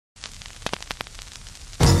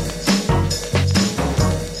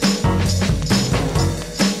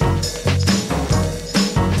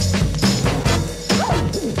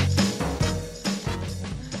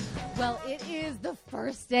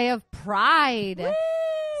day of Pride. Woo!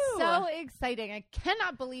 So exciting. I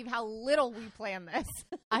cannot believe how little we planned this.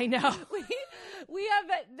 I know. We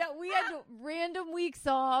had random weeks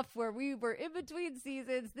off where we were in between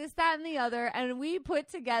seasons, this, that, and the other, and we put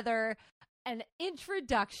together an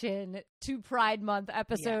introduction to Pride Month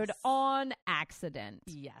episode on accident.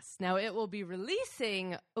 Yes. Now, it will be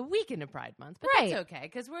releasing a week into Pride Month, but that's okay,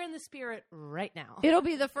 because we're in the spirit right now. It'll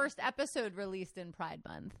be the first episode released in Pride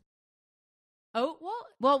Month. Oh,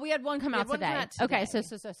 well, we had one come out today. Okay,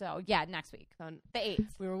 so, yeah, next week. So, the 8th.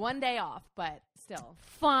 We were one day off, but still.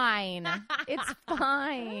 Fine. It's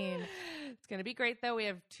fine. It's going to be great, though. We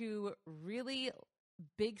have 2 really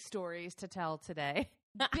big stories to tell today.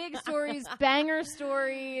 Big stories, banger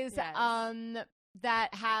stories, Yes.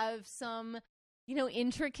 that have some,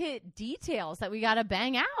 intricate details that we got to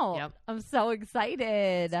bang out. Yep. I'm so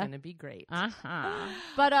excited. It's going to be great.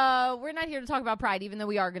 But we're not here to talk about Pride, even though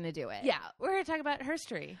we are going to do it. Yeah, we're here to talk about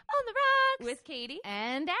herstory On the Rocks with Katie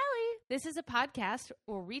and Allie. This is a podcast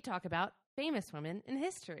where we talk about famous women in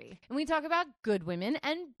history. And we talk about good women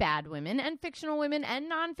and bad women and fictional women and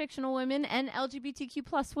non-fictional women and LGBTQ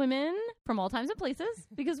plus women from all times and places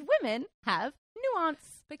because women have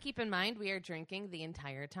nuance. But keep in mind, we are drinking the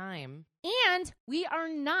entire time. And we are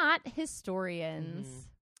not historians.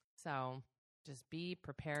 So just be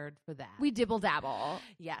prepared for that. We dibble dabble.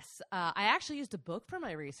 Yes. I actually used a book for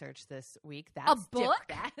my research this week. That's a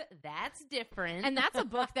book? That's different. And that's a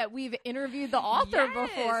book that we've interviewed the author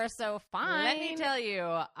before, so fine. Let me tell you,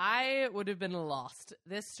 I would have been lost.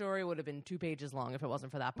 This story would have been 2 pages long if it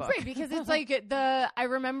wasn't for that book. Right, because it's like I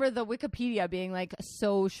remember the Wikipedia being like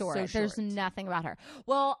so short. There's nothing about her.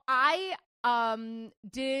 Well, I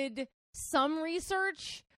did some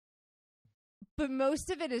research, but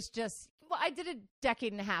most of it is just I did a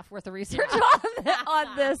decade and a half worth of research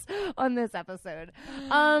on this episode.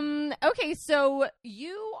 Okay, so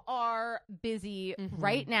you are busy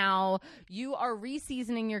right now. You are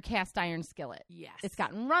re-seasoning your cast iron skillet. Yes. It's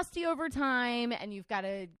gotten rusty over time, and you've got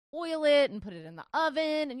to oil it and put it in the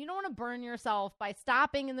oven, and you don't want to burn yourself by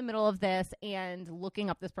stopping in the middle of this and looking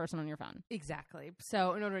up this person on your phone. Exactly.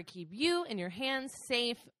 So in order to keep you and your hands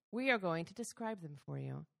safe, we are going to describe them for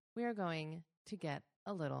you. We are going to get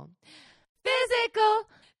a little physical.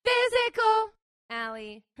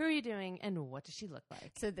 Allie, who are you doing and what does she look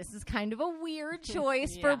like? So this is kind of a weird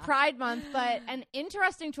choice for Pride Month, but an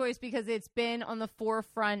interesting choice because it's been on the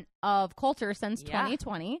forefront of culture since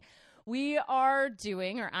 2020. We are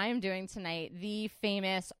doing, or I am doing tonight, the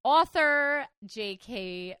famous author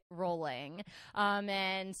JK Rowling.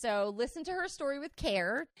 And so listen to her story with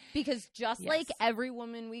care because just like every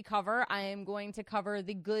woman we cover, I am going to cover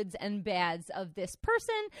the goods and bads of this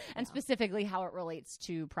person and specifically how it relates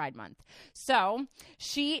to Pride Month. So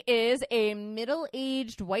she is a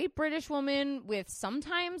middle-aged white British woman with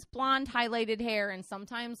sometimes blonde highlighted hair and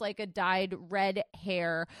sometimes like a dyed red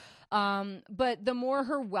hair. But the more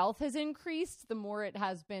her wealth has increased, the more it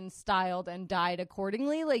has been styled and dyed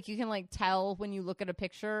accordingly. Like you can tell when you look at a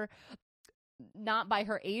picture, not by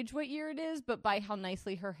her age what year it is, but by how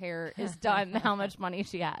nicely her hair is done, how much money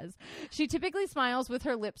she has. She typically smiles with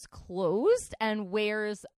her lips closed and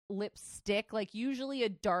wears lipstick, like usually a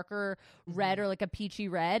darker red or like a peachy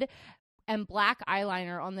red, and black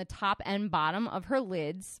eyeliner on the top and bottom of her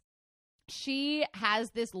lids. She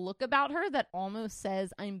has this look about her that almost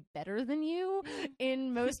says, I'm better than you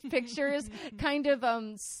in most pictures, kind of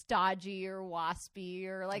stodgy or waspy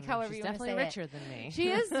or however you want to say it. She's definitely richer than me. She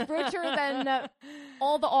is richer than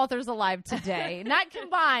all the authors alive today. Not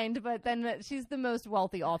combined, but then she's the most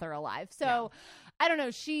wealthy author alive. So I don't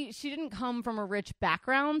know. She didn't come from a rich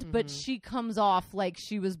background, but she comes off like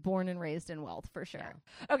she was born and raised in wealth for sure.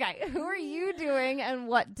 Yeah. Okay, who are you doing and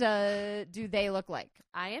what do they look like?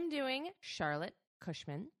 I am doing Charlotte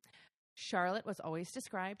Cushman. Charlotte was always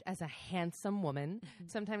described as a handsome woman.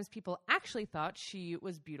 Sometimes people actually thought she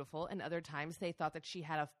was beautiful, and other times they thought that she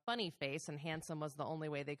had a funny face, and handsome was the only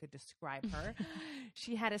way they could describe her.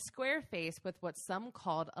 She had a square face with what some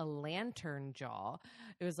called a lantern jaw.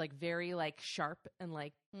 It was very sharp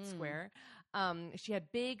and square. She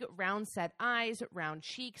had big round set eyes, round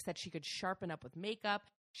cheeks that she could sharpen up with makeup.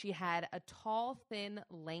 She had a tall, thin,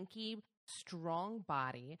 lanky, strong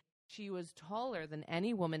body. She was taller than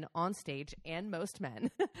any woman on stage and most men.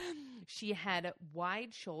 She had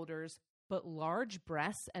wide shoulders, but large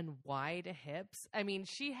breasts and wide hips. I mean,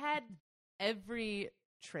 she had every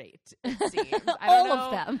trait, it seems. I don't know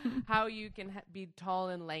of them. How you can be tall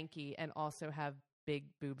and lanky and also have big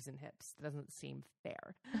boobs and hips. It doesn't seem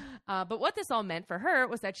fair. But what this all meant for her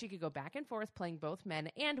was that she could go back and forth playing both men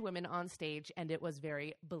and women on stage, and it was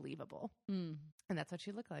very believable. And that's what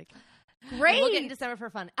she looked like. Great. And we'll get into December for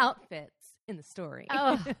fun outfits in the story.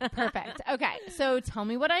 Oh, perfect. Okay, so tell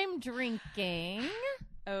me what I'm drinking.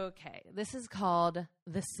 Okay, this is called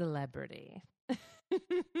The Celebrity.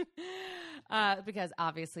 Because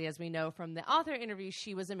obviously, as we know from the author interview,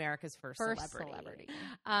 she was America's first celebrity.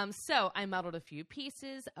 So I muddled a few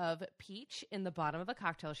pieces of peach in the bottom of a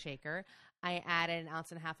cocktail shaker. I added 1.5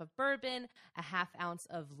 ounces of bourbon, a 1/2 ounce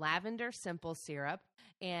of lavender simple syrup,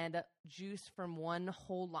 and juice from 1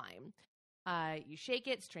 whole lime. You shake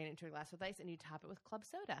it, strain it into a glass with ice, and you top it with club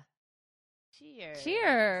soda. Cheers.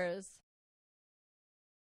 Cheers.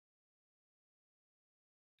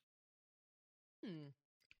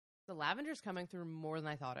 The lavender's coming through more than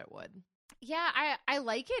I thought it would. Yeah, I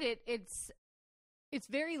like it. It's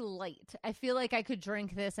very light. I feel like I could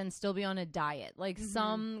drink this and still be on a diet. Like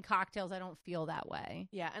some cocktails, I don't feel that way.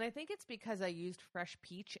 Yeah, and I think it's because I used fresh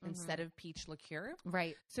peach instead of peach liqueur.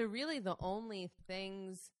 Right. So really the only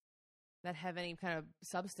things that have any kind of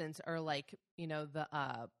substance are like,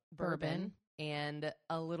 the bourbon and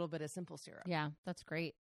a little bit of simple syrup. Yeah, that's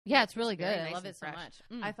great. Yeah, it's really good. Nice I love it so fresh. much.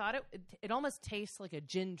 I thought it almost tastes like a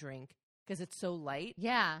gin drink because it's so light.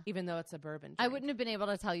 Yeah. Even though it's a bourbon drink. I wouldn't have been able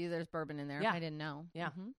to tell you there's bourbon in there if I didn't know. Yeah.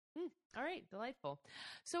 All right. Delightful.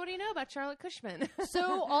 So what do you know about Charlotte Cushman?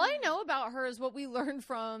 So all I know about her is what we learned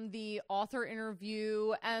from the author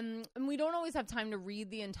interview. And we don't always have time to read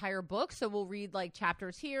the entire book. So we'll read like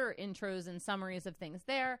chapters here, intros and summaries of things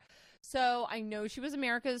there. So I know she was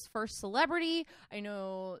America's first celebrity. I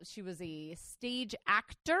know she was a stage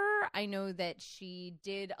actor. I know that she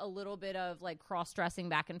did a little bit of like cross-dressing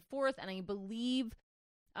back and forth. And I believe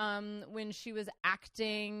when she was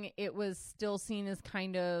acting, it was still seen as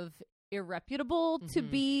kind of irreputable to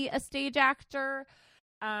be a stage actor.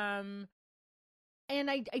 And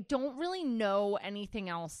I don't really know anything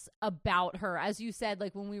else about her. As you said,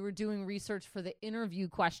 like when we were doing research for the interview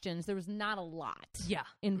questions, there was not a lot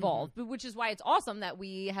involved, but which is why it's awesome that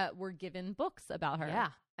we were given books about her. Yeah.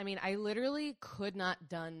 I mean, I literally could not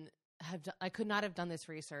have done this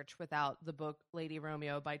research without the book Lady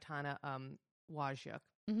Romeo by Tana Wajcik.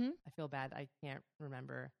 I feel bad. I can't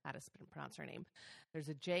remember how to pronounce her name. There's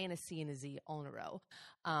a J and a C and a Z all in a row.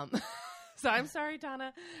 So I'm sorry,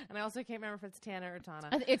 Tana. And I also can't remember if it's Tana or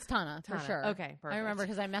Tana. It's Tana, for sure. Okay, perfect. I remember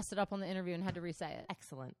because I messed it up on the interview and had to re-say it.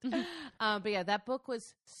 Excellent. But yeah, that book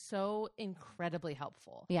was so incredibly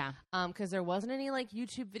helpful. Yeah. Because there wasn't any like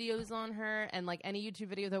YouTube videos on her, and like any YouTube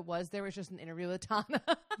video there was just an interview with Tana.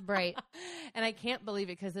 Right. And I can't believe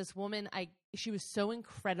it because this woman, she was so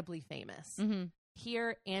incredibly famous.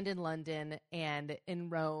 Here and in London and in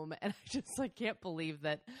Rome, and I just can't believe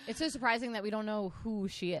that. It's so surprising that we don't know who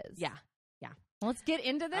she is. Yeah. Let's get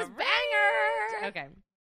into this banger. Okay.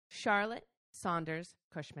 Charlotte Saunders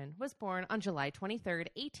Cushman was born on July 23rd,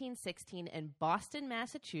 1816 in Boston,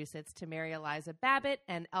 Massachusetts to Mary Eliza Babbitt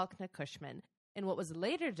and Elkanah Cushman in what was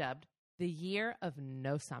later dubbed the Year of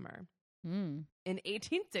No Summer. In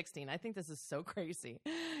 1816, I think this is so crazy,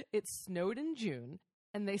 it snowed in June,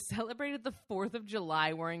 and they celebrated the 4th of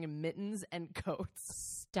July wearing mittens and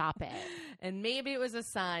coats. Stop it. And maybe it was a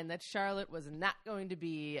sign that Charlotte was not going to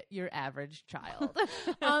be your average child.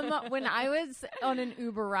 When I was on an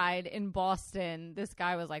Uber ride in Boston, this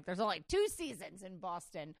guy was like, there's only 2 seasons in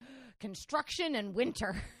Boston, construction and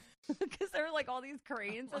winter. Because there were like all these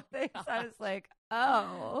cranes and things. I was like,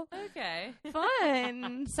 oh, okay,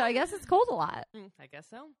 fun. So I guess it's cold a lot. I guess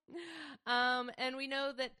so. And we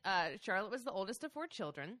know that Charlotte was the oldest of 4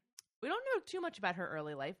 children. We don't know too much about her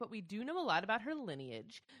early life, but we do know a lot about her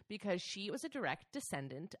lineage because she was a direct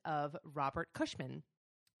descendant of Robert Cushman,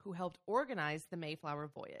 who helped organize the Mayflower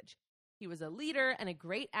voyage. He was a leader and a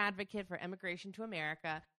great advocate for emigration to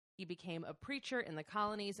America. He became a preacher in the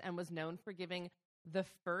colonies and was known for giving the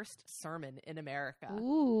first sermon in America,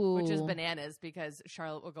 which is bananas because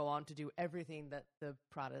Charlotte will go on to do everything that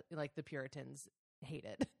the Puritans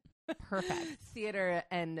hated. Perfect. Theater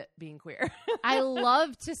and being queer. I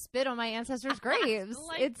love to spit on my ancestors' graves.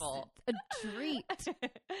 It's a treat.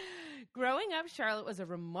 Growing up, Charlotte was a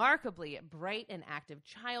remarkably bright and active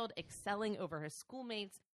child, excelling over her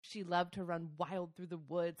schoolmates. She loved to run wild through the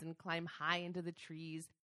woods and climb high into the trees.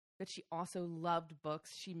 But she also loved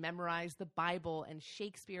books. She memorized the Bible and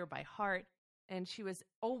Shakespeare by heart, and she was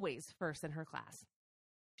always first in her class.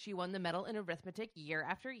 She won the medal in arithmetic year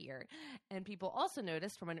after year, and people also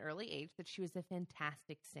noticed from an early age that she was a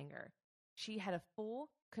fantastic singer. She had a full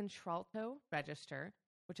contralto register,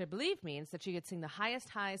 which I believe means that she could sing the highest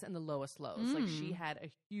highs and the lowest lows. Like she had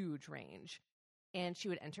a huge range. And she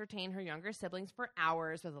would entertain her younger siblings for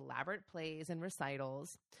hours with elaborate plays and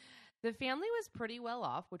recitals. The family was pretty well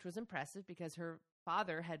off, which was impressive because her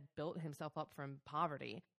father had built himself up from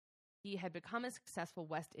poverty. He had become a successful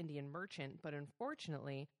West Indian merchant, but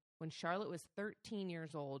unfortunately, when Charlotte was 13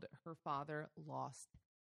 years old, her father lost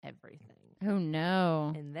everything. Oh,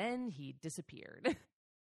 no. And then he disappeared.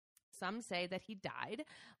 Some say that he died,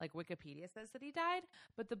 like Wikipedia says that he died,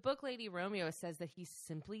 but the book Lady Romeo says that he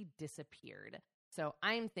simply disappeared. So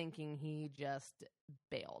I'm thinking he just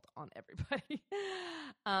bailed on everybody.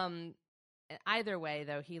 Either way,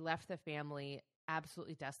 though, he left the family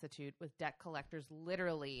absolutely destitute, with debt collectors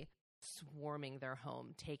literally swarming their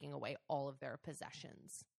home, taking away all of their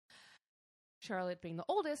possessions. Charlotte, being the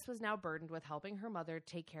oldest, was now burdened with helping her mother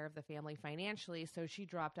take care of the family financially, so she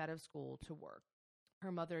dropped out of school to work.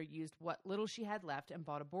 Her mother used what little she had left and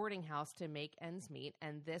bought a boarding house to make ends meet,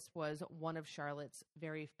 and this was one of Charlotte's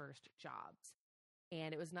very first jobs.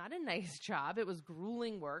 And it was not a nice job. It was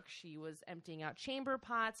grueling work. She was emptying out chamber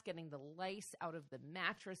pots, getting the lice out of the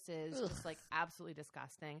mattresses, just like absolutely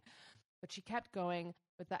disgusting. But she kept going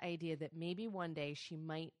with the idea that maybe one day she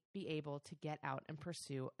might be able to get out and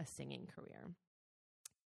pursue a singing career.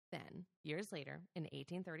 Then, years later, in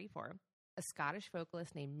 1834, a Scottish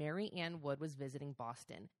vocalist named Mary Ann Wood was visiting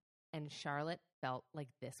Boston, and Charlotte felt like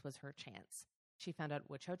this was her chance. She found out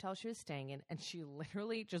which hotel she was staying in, and she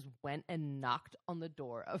literally just went and knocked on the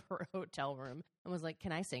door of her hotel room and was like,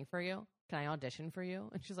 "Can I sing for you? Can I audition for you?"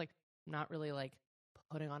 And she's like, "I'm not really like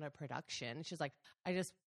putting on a production." She's like, I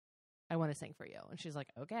want to sing for you. And she's like,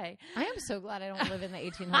 "Okay." I am so glad I don't live in the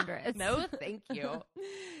 1800s. No, thank you.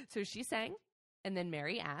 So she sang, and then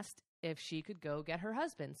Mary asked if she could go get her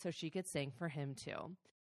husband so she could sing for him too.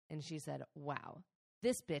 And she said, "Wow,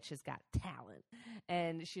 this bitch has got talent."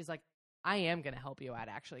 And she's like, "I am going to help you out,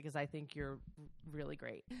 actually, because I think you're really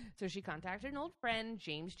great." So she contacted an old friend,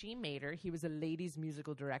 James G. Mater. He was a ladies'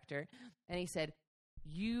 musical director. And he said,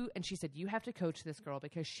 you have to coach this girl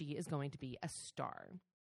because she is going to be a star.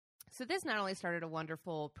 So this not only started a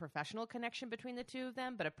wonderful professional connection between the two of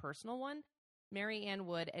them, but a personal one. Mary Ann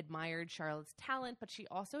Wood admired Charlotte's talent, but she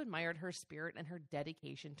also admired her spirit and her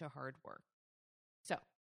dedication to hard work. So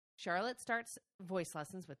Charlotte starts voice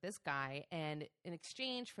lessons with this guy, and in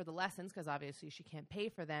exchange for the lessons, because obviously she can't pay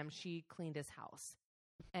for them, she cleaned his house.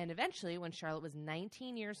 And eventually, when Charlotte was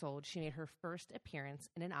 19 years old, she made her first appearance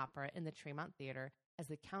in an opera in the Tremont Theater as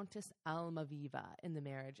the Countess Almaviva in The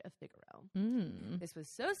Marriage of Figaro. This was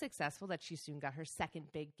so successful that she soon got her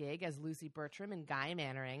second big gig as Lucy Bertram in Guy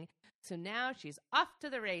Mannering. So now she's off to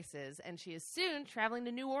the races, and she is soon traveling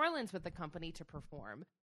to New Orleans with the company to perform.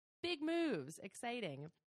 Big moves,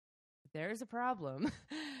 exciting. There's a problem.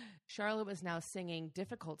 Charlotte was now singing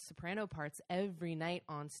difficult soprano parts every night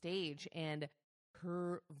on stage, and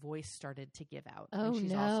her voice started to give out. Oh, and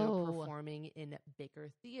she's no. also performing in bigger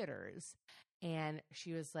theaters. And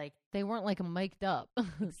she was like... They weren't like mic'd up.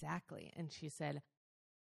 Exactly. And she said,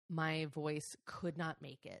 my voice could not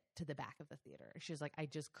make it to the back of the theater. She's like, I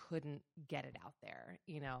just couldn't get it out there,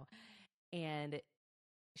 And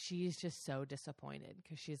she's just so disappointed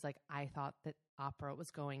because she's like, I thought that opera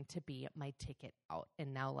was going to be my ticket out.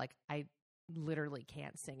 And now, like, I literally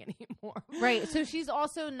can't sing anymore. Right. So she's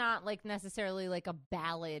also not like necessarily like a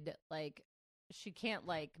ballad, like she can't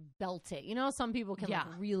like belt it. Some people can like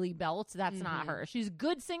really belt. That's not her. She's a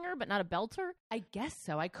good singer, but not a belter. I guess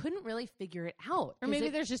so. I couldn't really figure it out. Or maybe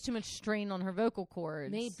there's just too much strain on her vocal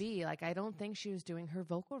cords. Maybe. Like, I don't think she was doing her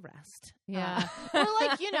vocal rest. Yeah. Or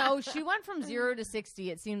like, she went from 0 to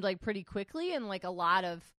 60, it seemed like pretty quickly. And like a lot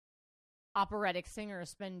of operatic singers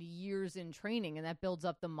spend years in training, and that builds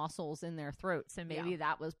up the muscles in their throats. And maybe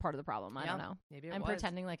that was part of the problem. I don't know. Maybe I'm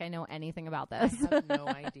pretending like I know anything about this. I have no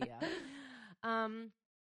idea. And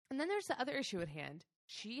then there's the other issue at hand.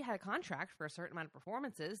 She had a contract for a certain amount of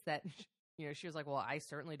performances that, she was like, well, I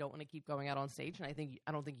certainly don't want to keep going out on stage. And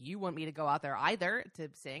I don't think you want me to go out there either to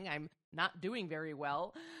sing. I'm not doing very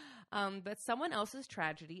well. But someone else's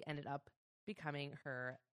tragedy ended up becoming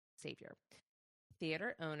her savior.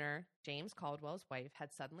 Theater owner James Caldwell's wife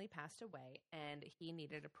had suddenly passed away, and he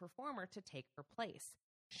needed a performer to take her place.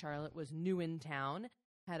 Charlotte was new in town,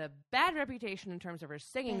 had a bad reputation in terms of her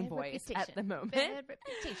singing voice at the moment. Bad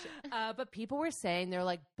reputation. But people were saying, they're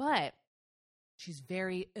like, but she's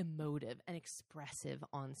very emotive and expressive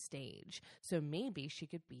on stage, so maybe she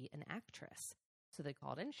could be an actress. So they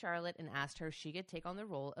called in Charlotte and asked her if she could take on the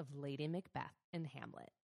role of Lady Macbeth in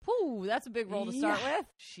Hamlet. Ooh, that's a big role to start with.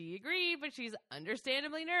 She agreed, but she's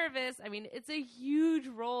understandably nervous. I mean, it's a huge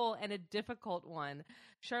role and a difficult one.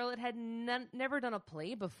 Charlotte had never done a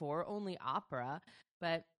play before, only opera.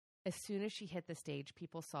 But as soon as she hit the stage,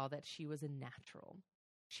 people saw that she was a natural.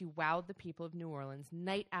 She wowed the people of New Orleans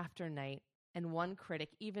night after night. And one critic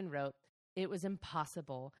even wrote, it was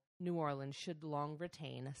impossible New Orleans should long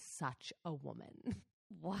retain such a woman.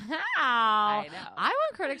 Wow. I know. I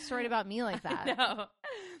want critics to write about me like that. No.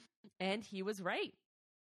 And he was right.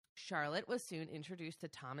 Charlotte was soon introduced to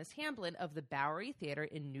Thomas Hamblin of the Bowery Theater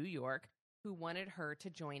in New York, who wanted her to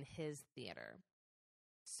join his theater.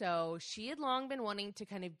 So she had long been wanting to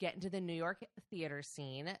kind of get into the New York theater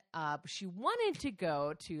scene. She wanted to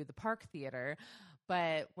go to the Park Theater,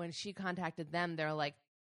 but when she contacted them, they're like,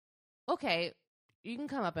 okay, you can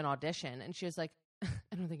come up and audition. And she was like,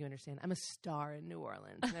 I don't think you understand. I'm a star in New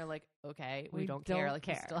Orleans. And they're like, okay, we don't care. Like,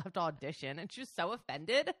 you still have to audition. And she was so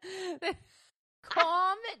offended.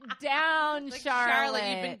 Calm down, like, Charlotte.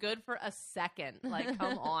 You've been good for a second. Like,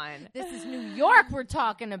 come on. This is New York we're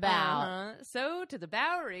talking about. So to the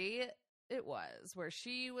Bowery, it was, where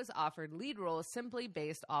she was offered lead roles simply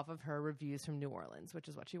based off of her reviews from New Orleans, which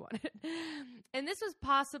is what she wanted. And this was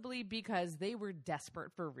possibly because they were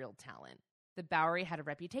desperate for real talent. The Bowery had a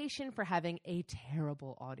reputation for having a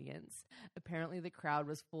terrible audience. Apparently, the crowd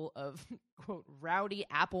was full of, quote, rowdy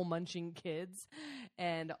apple-munching kids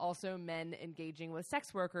and also men engaging with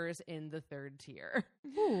sex workers in the third tier.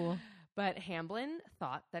 Ooh. But Hamblin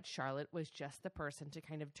thought that Charlotte was just the person to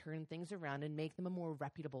kind of turn things around and make them a more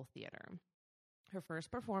reputable theater. Her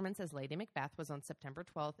first performance as Lady Macbeth was on September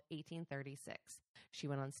 12th, 1836. She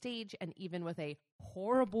went on stage, and even with a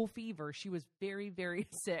horrible fever, she was very, very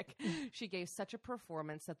sick. She gave such a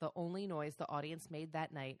performance that the only noise the audience made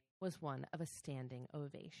that night was one of a standing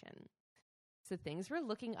ovation. So things were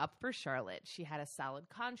looking up for Charlotte. She had a solid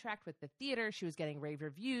contract with the theater. She was getting rave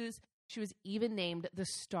reviews. She was even named the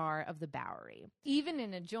star of the Bowery. Even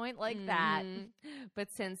in a joint like that.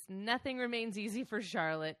 But since nothing remains easy for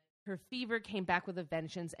Charlotte, her fever came back with a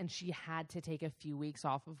vengeance, and she had to take a few weeks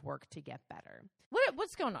off of work to get better.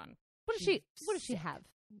 What's going on? What does she have?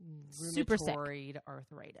 Super sick.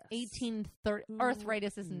 Arthritis. 1830.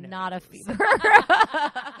 Arthritis is not a fever.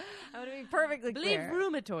 I want to be perfectly clear. I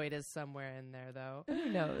believe rheumatoid is somewhere in there, though.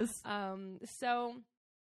 Who knows? So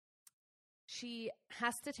she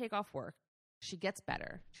has to take off work. She gets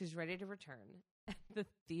better. She's ready to return. The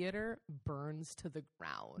theater burns to the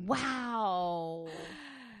ground. Wow.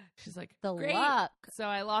 She's like, the great. luck. So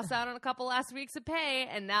I lost out on a couple last weeks of pay,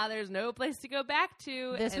 and now there's no place to go back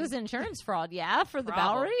to. This was insurance fraud, yeah, for the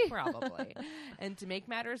Bowery? Probably. And to make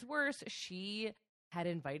matters worse, she had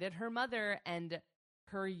invited her mother and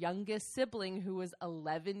her youngest sibling, who was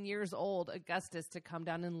 11 years old, Augustus, to come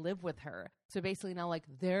down and live with her. So basically now, like,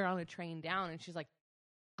 they're on a train down, and she's like,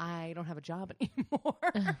 I don't have a job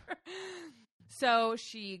anymore. So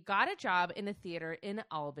she got a job in a theater in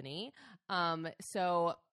Albany.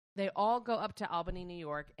 So they all go up to Albany, New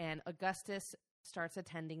York, and Augustus starts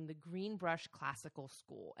attending the Greenbrush Classical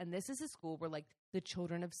School. And this is a school where, like, the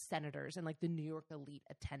children of senators and, like, the New York elite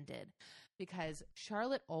attended, because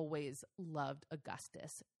Charlotte always loved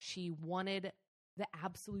Augustus. She wanted the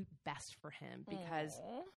absolute best for him, because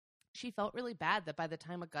she felt really bad that by the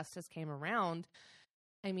time Augustus came around,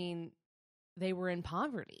 I mean, they were in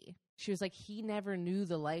poverty. She was like, he never knew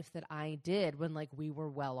the life that I did when, like, we were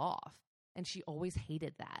well off. And she always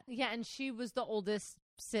hated that. Yeah, and she was the oldest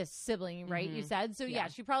sibling, right? You said? So, yeah,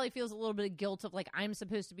 she probably feels a little bit of guilt of, like, I'm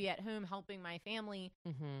supposed to be at home helping my family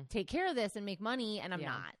take care of this and make money, and I'm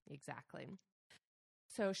not. Exactly.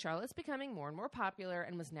 So Charlotte's becoming more and more popular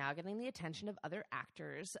and was now getting the attention of other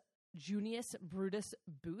actors. Junius Brutus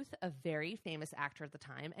Booth, a very famous actor at the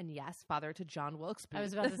time, and yes, father to John Wilkes Booth. I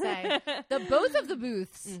was about to say, both of the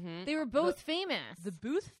Booths, they were both famous. The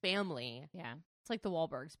Booth family. Yeah. It's like the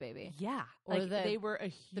Wahlbergs, baby. Yeah. Or like they were a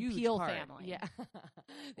huge Peel part. family. Yeah.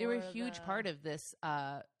 They were a huge part of this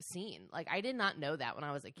scene. Like, I did not know that when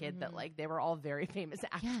I was a kid, that, like, they were all very famous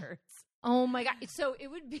actors. Yeah. Oh my God. So it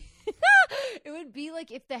would be it would be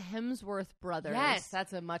like if the Hemsworth brothers. Yes,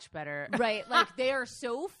 that's a much better. Right. Like, they are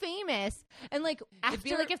so famous, and, like, after, it'd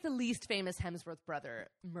be like if the least famous Hemsworth brother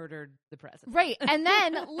murdered the president. Right. And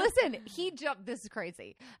then listen, this is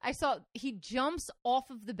crazy. I saw he jumps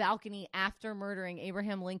off of the balcony after murdering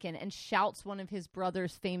Abraham Lincoln and shouts one of his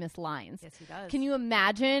brother's famous lines. Yes, he does. Can you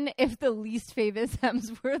imagine if the least famous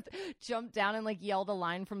Hemsworth jumped down and, like, yelled a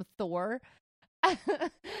line from Thor? I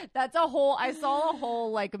saw a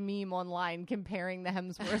whole, like, meme online comparing the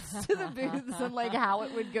Hemsworths to the Booths and, like, how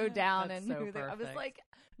it would go down. That's and so who they, I was like,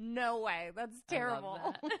 no way, that's terrible. I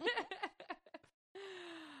love that.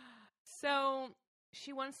 So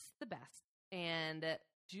she wants the best, and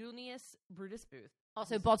Junius Brutus Booth,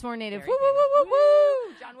 also Baltimore native, very woo, woo, woo, woo,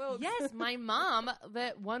 woo, John Wilkes. Yes, my mom,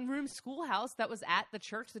 that one-room schoolhouse that was at the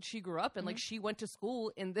church that she grew up in, like, she went to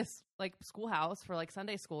school in this, like, schoolhouse for, like,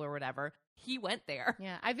 Sunday school or whatever. He went there.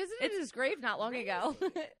 Yeah, I visited his grave not long ago.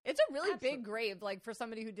 It's a really big grave, like, for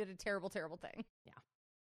somebody who did a terrible, terrible thing. Yeah.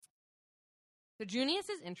 So Junius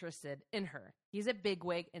is interested in her. He's a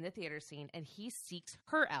bigwig in the theater scene, and he seeks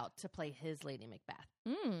her out to play his Lady Macbeth.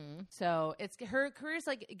 So it's her career's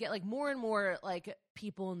get more and more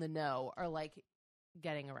people in the know are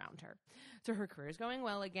getting around her. So her career is going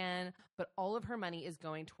well again, but all of her money is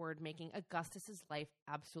going toward making Augustus's life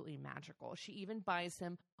absolutely magical. She even buys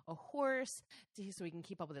him a horse so he can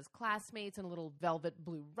keep up with his classmates, and a little velvet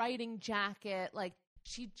blue riding jacket.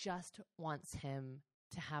 She just wants him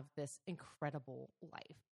to have this incredible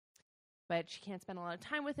life. But she can't spend a lot of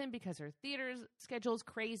time with him because her theater schedule is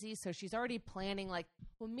crazy. So she's already planning,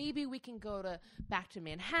 maybe we can go back to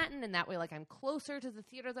Manhattan, and that way, I'm closer to the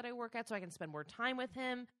theater that I work at, so I can spend more time with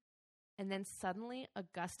him. And then suddenly,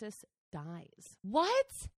 Augustus dies.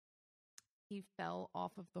 What? He fell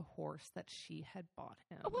off of the horse that she had bought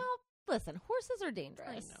him. Well, listen, horses are dangerous.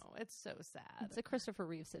 I know. It's so sad. It's a Christopher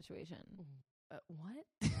Reeve situation.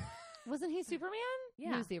 What? Wasn't he Superman?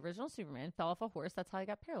 Yeah. He was the original Superman. Fell off a horse. That's how he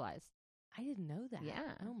got paralyzed. I didn't know that.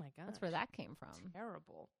 Yeah. Oh, my God. That's where that came from.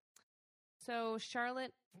 Terrible. So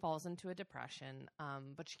Charlotte falls into a depression,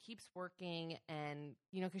 but she keeps working and,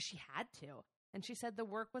 because she had to. And she said the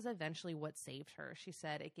work was eventually what saved her. She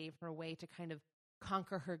said it gave her a way to kind of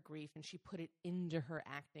conquer her grief, and she put it into her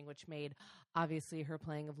acting, which made, obviously, her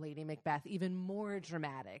playing of Lady Macbeth even more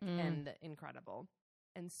dramatic and incredible.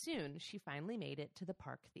 And soon, she finally made it to the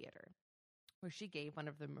Park Theater, where she gave one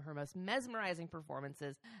of her most mesmerizing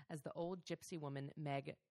performances as the old gypsy woman,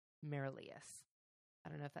 Meg Merrileus. I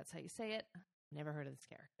don't know if that's how you say it. Never heard of this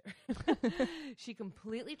character. She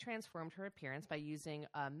completely transformed her appearance by using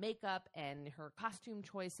makeup and her costume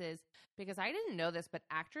choices, because I didn't know this, but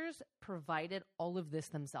actors provided all of this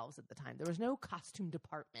themselves at the time. There was no costume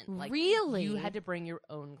department. Really? You had to bring your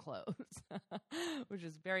own clothes, which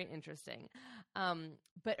is very interesting.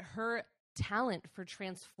 But her talent for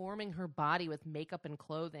transforming her body with makeup and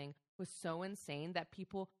clothing was so insane that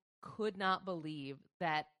people could not believe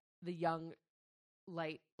that the young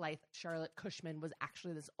lithe Charlotte Cushman was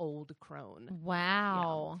actually this old crone.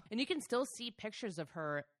 Wow. And you can still see pictures of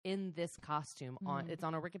her in this costume it's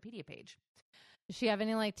on her Wikipedia page. Does she have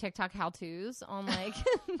any TikTok how-tos on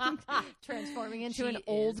transforming into an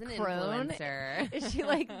old crone? Influencer. Is she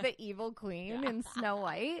the evil queen in Snow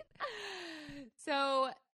White? So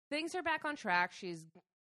things are back on track. She's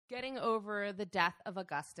getting over the death of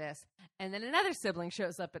Augustus, and then another sibling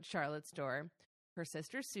shows up at Charlotte's door. Her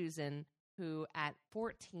sister Susan, who at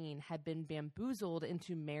 14 had been bamboozled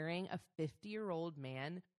into marrying a 50-year-old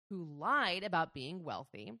man who lied about being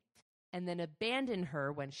wealthy and then abandoned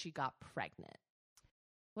her when she got pregnant.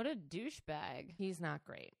 What a douchebag. He's not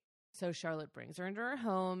great. So Charlotte brings her into her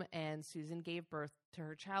home, and Susan gave birth to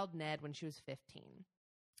her child Ned when she was 15.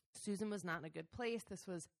 Susan was not in a good place. This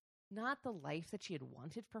was not the life that she had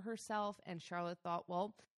wanted for herself, and Charlotte thought,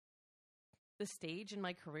 well, the stage in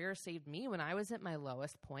my career saved me when I was at my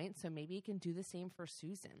lowest point, so maybe he can do the same for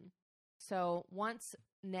Susan. So once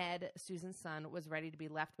Ned, Susan's son, was ready to be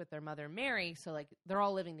left with their mother, Mary, so they're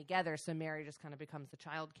all living together, so Mary just kind of becomes the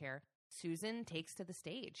childcare, Susan takes to the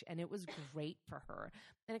stage, and it was great for her.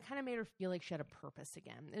 And it kind of made her feel like she had a purpose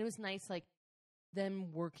again. And it was nice,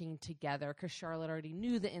 them working together, because Charlotte already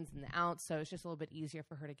knew the ins and the outs, so it's just a little bit easier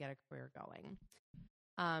for her to get a career going.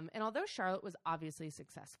 And although Charlotte was obviously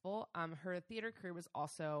successful, her theater career was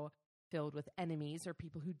also filled with enemies or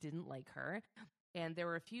people who didn't like her. And there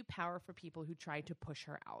were a few powerful people who tried to push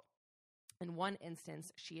her out. In one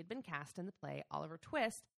instance, she had been cast in the play Oliver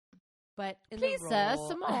Twist, but in the role...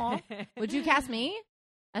 Simone, would you cast me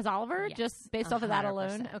as Oliver, yes, just based off of that 100%.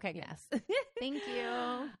 alone? Okay, yes. Thank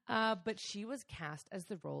you. But she was cast as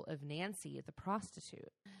the role of Nancy, the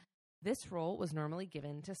prostitute. This role was normally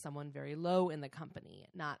given to someone very low in the company,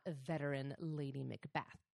 not a veteran Lady Macbeth.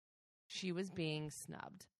 She was being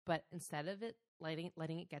snubbed, but instead of it letting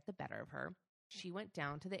it get the better of her, she went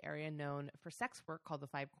down to the area known for sex work called the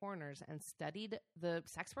Five Corners and studied the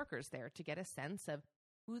sex workers there to get a sense of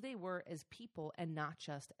who they were as people and not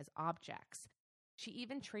just as objects. She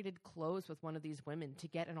even traded clothes with one of these women to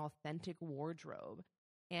get an authentic wardrobe.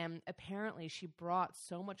 And apparently she brought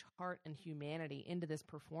so much heart and humanity into this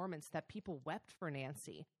performance that people wept for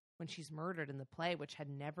Nancy when she's murdered in the play, which had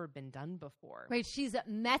never been done before. Right, she's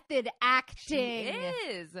method acting. She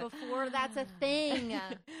is. Before that's a thing.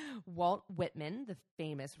 Walt Whitman, the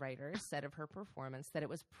famous writer, said of her performance that it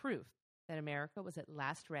was proof that America was at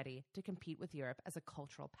last ready to compete with Europe as a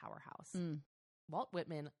cultural powerhouse. Walt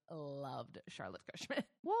Whitman loved Charlotte Cushman.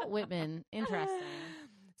 Walt Whitman, interesting.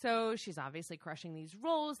 So she's obviously crushing these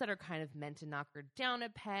roles that are kind of meant to knock her down a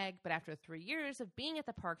peg, but after 3 years of being at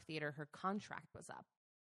the Park Theater, her contract was up.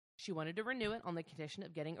 She wanted to renew it on the condition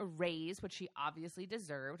of getting a raise, which she obviously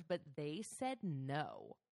deserved, but they said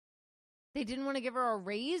no. They didn't want to give her a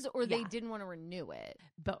raise, or they didn't want to renew it?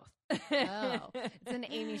 Both. Oh, it's an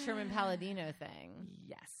Amy Sherman Palladino thing.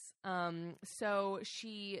 Yes. So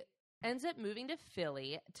she ends up moving to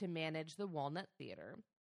Philly to manage the Walnut Theater.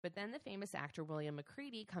 But then the famous actor William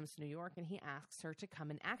McCready comes to New York, and he asks her to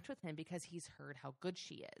come and act with him because he's heard how good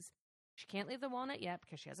she is. She can't leave the Walnut yet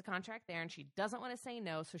because she has a contract there, and she doesn't want to say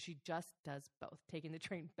no, so she just does both, taking the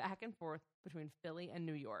train back and forth between Philly and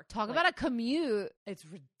New York. Talk about a commute. It's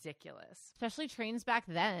ridiculous. Especially trains back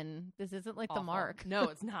then. This isn't like Awful. the Mark. No,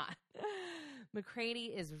 it's not. McCready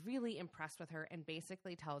is really impressed with her and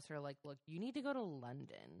basically tells her, like, look, you need to go to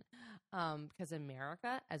London because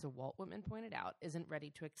America, as Walt Whitman pointed out, isn't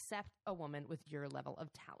ready to accept a woman with your level of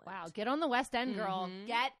talent. Wow, get on the West End, girl.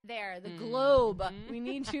 Get there. The Globe. We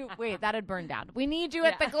need you. Wait, that had burned down. We need you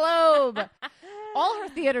at the Globe. All her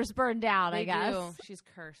theaters burned down, I guess. Do. She's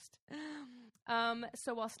cursed.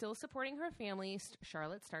 So while still supporting her family,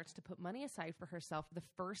 Charlotte starts to put money aside for herself for the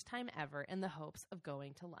first time ever in the hopes of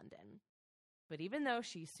going to London. But even though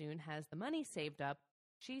she soon has the money saved up,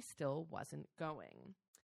 she still wasn't going.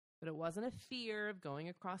 But it wasn't a fear of going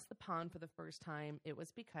across the pond for the first time. It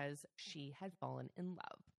was because she had fallen in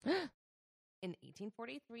love. In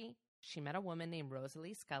 1843, she met a woman named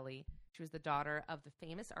Rosalie Scully. She was the daughter of the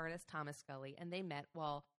famous artist Thomas Scully, and they met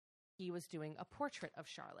while he was doing a portrait of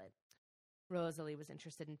Charlotte. Rosalie was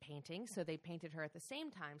interested in painting, so they painted her at the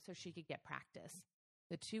same time so she could get practice.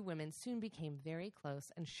 The two women soon became very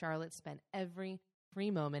close, and Charlotte spent every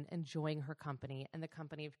free moment enjoying her company and the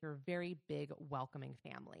company of her very big, welcoming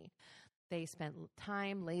family. They spent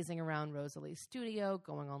time lazing around Rosalie's studio,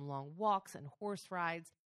 going on long walks and horse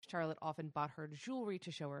rides. Charlotte often bought her jewelry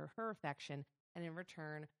to show her affection, and in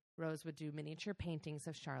return, Rose would do miniature paintings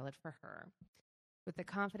of Charlotte for her. With the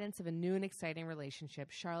confidence of a new and exciting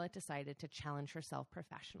relationship, Charlotte decided to challenge herself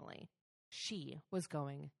professionally. She was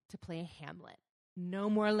going to play Hamlet. No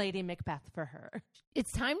more Lady Macbeth for her.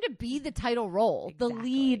 It's time to be the title role,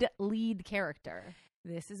 Exactly. the lead character.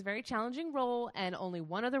 This is a very challenging role, and only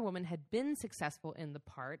one other woman had been successful in the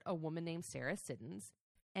part, a woman named Sarah Siddons,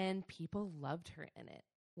 and people loved her in it.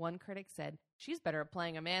 One critic said, she's better at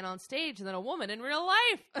playing a man on stage than a woman in real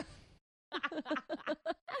life.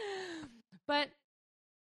 But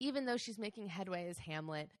even though she's making headway as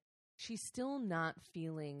Hamlet, she's still not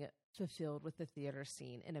feeling fulfilled with the theater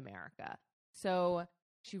scene in America. So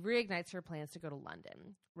she reignites her plans to go to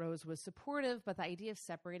London. Rose was supportive, but the idea of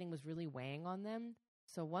separating was really weighing on them.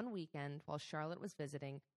 So one weekend, while Charlotte was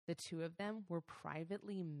visiting, the two of them were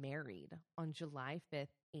privately married on July 5th,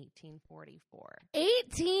 1844.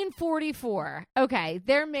 1844. Okay.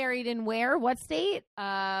 They're married in where? What state?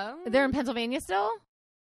 They're in Pennsylvania still?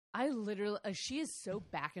 I literally, she is so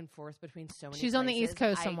back and forth between so many She's places. on the East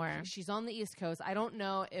Coast somewhere. She's on the East Coast. I don't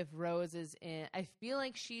know if Rose is in, I feel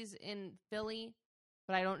like she's in Philly,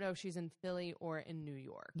 but I don't know if she's in Philly or in New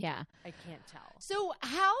York. Yeah. I can't tell. So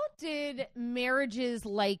how did marriages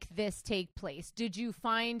like this take place? Did you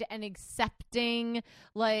find an accepting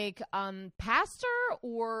pastor,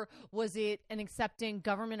 or was it an accepting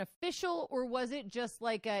government official, or was it just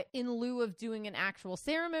like in lieu of doing an actual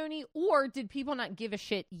ceremony, or did people not give a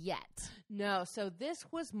shit yet? No, so this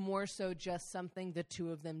was more so just something the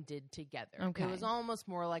two of them did together. Okay. It was almost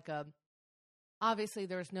more like obviously,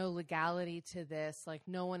 there's no legality to this. Like,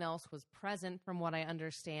 no one else was present, from what I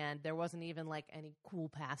understand. There wasn't even, like, any cool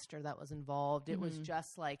pastor that was involved. It was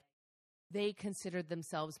just, like, they considered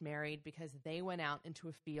themselves married because they went out into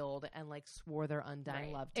a field and, like, swore their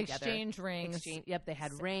undying love together. Exchange rings. Yep, they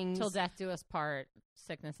had rings. Till death do us part,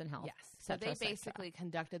 sickness and health. Yes. So they basically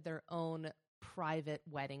conducted their own private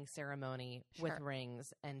wedding ceremony with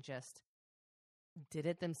rings and just did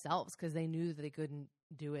it themselves because they knew that they couldn't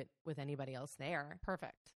do it with anybody else there.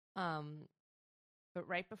 Perfect. But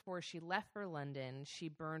right before she left for London, she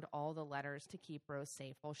burned all the letters to keep Rose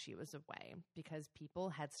safe while she was away because people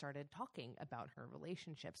had started talking about her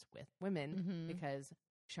relationships with women because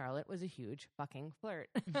Charlotte was a huge fucking flirt.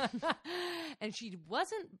 And she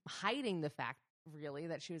wasn't hiding the fact, really,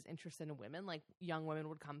 that she was interested in women. Like, young women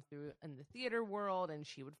would come through in the theater world and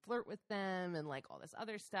she would flirt with them and, like, all this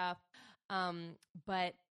other stuff.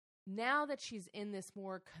 But now that she's in this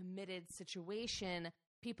more committed situation,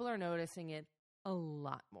 people are noticing it a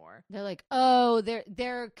lot more. They're like, oh,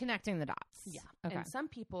 they're connecting the dots. Yeah. Okay. And some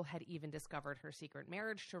people had even discovered her secret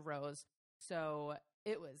marriage to Rose. So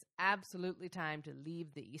it was absolutely time to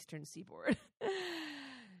leave the Eastern Seaboard.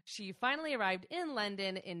 She finally arrived in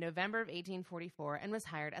London in November of 1844 and was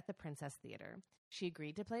hired at the Princess Theatre. She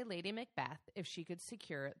agreed to play Lady Macbeth if she could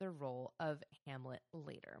secure the role of Hamlet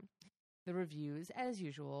later. The reviews, as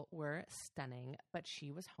usual, were stunning, but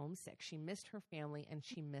she was homesick. She missed her family and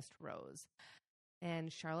she missed Rose.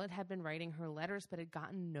 And Charlotte had been writing her letters but had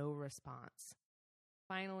gotten no response.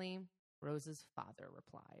 Finally, Rose's father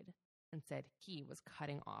replied and said he was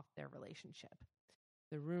cutting off their relationship.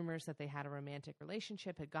 The rumors that they had a romantic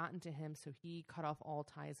relationship had gotten to him, so he cut off all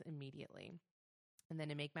ties immediately. And then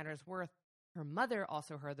to make matters worse, her mother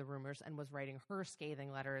also heard the rumors and was writing her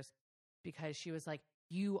scathing letters because she was like,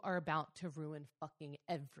 you are about to ruin fucking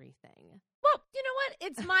everything. Well, you know what?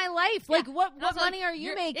 It's my life. Yeah. Like, what money like, are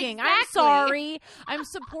you making? Exactly. I'm sorry. I'm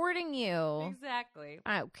supporting you. Exactly.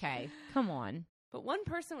 Okay. Come on. But one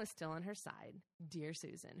person was still on her side, dear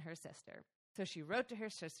Susan, her sister. So she wrote to her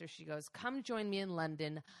sister. She goes, come join me in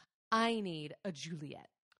London. I need a Juliet.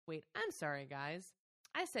 Wait, I'm sorry, guys.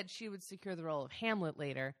 I said she would secure the role of Hamlet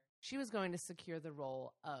later. She was going to secure the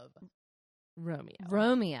role of Romeo.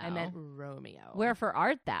 Romeo. I meant Romeo. Wherefore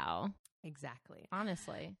art thou? Exactly.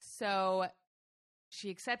 Honestly. So she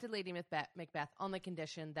accepted Lady Macbeth on the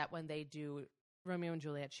condition that when they do Romeo and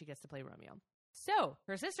Juliet, she gets to play Romeo. So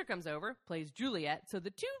her sister comes over, plays Juliet. So the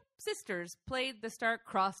two sisters played the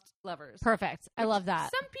star-crossed lovers. Perfect. I love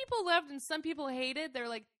that. Some people loved and some people hated. They're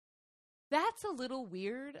like, that's a little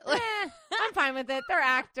weird. I'm fine with it. They're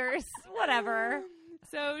actors. Whatever.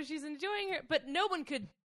 So she's enjoying her, but no one could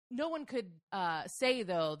say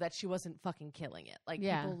though that she wasn't fucking killing it. Like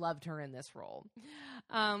people loved her in this role.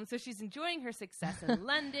 So she's enjoying her success in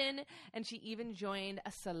London, and she even joined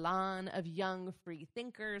a salon of young free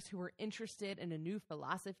thinkers who were interested in a new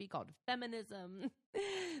philosophy called feminism.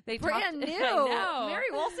 Brand new. Mary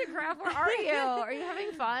Wollstonecraft, where are you? Are you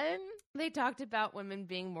having fun? They talked about women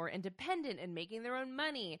being more independent and making their own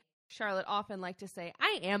money. Charlotte often liked to say,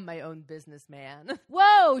 I am my own businessman.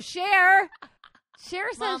 Whoa, Cher. Cher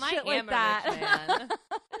says Mom, shit like that. Rich man.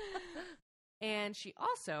 And she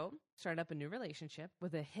also started up a new relationship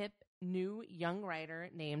with a hip, new young writer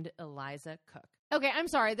named Eliza Cook. Okay, I'm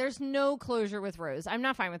sorry. There's no closure with Rose. I'm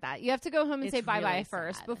not fine with that. You have to go home and say bye-bye really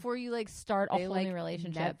first sad. before you start a whole new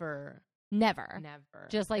relationship. Never.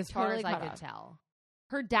 Just as totally far as I cut could off. tell.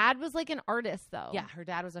 Her dad was an artist, though. Yeah, her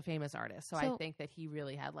dad was a famous artist. So I think that he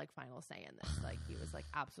really had final say in this. He was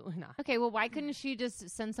absolutely not. Okay, well, why couldn't she just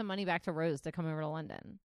send some money back to Rose to come over to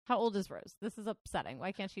London? How old is Rose? This is upsetting.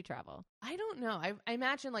 Why can't she travel? I don't know. I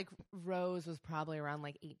imagine Rose was probably around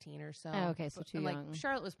 18 or so. Oh, okay, so too young.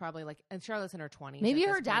 Charlotte was probably and Charlotte's in her 20s. Maybe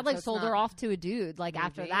her dad sold her off to a dude.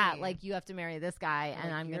 After that, you have to marry this guy,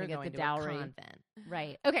 and I'm going to get the dowry.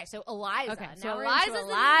 Right. Okay, so Eliza. Okay, so Eliza's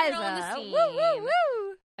on the scene. Woo, woo, woo.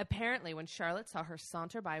 Apparently, when Charlotte saw her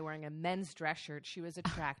saunter by wearing a men's dress shirt, she was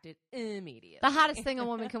attracted immediately. The hottest thing a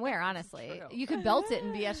woman can wear, honestly. You could belt it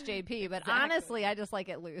and be SJP, but Exactly. honestly, I just like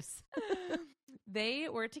it loose. They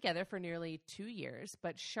were together for nearly 2 years,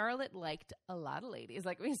 but Charlotte liked a lot of ladies,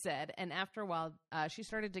 like we said, and after a while, she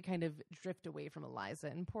started to kind of drift away from Eliza,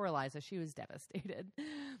 and poor Eliza, she was devastated.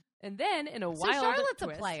 And then, in a wild Charlotte's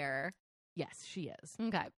twist, a player. Yes, she is.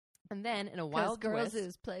 Okay. And then, in a wild girls twist,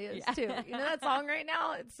 is players too. You know that song right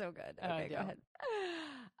now? It's so good. Okay, go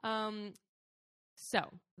ahead. So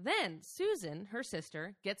then Susan, her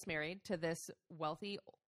sister, gets married to this wealthy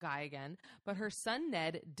guy again, but her son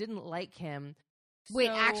Ned didn't like him. Wait,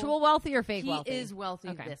 actual wealthy or fake wealthy? He is wealthy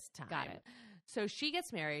Okay, this time. got it. So she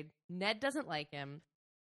gets married. Ned doesn't like him.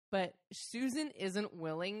 But Susan isn't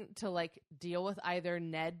willing to deal with either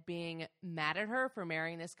Ned being mad at her for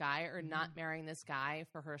marrying this guy or not marrying this guy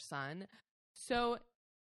for her son. So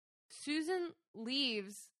Susan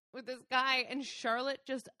leaves with this guy and Charlotte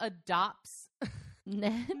just adopts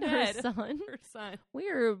Ned, her son. Her son.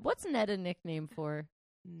 Weird. What's Ned a nickname for?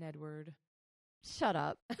 Nedward. Shut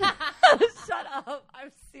up. Shut up.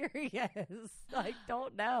 I'm serious.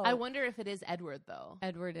 Don't know. I wonder if it is Edward, though.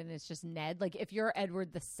 Edward, and it's just Ned. If you're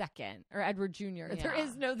Edward the second or Edward Jr., there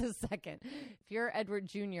is no the second. If you're Edward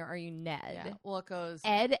Jr., are you Ned? Yeah. Well, it goes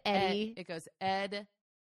Ed, Eddie. It goes Ed,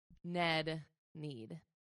 Ned, Need.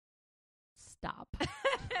 Stop.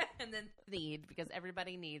 And then Thneed, because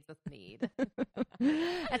everybody needs a Thneed.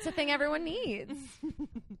 That's the thing everyone needs.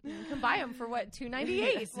 You can buy them for what, $2.98?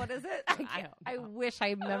 Yes. What is it? I wish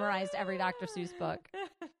I memorized every Dr. Seuss book.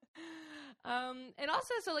 And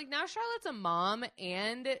also, so like now Charlotte's a mom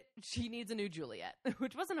and she needs a new Juliet,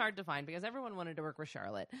 which wasn't hard to find because everyone wanted to work with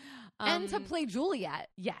Charlotte. And to play Juliet.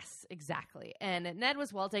 Yes, exactly. And Ned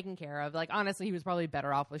was well taken care of. Like, honestly, he was probably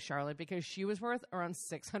better off with Charlotte because she was worth around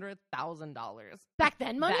 $600,000. Back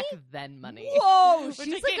then money? Back then money. Whoa,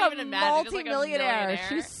 she's like a multi-millionaire.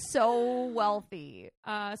 She's so wealthy.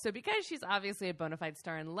 So because she's obviously a bona fide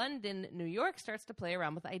star in London, New York starts to play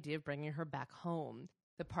around with the idea of bringing her back home.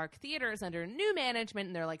 The Park Theater is under new management,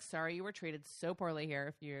 and they're like, sorry, you were treated so poorly here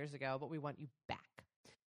a few years ago, but we want you back.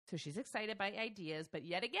 So she's excited by ideas, but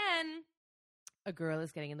yet again, a girl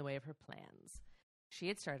is getting in the way of her plans. She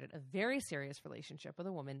had started a very serious relationship with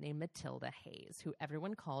a woman named Matilda Hayes, who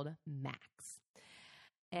everyone called Max.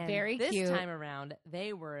 And very this cute. time around,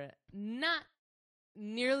 they were not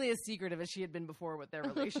nearly as secretive as she had been before with their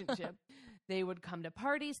relationship. They would come to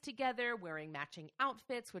parties together wearing matching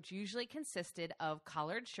outfits, which usually consisted of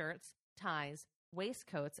collared shirts, ties,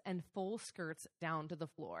 waistcoats, and full skirts down to the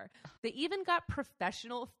floor. They even got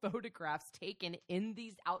professional photographs taken in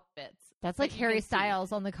these outfits. That's like Harry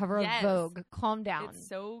Styles on the cover of Vogue. Calm down. It's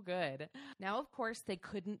so good. Now, of course, they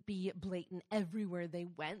couldn't be blatant everywhere they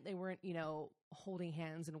went. They weren't, holding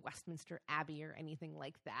hands in Westminster Abbey or anything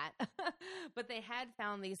like that. But they had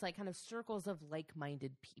found these like kind of circles of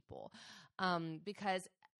like-minded people. Because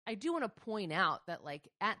I do want to point out that like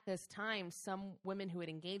at this time, some women who had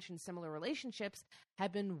engaged in similar relationships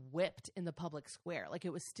had been whipped in the public square. Like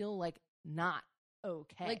it was still like not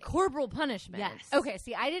okay. Like corporal punishment. Yes. Okay,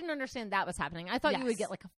 see, I didn't understand that was happening. I thought you would get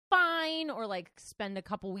like a fine or like spend a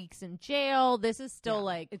couple weeks in jail. This is still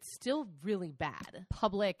like it's still really bad.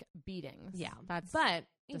 Public beatings. Yeah. That's But,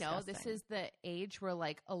 disgusting. this is the age where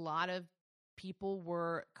like a lot of people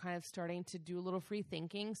were kind of starting to do a little free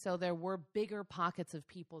thinking. So there were bigger pockets of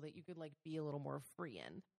people that you could like be a little more free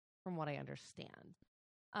in, from what I understand.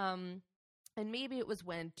 And maybe it was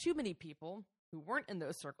when too many people who weren't in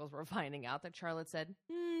those circles were finding out that Charlotte said,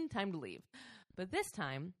 time to leave. But this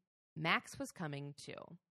time, Max was coming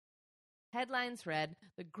too. Headlines read,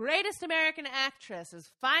 "The greatest American actress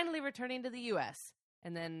is finally returning to the U.S."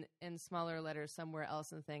 And then in smaller letters somewhere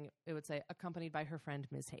else in the thing, it would say, accompanied by her friend,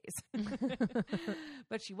 Ms. Hayes.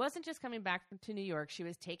 But she wasn't just coming back to New York. She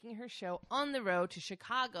was taking her show on the road to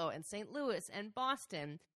Chicago and St. Louis and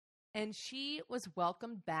Boston. And she was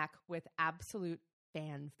welcomed back with absolute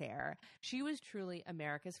fanfare. She was truly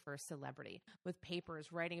America's first celebrity, with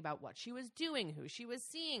papers writing about what she was doing, who she was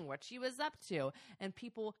seeing, what she was up to, and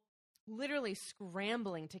people literally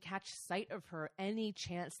scrambling to catch sight of her any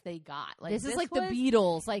chance they got. Like this is like the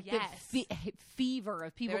Beatles, like yes. the fever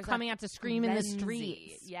of people coming out to scream in the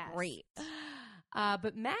streets. Yes. Great.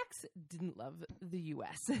 But Max didn't love the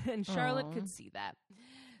U.S., and Charlotte could see that.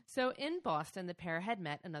 So in Boston, the pair had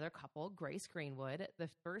met another couple, Grace Greenwood, the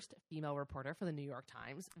first female reporter for the New York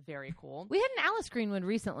Times. Very cool. We had an Alice Greenwood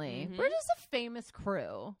recently. Mm-hmm. We're just a famous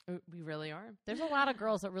crew. We really are. There's a lot of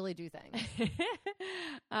girls that really do things.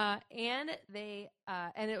 And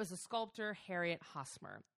it was a sculptor, Harriet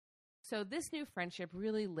Hosmer. So this new friendship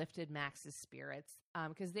really lifted Max's spirits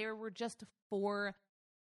because there were just 4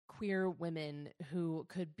 queer women who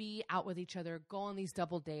could be out with each other, go on these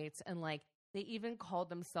double dates, and like they even called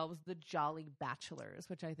themselves the Jolly Bachelors,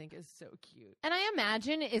 which I think is so cute. And I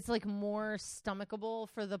imagine it's like more stomachable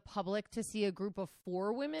for the public to see a group of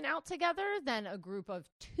 4 women out together than a group of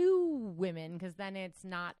 2 women, because then it's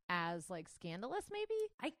not as like scandalous, maybe?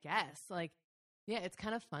 I guess. Like, yeah, it's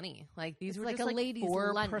kind of funny. Like these were like just a ladies'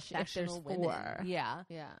 4 lunch professional if there's women. 4. Yeah.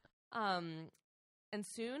 Yeah. And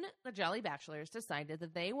soon the Jolly Bachelors decided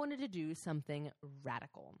that they wanted to do something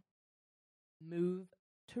radical. Move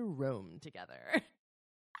to Rome together.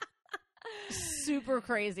 Super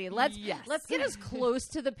crazy. Let's get as close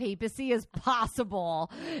to the papacy as possible,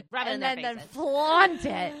 and then flaunt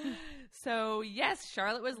it. So yes,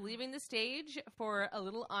 Charlotte was leaving the stage for a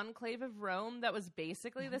little enclave of Rome that was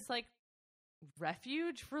basically this like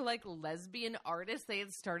refuge for like lesbian artists. They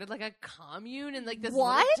had started like a commune in like this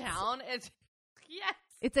little town.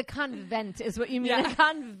 It's a convent, is what you mean? Yeah. A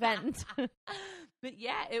convent. But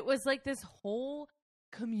yeah, it was like this whole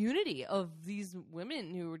community of these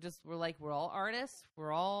women who were like, we're all artists,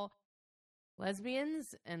 we're all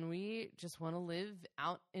lesbians, and we just want to live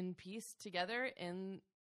out in peace together in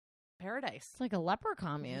paradise. It's like a leper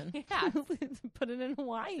commune. Yeah. Put it in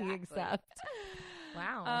Hawaii, exactly. Except.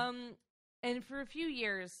 Wow. And for a few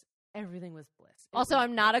years, everything was bliss. Also,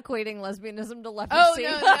 I'm not equating lesbianism to leprosy.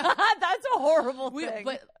 Oh, no. That's a horrible thing.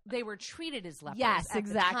 But they were treated as lepers. Yes, at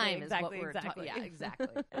exactly. The time exactly. Is what exactly. Yeah,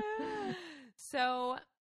 exactly. So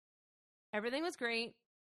everything was great,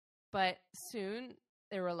 but soon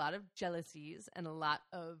there were a lot of jealousies and a lot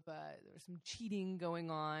of there was some cheating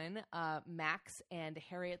going on. Max and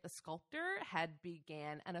Harriet the sculptor had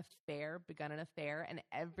begun an affair, and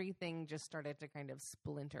everything just started to kind of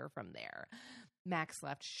splinter from there. Max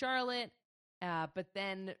left Charlotte, but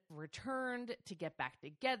then returned to get back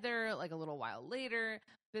together like a little while later.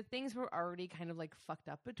 But things were already kind of like fucked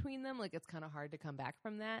up between them. Like it's kind of hard to come back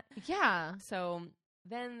from that. Yeah. So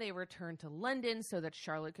then they returned to London so that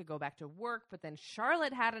Charlotte could go back to work. But then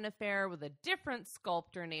Charlotte had an affair with a different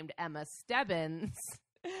sculptor named Emma Stebbins.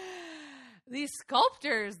 These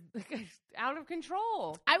sculptors, out of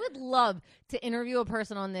control. I would love to interview a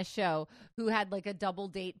person on this show who had like a double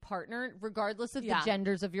date partner, regardless of the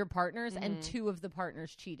genders of your partners, and two of the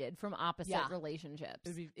partners cheated from opposite relationships.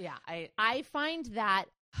 I find that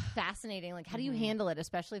fascinating. Like, how do you handle it,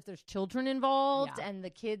 especially if there's children involved and the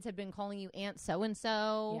kids have been calling you Aunt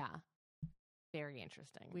So-and-so? Yeah. Very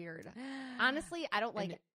interesting. Weird. Honestly, I don't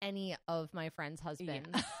like any of my friends' husbands.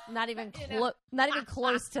 Yeah. Not even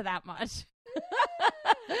close to that much.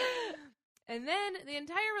 And then the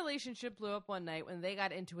entire relationship blew up one night when they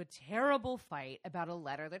got into a terrible fight about a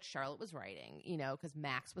letter that Charlotte was writing, because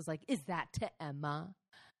Max was like, "Is that to Emma?"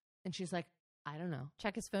 And she's like, "I don't know.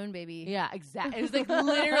 Check his phone, baby." Yeah, exactly. It was like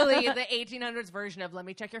literally the 1800s version of "Let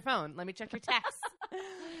me check your phone. Let me check your text."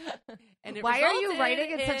 And why are you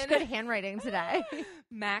writing in such good handwriting today?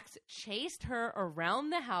 Max chased her around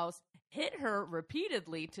the house, hit her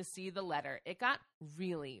repeatedly to see the letter. It got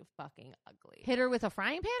really fucking ugly. Hit her with a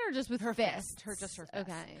frying pan or just with her fist? Her fist.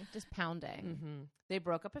 Okay, just pounding. Mm-hmm. They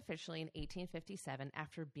broke up officially in 1857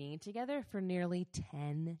 after being together for nearly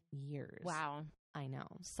 10 years. Wow. I know.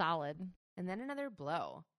 Solid. And then another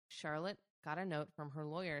blow. Charlotte got a note from her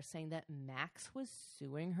lawyer saying that Max was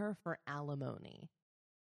suing her for alimony.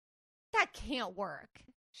 That can't work.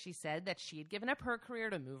 She said that she had given up her career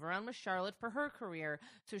to move around with Charlotte for her career,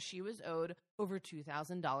 so she was owed over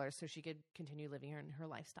 $2,000 so she could continue living her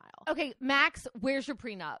lifestyle. Okay, Max, where's your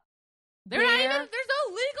prenup? There's not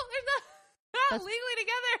legally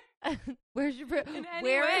together. Where's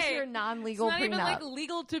your non-legal prenup? It's not even like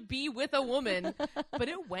legal to be with a woman, but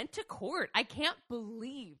it went to court. I can't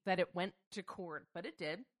believe that it went to court, but it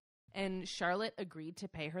did. And Charlotte agreed to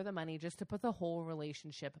pay her the money just to put the whole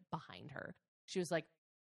relationship behind her. She was like,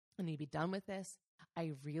 I need to be done with this.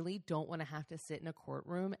 I really don't want to have to sit in a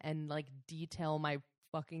courtroom and like detail my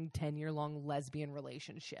fucking 10-year-long lesbian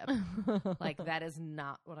relationship. Like, that is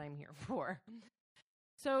not what I'm here for.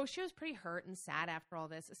 So she was pretty hurt and sad after all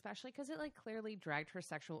this, especially because it like clearly dragged her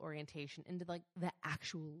sexual orientation into like the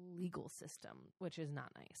actual legal system, which is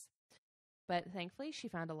not nice. But thankfully, she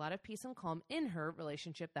found a lot of peace and calm in her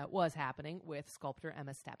relationship that was happening with sculptor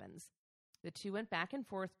Emma Stebbins. The two went back and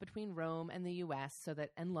forth between Rome and the U.S.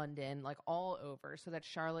 and London, like all over, so that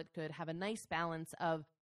Charlotte could have a nice balance of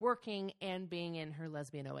working and being in her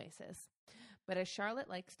lesbian oasis. But as Charlotte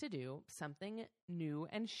likes to do, something new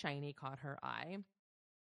and shiny caught her eye.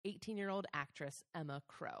 18-year-old actress Emma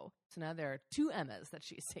Crow. So now there are two Emmas that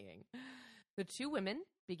she's seeing. The two women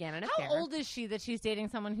began an affair. How old is she that she's dating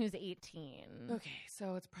someone who's 18? Okay,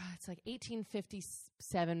 so it's like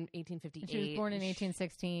 1857, 1858. She was born in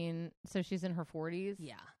 1816, so she's in her 40s?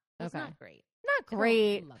 Yeah. That's not great. Not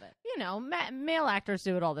great. I don't love it. You know, male actors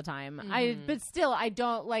do it all the time. Mm-hmm. But still, I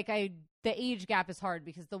don't like. The age gap is hard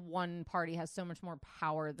because the one party has so much more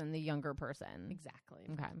power than the younger person. Exactly.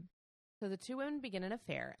 Okay. So the two women begin an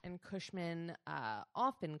affair, and Cushman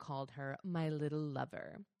often called her my little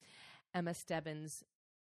lover. Emma Stebbins,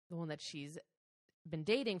 the one that she's been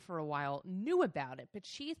dating for a while, knew about it, but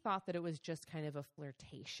she thought that it was just kind of a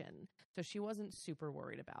flirtation. So she wasn't super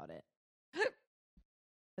worried about it.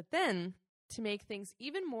 But then, to make things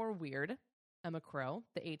even more weird, Emma Crow,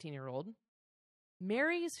 the 18-year-old,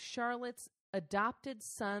 marries Charlotte's adopted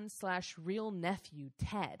son / real nephew,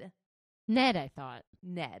 Ted. Ned, I thought.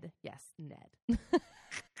 Ned. Yes, Ned.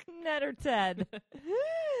 Ned or Ted.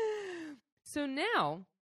 So now,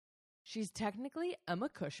 she's technically Emma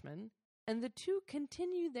Cushman, and the two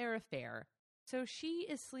continue their affair. So she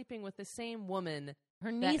is sleeping with the same woman.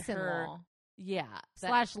 Her niece-in-law.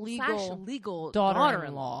 / legal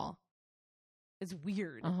daughter-in-law. It's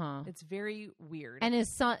weird. It's very weird. And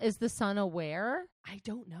is the son aware? I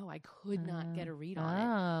don't know. I could not get a read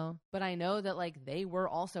on it. But I know that like they were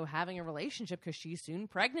also having a relationship because she's soon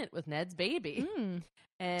pregnant with Ned's baby.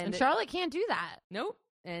 And Charlotte can't do that. Nope.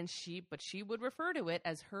 And she would refer to it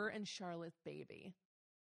as her and Charlotte's baby.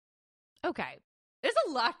 Okay. There's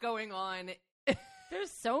a lot going on. There's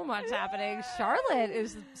so much happening. Charlotte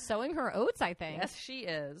is sowing her oats, I think. Yes, she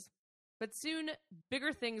is. But soon,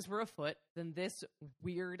 bigger things were afoot than this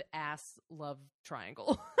weird-ass love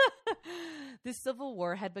triangle. The Civil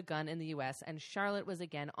War had begun in the U.S., and Charlotte was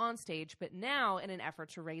again on stage, but now in an effort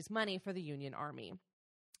to raise money for the Union Army.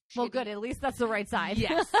 Well, good. At least that's the right side.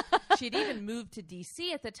 Yes. She'd even moved to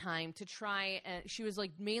D.C. at the time to try, she was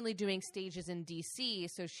like mainly doing stages in D.C.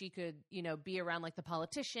 so she could, you know, be around like the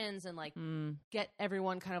politicians and like get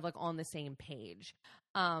everyone kind of like on the same page.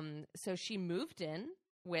 So she moved in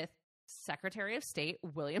with Secretary of State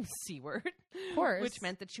William Seward, of course, which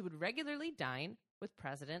meant that she would regularly dine with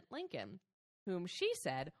President Lincoln, whom she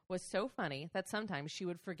said was so funny that sometimes she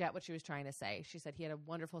would forget what she was trying to say. She said he had a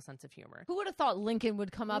wonderful sense of humor. Who would have thought Lincoln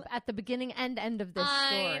would come up at the beginning and end of this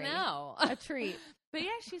story? I know. A treat. But yeah,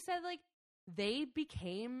 she said like they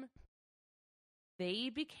became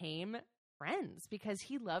friends because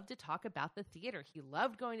he loved to talk about the theater. He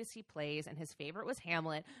loved going to see plays, and his favorite was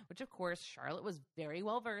Hamlet, which of course Charlotte was very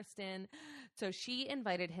well versed in. So she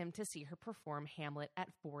invited him to see her perform Hamlet at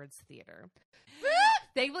Ford's Theater.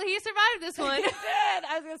 Thankfully, he survived this one. He did.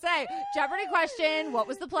 I was going to say, Jeopardy question, what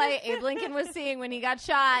was the play Abe Lincoln was seeing when he got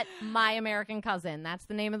shot? My American Cousin. That's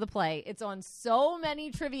the name of the play. It's on so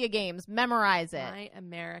many trivia games. Memorize it. My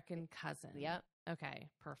American Cousin. Yep. Okay,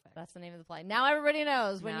 perfect. That's the name of the play. Now everybody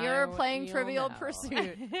knows when you're playing Trivial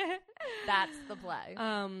Pursuit. That's the play.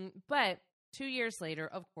 But 2 years later,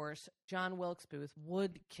 of course, John Wilkes Booth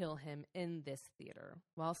would kill him in this theater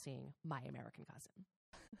while seeing My American Cousin.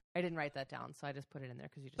 I didn't write that down, so I just put it in there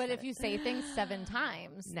because you just But said if you say things 7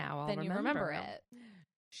 times, now then you remember it.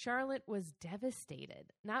 Charlotte was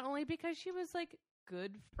devastated, not only because she was like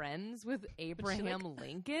good friends with Abraham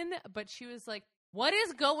Lincoln, but she was like, what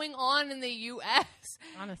is going on in the U.S.?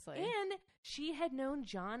 Honestly. And she had known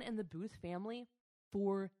John and the Booth family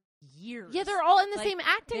for years. Yeah, they're all in the same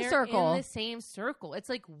acting circle. In the same circle. It's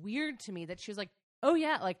like weird to me that she was like, oh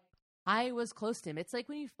yeah, like I was close to him. It's like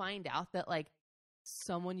when you find out that like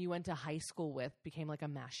someone you went to high school with became like a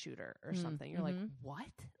mass shooter or something. You're like, what?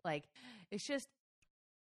 Like, it's just,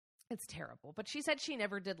 it's terrible. But she said she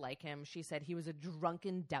never did like him. She said he was a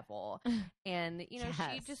drunken devil. And, you know,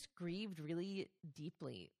 she just grieved really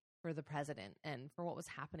deeply for the president and for what was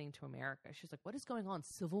happening to America. She's like, what is going on?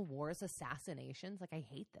 Civil wars, assassinations? Like, I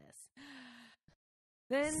hate this.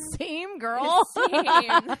 Then same girl. Same.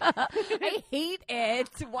 I hate it.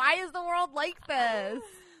 Why is the world like this?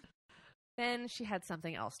 Then she had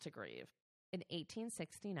something else to grieve. In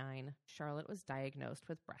 1869, Charlotte was diagnosed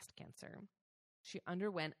with breast cancer. She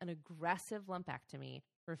underwent an aggressive lumpectomy,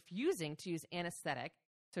 refusing to use anesthetic,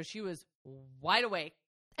 so she was wide awake.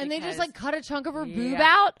 And they just like cut a chunk of her boob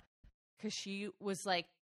out? Because she was like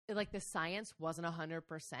the science wasn't 100%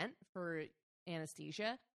 for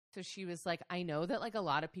anesthesia. So she was like, I know that like a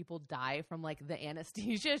lot of people die from like the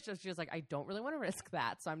anesthesia. So she was like, I don't really want to risk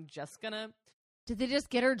that. So I'm just going to. Did they just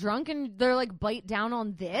get her drunk and they're like bite down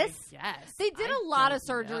on this? Yes. They did a lot of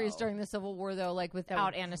surgeries during the Civil War though, like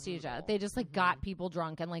without anesthesia. Brutal. They just like got people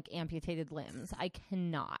drunk and like amputated limbs. I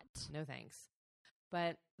cannot. No thanks.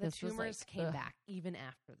 But the tumors came back even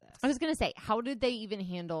after this. I was going to say, how did they even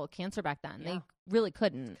handle cancer back then? Yeah. They really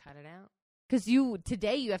couldn't. Cut it out. Because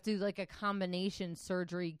today you have to do like a combination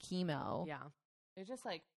surgery chemo. Yeah. It's just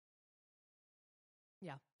like,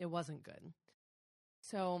 yeah, it wasn't good.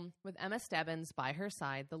 So with Emma Stebbins by her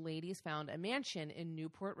side, the ladies found a mansion in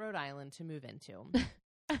Newport, Rhode Island to move into.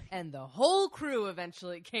 And the whole crew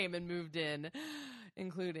eventually came and moved in,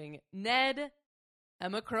 including Ned,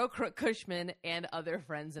 Emma Cushman, and other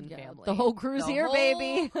friends and family. The whole crew's here,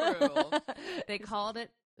 baby. Crew. They called it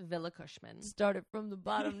Villa Cushman. Started from the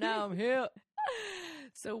bottom, now I'm here.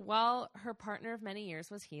 So while her partner of many years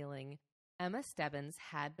was healing, Emma Stebbins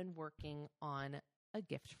had been working on a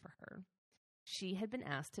gift for her. She had been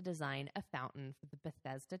asked to design a fountain for the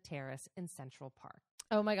Bethesda Terrace in Central Park.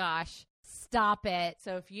 Oh my gosh. Stop it.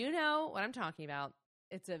 So if you know what I'm talking about,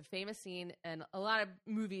 it's a famous scene in a lot of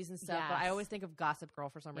movies and stuff, but I always think of Gossip Girl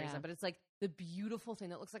for some reason. But it's like the beautiful thing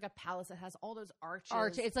that looks like a palace that has all those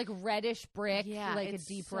arches. It's like reddish brick, like a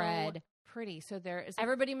deep red. Pretty. So there is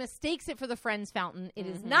everybody mistakes it for the Friends fountain. It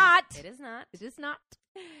is not. It is not. It is not.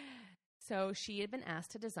 So she had been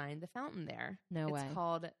asked to design the fountain there. No way. It's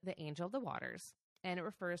called The Angel of the Waters, and it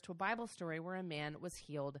refers to a Bible story where a man was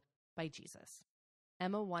healed by Jesus.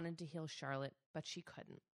 Emma wanted to heal Charlotte, but she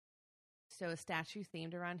couldn't. So a statue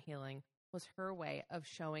themed around healing was her way of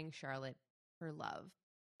showing Charlotte her love.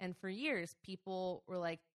 And for years, people were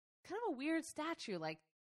like, kind of a weird statue. Like,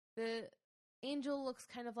 the angel looks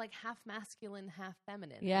kind of like half masculine, half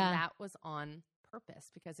feminine. Yeah. And that was on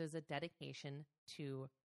purpose because it was a dedication to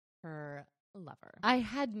her lover. I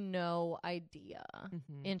had no idea.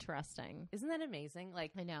 Interesting. Isn't that amazing?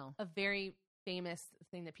 Like, I know. a very famous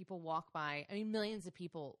thing that people walk by. I mean, millions of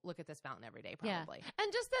people look at this fountain every day, probably. Yeah.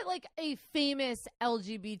 And just that, like, a famous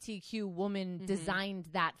LGBTQ woman designed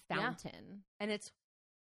that fountain. Yeah. And it's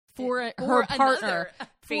for her partner.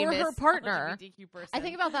 For her partner. LGBTQ person. I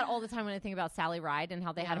think about that all the time when I think about Sally Ride and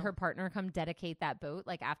how they had her partner come dedicate that boat,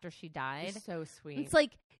 like, after she died. It's so sweet. It's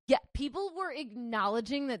like, yeah, people were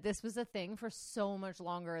acknowledging that this was a thing for so much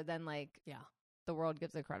longer than, like, the world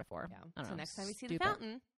gives it credit for. Yeah. So next time we see the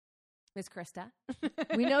fountain, Miss Krista,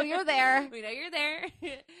 we know you're there. We know you're there.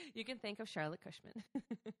 You can think of Charlotte Cushman.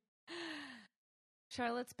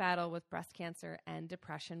 Charlotte's battle with breast cancer and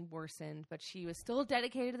depression worsened, but she was still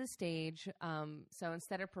dedicated to the stage. So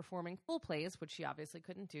instead of performing full plays, which she obviously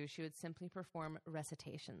couldn't do, she would simply perform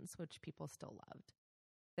recitations, which people still loved.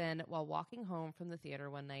 Then, while walking home from the theater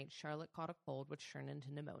one night, Charlotte caught a cold, which turned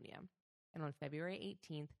into pneumonia. And on February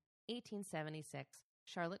 18th, 1876,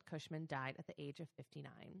 Charlotte Cushman died at the age of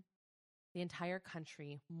 59. The entire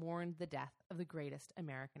country mourned the death of the greatest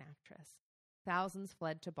American actress. Thousands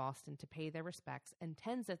fled to Boston to pay their respects, and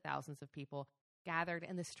tens of thousands of people gathered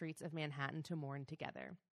in the streets of Manhattan to mourn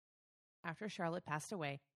together. After Charlotte passed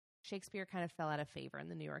away, Shakespeare kind of fell out of favor in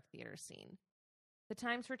the New York theater scene. The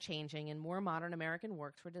times were changing and more modern American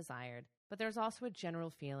works were desired, but there's also a general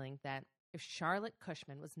feeling that if Charlotte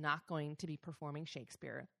Cushman was not going to be performing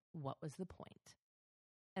Shakespeare, what was the point?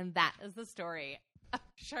 And that is the story of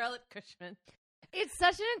Charlotte Cushman. It's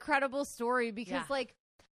such an incredible story because, like,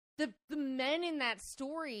 the men in that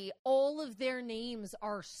story, all of their names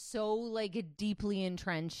are so, like, deeply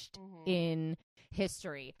entrenched in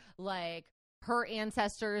history. Like, her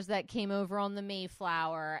ancestors that came over on the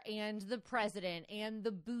Mayflower, and the president, and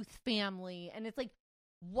the Booth family. And it's like,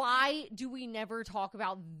 why do we never talk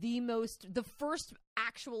about the first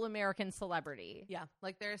actual American celebrity? Yeah.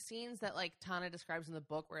 Like, there are scenes that, like, Tana describes in the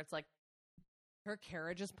book where it's like her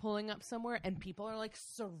carriage is pulling up somewhere and people are, like,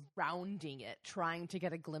 surrounding it, trying to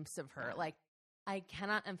get a glimpse of her. Like, I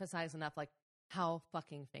cannot emphasize enough, like, how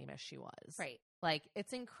fucking famous she was. Right. Like,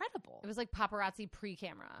 it's incredible. It was like paparazzi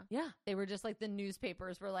pre-camera. Yeah. They were just like, the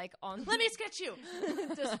newspapers were like on. Let me sketch you.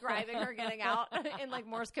 Describing her getting out in, like,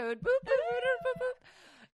 Morse code. Boop, boop, boop, boop, boop.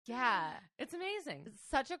 Yeah. It's amazing. It's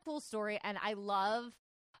such a cool story. And I love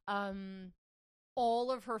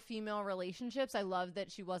all of her female relationships. I love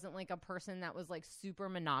that she wasn't, like, a person that was, like, super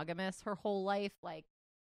monogamous her whole life. Like,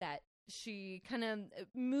 that she kind of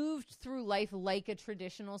moved through life like a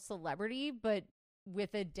traditional celebrity, but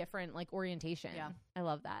with a different, like, orientation. Yeah. I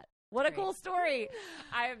love that. What a cool story.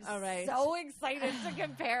 I'm so excited to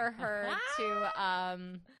compare her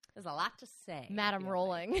to there's a lot to say. Madame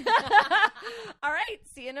Rowling. All right,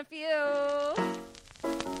 see you in a few.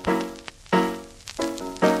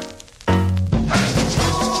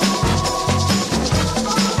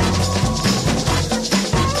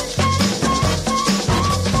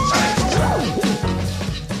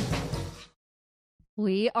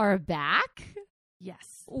 We are back.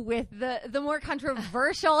 Yes. With the more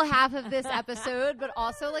controversial half of this episode, but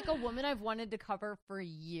also, like, a woman I've wanted to cover for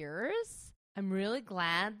years. I'm really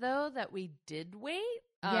glad, though, that we did wait.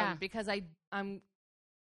 Because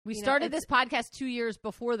we started this podcast 2 years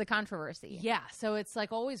before the controversy. Yeah. So it's,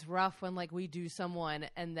 like, always rough when, like, we do someone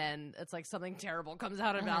and then it's like something terrible comes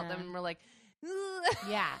out about them and we're like, ugh.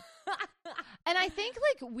 Yeah. And I think,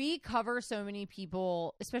 like, we cover so many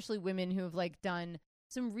people, especially women who have, like, done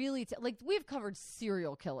some really, like, we've covered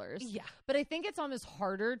serial killers. Yeah. But I think it's almost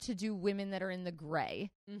harder to do women that are in the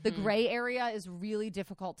gray. The gray area is really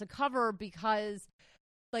difficult to cover because,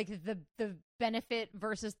 like, the benefit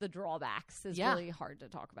versus the drawbacks is really hard to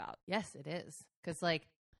talk about. Yes, it is. Because, like,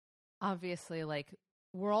 obviously, like,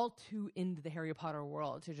 we're all too into the Harry Potter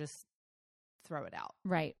world to just throw it out.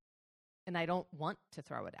 Right. And I don't want to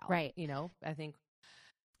throw it out. Right. You know, I think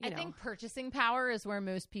purchasing power is where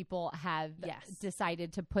most people have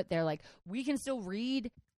decided to put their, like, we can still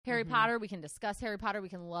read Harry Potter, we can discuss Harry Potter, we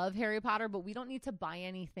can love Harry Potter, but we don't need to buy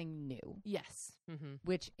anything new. Yes.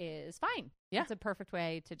 Which is fine. Yeah. It's a perfect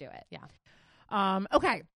way to do it. Yeah.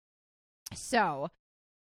 Okay. So,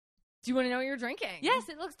 do you want to know what you're drinking? Yes,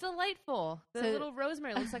 it looks delightful. The little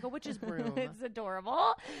rosemary looks like a witch's broom. It's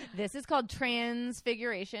adorable. This is called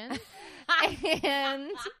Transfiguration.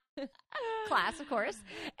 And class, of course.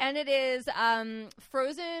 And it is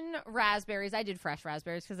frozen raspberries. I did fresh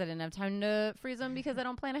raspberries because I didn't have time to freeze them because I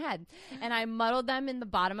don't plan ahead. And I muddled them in the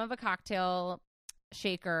bottom of a cocktail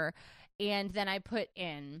shaker. And then I put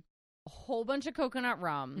in a whole bunch of coconut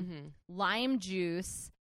rum, lime juice,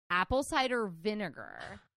 apple cider vinegar.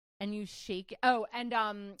 And you shake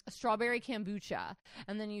and strawberry kombucha.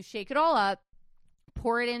 And then you shake it all up,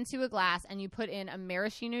 pour it into a glass, and you put in a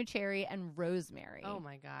maraschino cherry and rosemary. Oh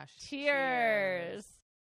my gosh. Cheers.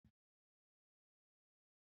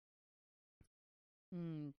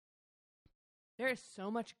 There is so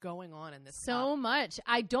much going on in this So cup. much.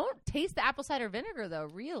 I don't taste the apple cider vinegar, though,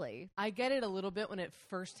 really. I get it a little bit when it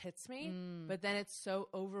first hits me, but then it's so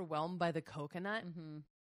overwhelmed by the coconut.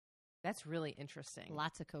 That's really interesting.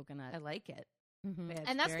 Lots of coconut. I like it. Yeah,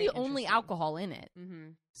 and that's the only alcohol in it.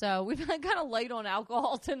 So we've been kind of light on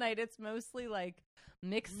alcohol tonight. It's mostly like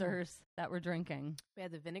mixers that we're drinking. Yeah,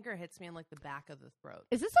 the vinegar hits me in like the back of the throat.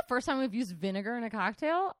 Is this the first time we've used vinegar in a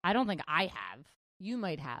cocktail? I don't think I have. You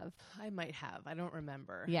might have. I might have. I don't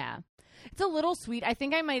remember. Yeah. It's a little sweet. I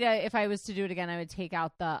think I might, if I was to do it again, I would take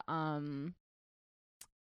out the,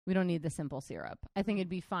 we don't need the simple syrup. I think it'd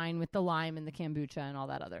be fine with the lime and the kombucha and all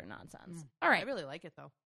that other nonsense. All right. I really like it,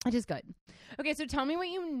 though. It is good. Okay, so tell me what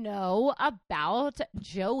you know about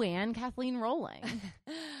Joanne Kathleen Rowling.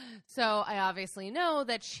 So I obviously know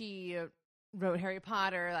that she wrote Harry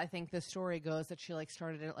Potter. I think the story goes that she like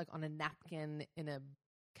started it like on a napkin in a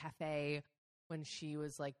cafe when she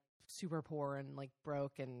was like super poor and like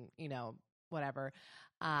broke and, you know, whatever.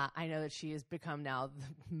 I know that she has become now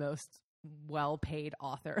the most well-paid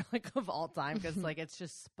author like of all time because like it's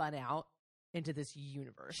just spun out into this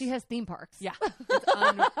universe. She has theme parks. Yeah. It's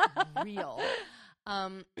unreal.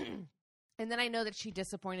 And then I know that she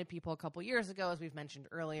disappointed people a couple years ago, as we've mentioned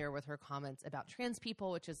earlier, with her comments about trans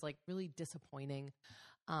people, which is like really disappointing.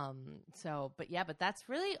 But that's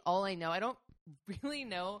really all I know. I don't really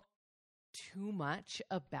know too much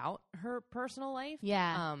about her personal life.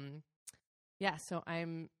 Yeah. So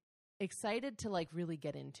I'm excited to like really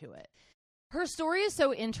get into it. Her story is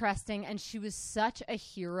so interesting, and she was such a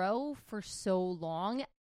hero for so long,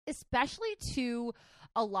 especially to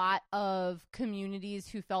a lot of communities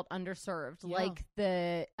who felt underserved, like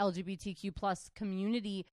the LGBTQ plus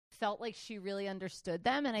community felt like she really understood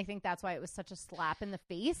them. And I think that's why it was such a slap in the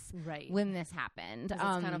face when this happened. It's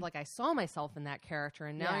kind of like I saw myself in that character,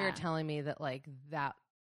 and now you're telling me that like that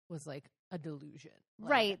was like a delusion.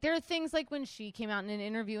 Right. There are things like when she came out in an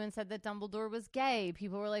interview and said that Dumbledore was gay,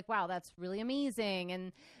 people were like, wow, that's really amazing.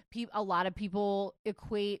 And a lot of people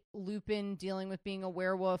equate Lupin dealing with being a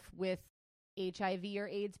werewolf with HIV or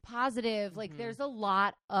AIDS positive. Like there's a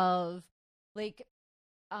lot of like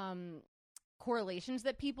correlations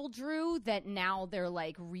that people drew that now they're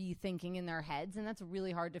like rethinking in their heads. And that's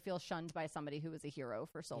really hard to feel shunned by somebody who was a hero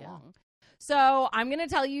for so long. So I'm going to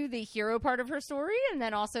tell you the hero part of her story and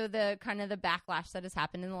then also the kind of the backlash that has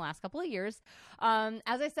happened in the last couple of years. As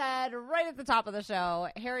I said right at the top of the show,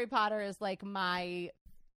 Harry Potter is like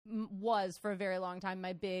was for a very long time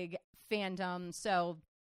my big fandom. So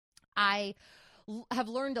I have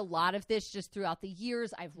learned a lot of this just throughout the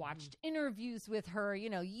years. I've watched interviews with her, you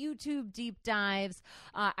know, YouTube deep dives.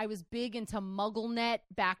 I was big into MuggleNet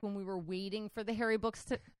back when we were waiting for the Harry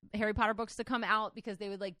Potter books to come out because they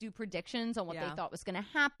would like do predictions on what they thought was going to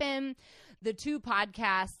happen. The two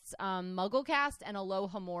podcasts, MuggleCast and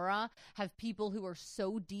Alohomora, have people who are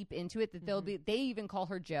so deep into it that they even call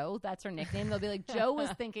her Joe. That's her nickname. They'll be like, Joe was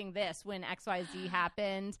thinking this when XYZ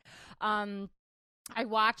happened. I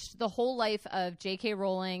watched the whole life of JK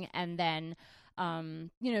Rowling and then,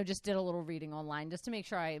 just did a little reading online just to make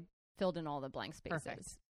sure I filled in all the blank spaces.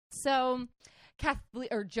 Perfect. So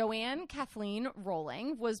Joanne Kathleen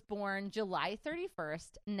Rowling was born July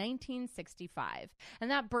 31st, 1965. And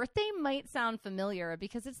that birthday might sound familiar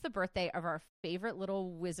because it's the birthday of our favorite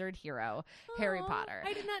little wizard hero, Harry Potter.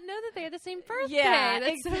 I did not know that they had the same birthday. Yeah,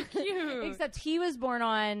 that's so cute. Except he was born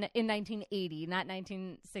in 1980, not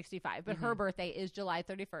 1965. But her birthday is July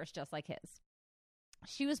 31st, just like his.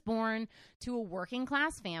 She was born to a working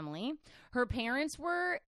class family. Her parents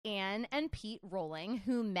were Anne and Pete Rowling,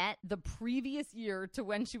 who met the previous year to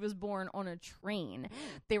when she was born on a train.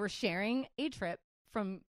 They were sharing a trip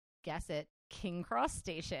from, guess it, King Cross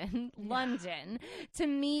Station, London, to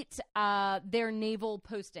meet their naval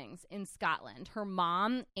postings in Scotland. Her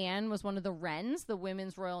mom, Anne, was one of the Wrens, the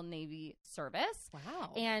Women's Royal Navy Service.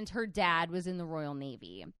 Wow. And her dad was in the Royal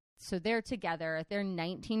Navy. So they're together. They're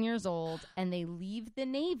 19 years old, and they leave the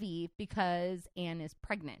Navy because Anne is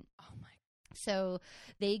pregnant. Oh, my. So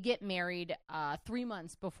they get married 3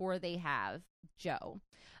 months before they have Joe.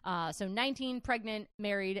 So 19, pregnant,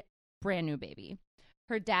 married, brand new baby.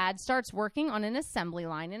 Her dad starts working on an assembly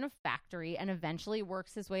line in a factory and eventually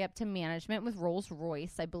works his way up to management with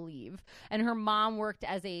Rolls-Royce, I believe. And her mom worked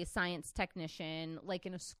as a science technician, like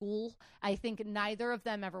in a school. I think neither of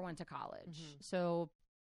them ever went to college. So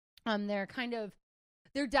they're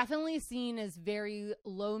definitely seen as very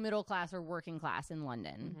low middle class or working class in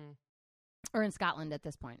London or in Scotland at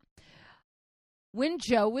this point. When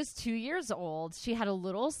Jo was 2 years old, she had a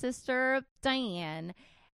little sister, Diane,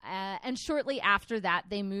 and shortly after that,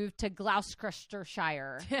 they moved to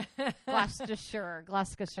Gloucestershire. Gloucestershire.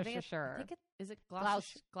 Is it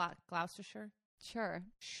Gloucestershire? Sure.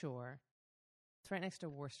 Sure. It's right next to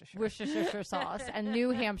Worcestershire. Worcestershire sauce and New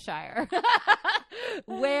Hampshire.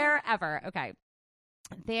 Wherever. Okay.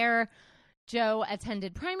 There, Jo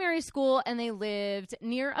attended primary school, and they lived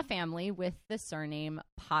near a family with the surname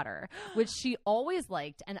Potter, which she always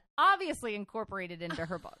liked and obviously incorporated into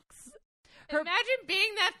her books. Imagine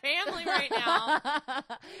being that family right now.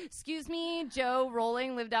 Excuse me, Jo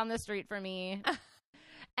Rowling lived down the street from me,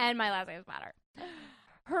 and my last name is Potter.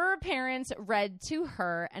 Her parents read to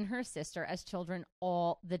her and her sister as children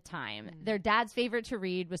all the time. Their dad's favorite to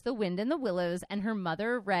read was The Wind and the Willows, and her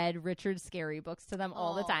mother read Richard Scarry books to them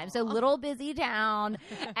all the time. So little busy town,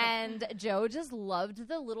 and Jo just loved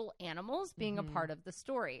the little animals being a part of the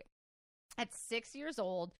story. At 6 years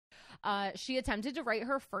old, she attempted to write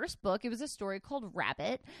her first book. It was a story called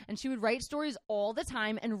Rabbit, and she would write stories all the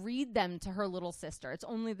time and read them to her little sister. It's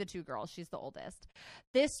only the two girls. She's the oldest.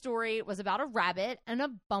 This story was about a rabbit and a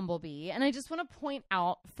bumblebee, and I just want to point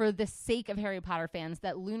out, for the sake of Harry Potter fans,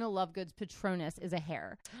 that Luna Lovegood's Patronus is a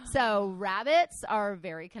hare. So rabbits are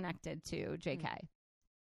very connected to JK.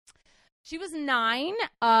 She was 9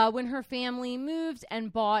 when her family moved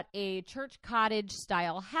and bought a church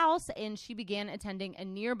cottage-style house, and she began attending a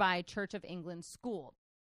nearby Church of England school.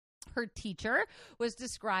 Her teacher was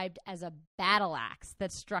described as a battle axe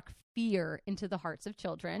that struck fear into the hearts of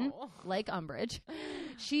children, like Umbridge.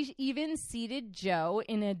 She even seated Jo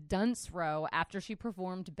in a dunce row after she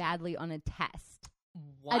performed badly on a test.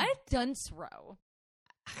 What? A dunce row.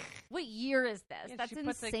 What year is this? Yeah, That's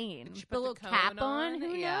insane. She put the little cap on?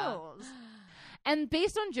 Who knows? And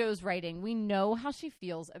based on Jo's writing, we know how she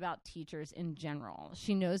feels about teachers in general.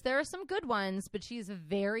 She knows there are some good ones, but she's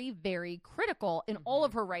very, very critical in all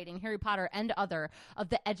of her writing, Harry Potter and other, of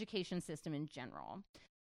the education system in general.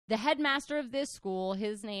 The headmaster of this school,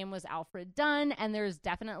 his name was Alfred Dunn, and there's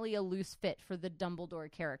definitely a loose fit for the Dumbledore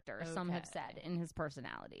character, some have said, in his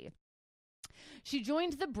personality. She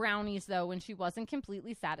joined the Brownies, though, when she wasn't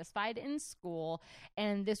completely satisfied in school,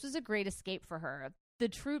 and this was a great escape for her. The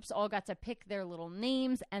troops all got to pick their little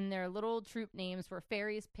names, and their little troop names were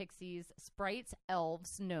fairies, pixies, sprites,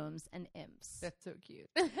 elves, gnomes, and imps. That's so cute.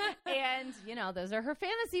 And, you know, those are her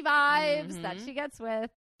fantasy vibes that she gets with.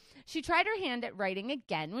 She tried her hand at writing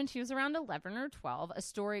again when she was around 11 or 12, a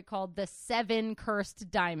story called The 7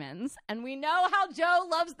 Cursed Diamonds. And we know how Jo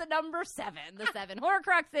loves the number 7. The 7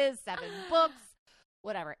 Horcruxes, 7 books,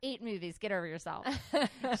 whatever, 8 movies. Get over yourself.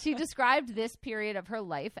 She described this period of her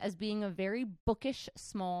life as being a very bookish,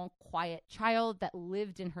 small, quiet child that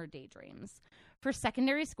lived in her daydreams. For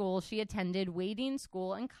secondary school, she attended Wading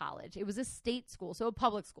School and college. It was a state school, so a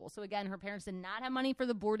public school. So again, her parents did not have money for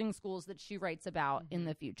the boarding schools that she writes about in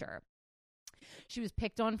the future. She was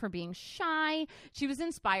picked on for being shy. She was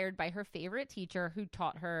inspired by her favorite teacher who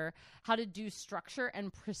taught her how to do structure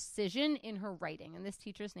and precision in her writing. And this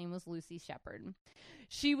teacher's name was Lucy Shepherd.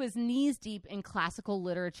 She was knees deep in classical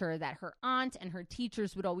literature that her aunt and her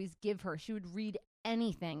teachers would always give her. She would read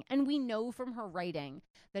anything. And we know from her writing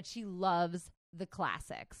that she loves the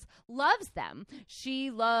classics, loves them. She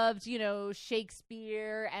loved, you know,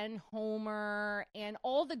 Shakespeare and Homer and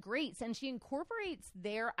all the greats, and she incorporates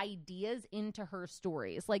their ideas into her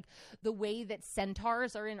stories. Like the way that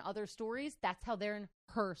centaurs are in other stories, that's how they're in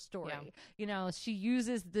her story. Yeah. You know, she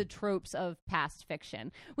uses the tropes of past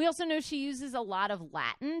fiction. We also know she uses a lot of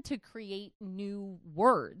Latin to create new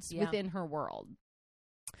words within her world.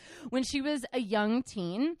 When she was a young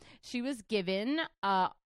teen, she was given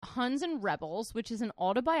Huns and Rebels, which is an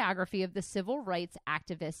autobiography of the civil rights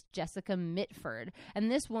activist Jessica Mitford. And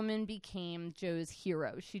this woman became Jo's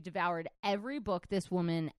hero. She devoured every book this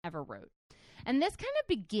woman ever wrote. And this kind of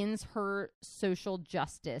begins her social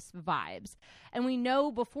justice vibes. And we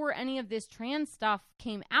know before any of this trans stuff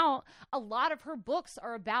came out, a lot of her books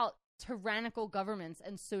are about tyrannical governments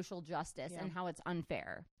and social justice and how it's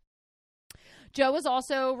unfair. Jo was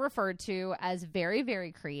also referred to as very,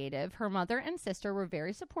 very creative. Her mother and sister were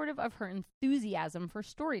very supportive of her enthusiasm for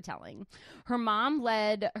storytelling. Her mom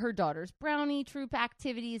led her daughter's brownie troop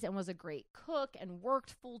activities and was a great cook and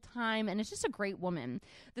worked full-time, and is just a great woman.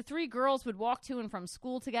 The 3 girls would walk to and from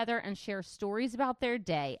school together and share stories about their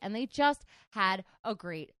day, and they just had a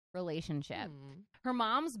great relationship. Her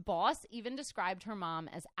mom's boss even described her mom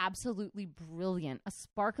as absolutely brilliant, a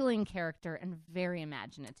sparkling character, and very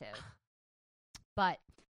imaginative. But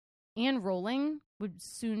Anne Rowling would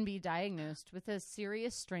soon be diagnosed with a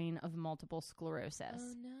serious strain of multiple sclerosis.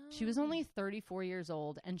 Oh, no. She was only 34 years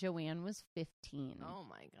old, and Joanne was 15. Oh,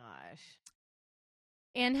 my gosh.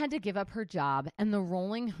 Anne had to give up her job, and the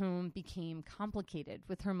Rowling home became complicated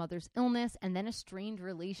with her mother's illness and then a strained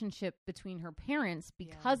relationship between her parents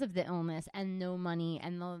because of the illness and no money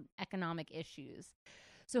and the economic issues.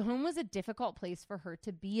 So home was a difficult place for her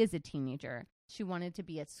to be as a teenager. She wanted to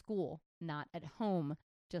be at school, not at home,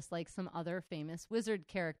 just like some other famous wizard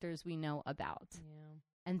characters we know about. Yeah.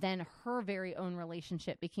 And then her very own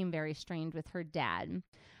relationship became very strained with her dad.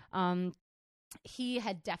 He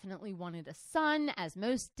had definitely wanted a son, as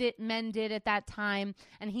most men did at that time,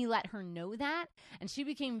 and he let her know that. And she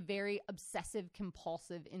became very obsessive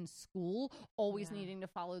compulsive in school, always needing to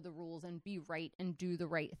follow the rules and be right and do the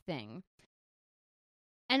right thing.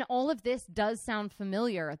 And all of this does sound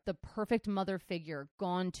familiar. The perfect mother figure,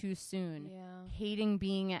 gone too soon, hating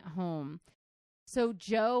being at home. So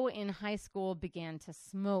Jo in high school began to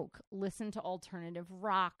smoke, listen to alternative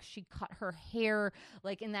rock. She cut her hair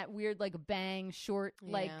like in that weird like bang, short,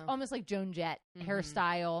 like almost like Joan Jett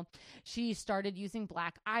hairstyle. She started using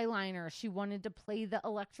black eyeliner. She wanted to play the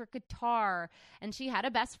electric guitar. And she had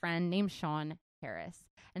a best friend named Sean Harris.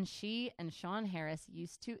 And she and Sean Harris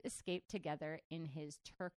used to escape together in his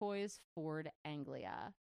turquoise Ford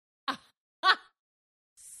Anglia.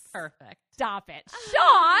 Perfect. Stop it.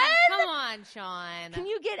 Sean! Come on, Sean. Can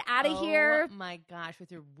you get out of here? Oh, my gosh,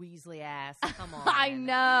 with your Weasley ass. Come on. I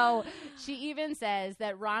know. She even says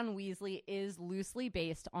that Ron Weasley is loosely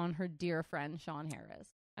based on her dear friend, Sean Harris.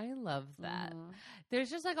 I love that.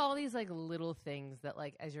 There's just like all these like little things that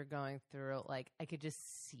like as you're going through it, like I could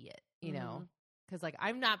just see it, you know? Because like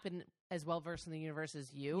I've not been as well versed in the universe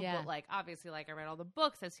as you, but like obviously like I read all the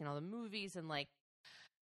books, I've seen all the movies, and like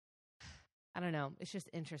I don't know. It's just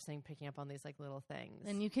interesting picking up on these like little things.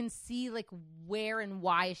 And you can see like where and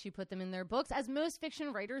why she put them in their books, as most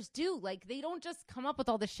fiction writers do. Like they don't just come up with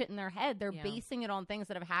all this shit in their head. They're basing it on things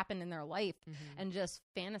that have happened in their life and just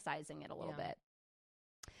fantasizing it a little bit.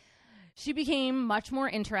 She became much more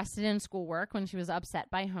interested in schoolwork when she was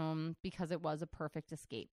upset by home because it was a perfect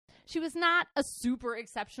escape. She was not a super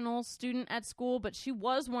exceptional student at school, but she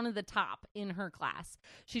was one of the top in her class.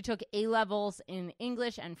 She took A-levels in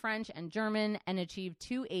English and French and German and achieved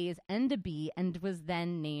 2 A's and a B and was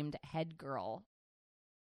then named head girl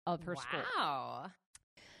of her school. Wow.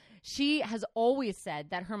 She has always said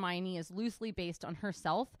that Hermione is loosely based on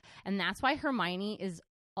herself, and that's why Hermione is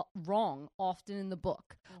wrong often in the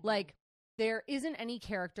book. Like, there isn't any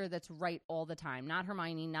character that's right all the time. Not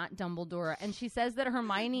Hermione, not Dumbledore. And she says that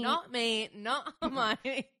Hermione... Not me, not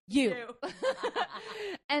Hermione. You.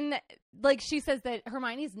 And, like, she says that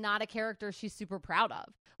Hermione's not a character she's super proud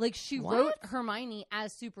of. Like, she wrote Hermione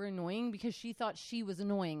as super annoying because she thought she was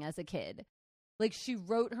annoying as a kid. Like, she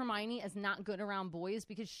wrote Hermione as not good around boys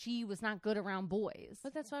because she was not good around boys.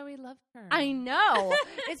 But that's why we love her. I know.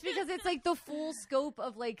 It's because it's, like, the full scope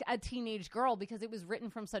of, like, a teenage girl because it was written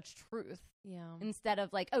from such truth. Yeah. Instead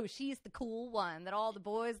of, like, oh, she's the cool one that all the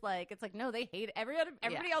boys like. It's like, no, they hate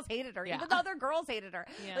everybody else hated her. Even the other girls hated her.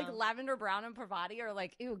 Yeah. Like, Lavender Brown and Parvati are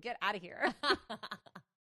like, ew, get out of here.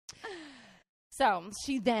 So,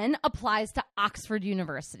 she then applies to Oxford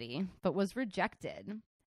University, but was rejected.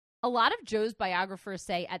 A lot of Jo's biographers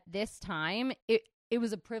say at this time, it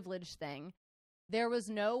was a privileged thing. There was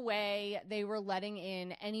no way they were letting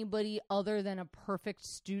in anybody other than a perfect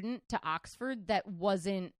student to Oxford that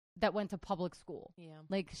went to public school. Yeah.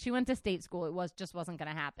 Like, she went to state school. It just wasn't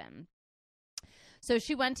going to happen. So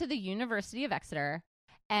she went to the University of Exeter,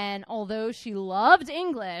 and although she loved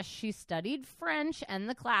English, she studied French and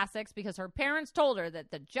the classics because her parents told her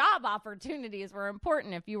that the job opportunities were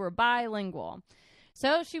important if you were bilingual.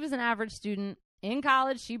 So she was an average student. In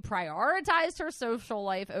college, she prioritized her social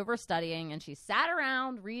life over studying, and she sat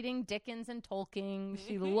around reading Dickens and Tolkien.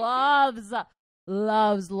 She loves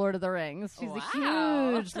Lord of the Rings. She's a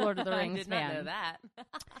huge Lord of the Rings fan. I did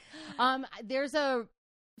not know that. There's a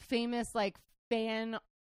famous, like, fan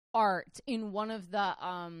art in one of the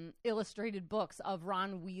illustrated books of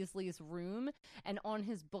Ron Weasley's room, and on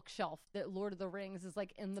his bookshelf that Lord of the Rings is,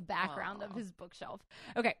 like, in the background of his bookshelf.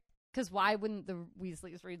 Okay. Because why wouldn't the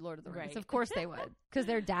Weasleys read Lord of the Rings? Right. Of course they would. Because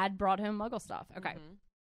their dad brought him Muggle stuff. Okay.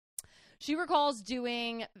 She recalls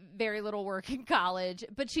doing very little work in college,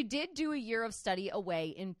 but she did do a year of study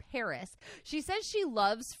away in Paris. She says she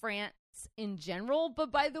loves France in general, but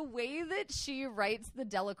by the way that she writes the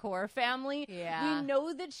Delacour family, we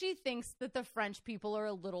know that she thinks that the French people are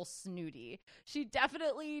a little snooty. She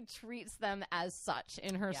definitely treats them as such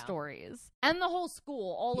in her stories. And the whole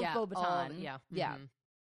school, all of Beauxbaton. Yeah.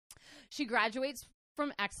 She graduates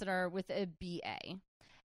from Exeter with a BA.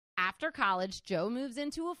 After college, Jo moves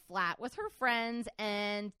into a flat with her friends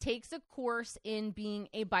and takes a course in being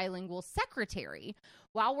a bilingual secretary.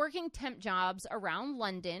 While working temp jobs around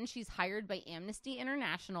London, she's hired by Amnesty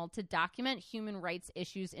International to document human rights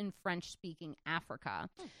issues in French-speaking Africa.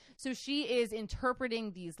 So she is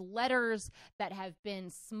interpreting these letters that have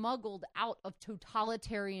been smuggled out of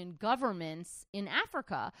totalitarian governments in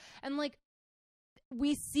Africa. And, like,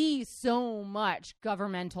 we see so much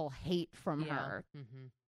governmental hate from her.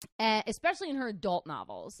 Especially in her adult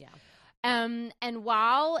novels. Yeah. And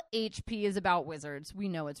while HP is about wizards, we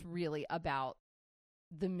know it's really about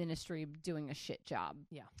the ministry doing a shit job.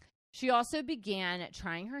 Yeah. She also began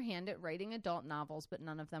trying her hand at writing adult novels, but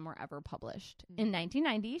none of them were ever published. In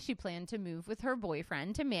 1990, she planned to move with her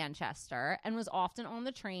boyfriend to Manchester and was often on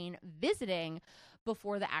the train visiting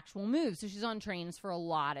before the actual move. So she's on trains for a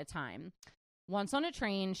lot of time. Once on a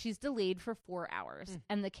train, she's delayed for 4 hours,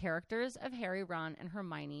 and the characters of Harry, Ron, and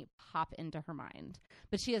Hermione pop into her mind.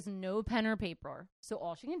 But she has no pen or paper, so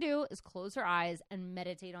all she can do is close her eyes and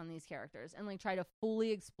meditate on these characters and, like, try to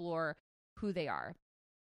fully explore who they are.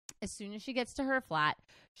 As soon as she gets to her flat,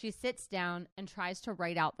 she sits down and tries to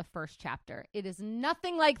write out the first chapter. It is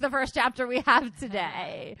nothing like the first chapter we have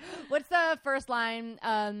today. What's the first line?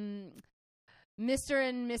 Mr.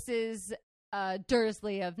 and Mrs.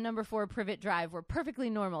 Dursley of number 4 Privet Drive were perfectly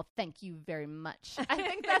normal. Thank you very much. I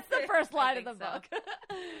think that's the first line of the book.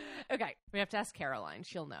 Okay. We have to ask Caroline.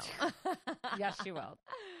 She'll know. Yes, she will.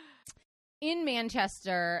 In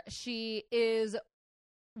Manchester, she is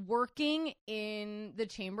working in the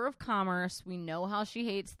Chamber of Commerce. We know how she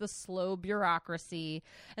hates the slow bureaucracy.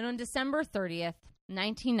 And on December 30th,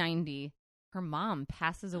 1990, her mom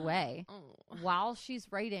passes away while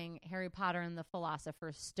she's writing Harry Potter and the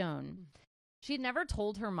Philosopher's Stone. She had never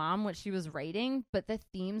told her mom what she was writing, but the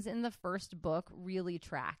themes in the first book really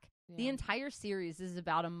track. Yeah. The entire series is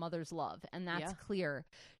about a mother's love, and that's clear.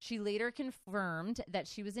 She later confirmed that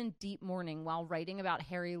she was in deep mourning while writing about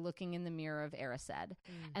Harry looking in the mirror of Erised,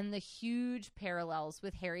 and the huge parallels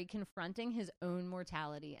with Harry confronting his own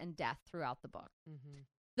mortality and death throughout the book.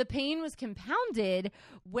 The pain was compounded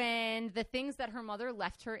when the things that her mother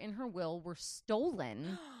left her in her will were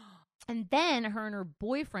stolen. And then her and her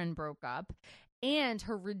boyfriend broke up, and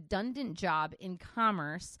her redundant job in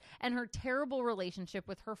commerce, and her terrible relationship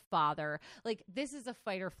with her father. Like, this is a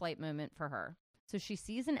fight or flight moment for her. So she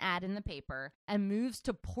sees an ad in the paper and moves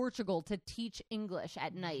to Portugal to teach English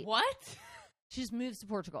at night. What? She just moves to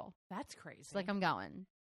Portugal. That's crazy. It's like, I'm going.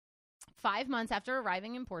 5 months after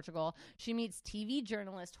arriving in Portugal, she meets TV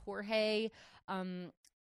journalist Jorge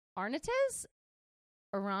Orantes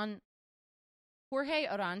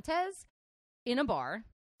in a bar,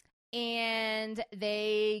 and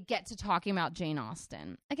they get to talking about Jane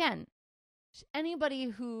Austen. Again, anybody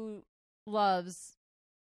who loves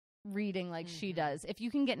reading like she does, if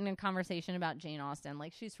you can get in a conversation about Jane Austen,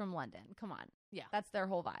 like, she's from London. Come on. Yeah. That's their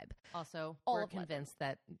whole vibe. Also, we're convinced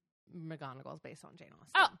that McGonagall is based on Jane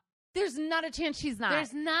Austen. Oh, there's not a chance she's not.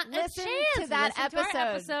 There's not a chance. To that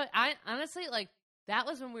episode. I honestly, like, that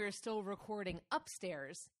was when we were still recording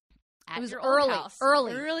upstairs. It was your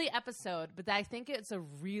early episode, but I think it's a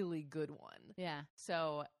really good one. Yeah.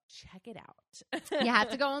 So check it out. You have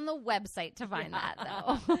to go on the website to find that,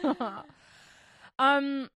 though.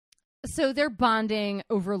 So they're bonding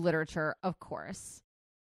over literature, of course.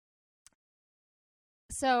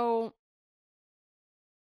 So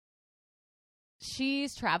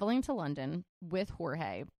she's traveling to London with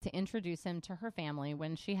Jorge to introduce him to her family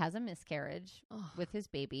when she has a miscarriage with his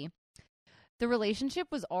baby. The relationship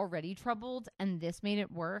was already troubled, and this made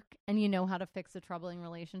it work. And you know how to fix a troubling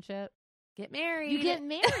relationship? Get married. You get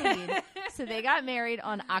married. So they got married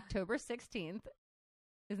on October 16th.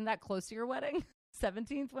 Isn't that close to your wedding?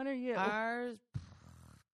 17th? When are you? Ours,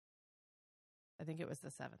 I think it was the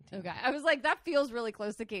 17th. Okay. I was like, that feels really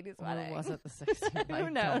close to Katie's wedding. Or was it the 16th? Who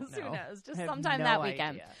knows? Who knows? Just sometime that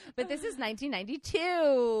weekend. Idea. But this is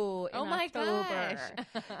 1992 in my October.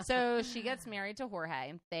 gosh. So she gets married to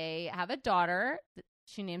Jorge. They have a daughter.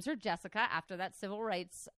 She names her Jessica after that civil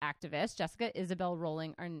rights activist, Jessica Isabel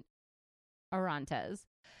Rowling Orantes.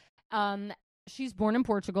 She's born in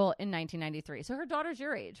Portugal in 1993. So her daughter's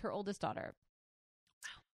your age, her oldest daughter.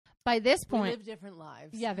 By this point, we live different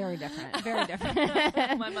lives. Yeah, very different. Very different.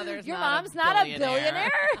 My mother's Your not mom's a not billionaire. a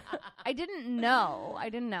billionaire? I didn't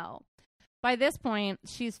know. By this point,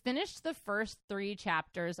 she's finished the first 3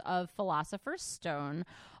 chapters of Philosopher's Stone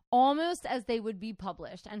almost as they would be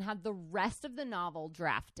published and had the rest of the novel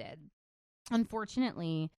drafted.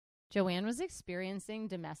 Unfortunately, Joanne was experiencing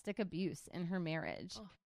domestic abuse in her marriage.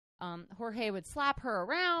 Jorge would slap her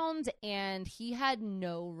around, and he had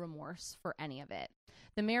no remorse for any of it.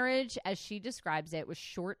 The marriage, as she describes it, was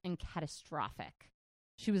short and catastrophic.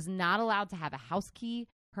 She was not allowed to have a house key.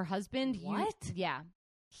 Her husband... What?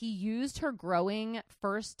 He used her growing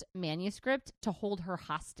first manuscript to hold her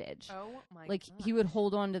hostage. Oh, my Like, gosh. he would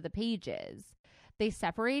hold on to the pages. They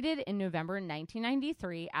separated in November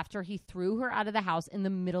 1993 after he threw her out of the house in the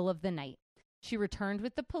middle of the night. She returned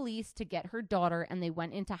with the police to get her daughter, and they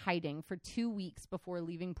went into hiding for 2 weeks before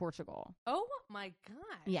leaving Portugal. Oh, my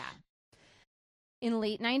gosh. Yeah. In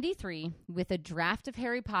late 93, with a draft of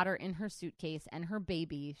Harry Potter in her suitcase and her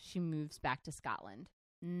baby, she moves back to Scotland.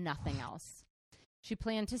 Nothing else. She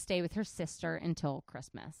planned to stay with her sister until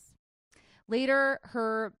Christmas. Later,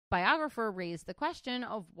 her biographer raised the question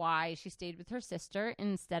of why she stayed with her sister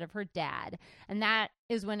instead of her dad. And that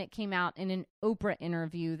is when it came out in an Oprah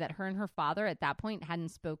interview that her and her father at that point hadn't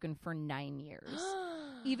spoken for 9 years.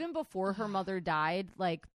 Even before her mother died,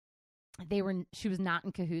 like, she was not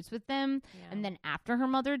in cahoots with them. Yeah. And then after her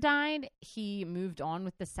mother died, he moved on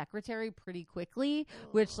with the secretary pretty quickly,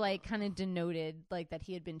 which like kind of denoted like that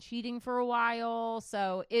he had been cheating for a while.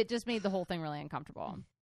 So it just made the whole thing really uncomfortable.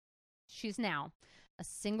 She's now a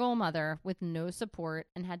single mother with no support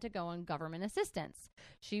and had to go on government assistance.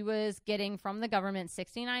 She was getting from the government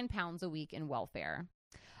 69 pounds a week in welfare.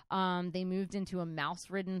 They moved into a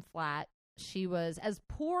mouse-ridden flat. She was as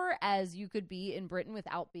poor as you could be in Britain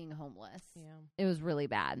without being homeless. Yeah. It was really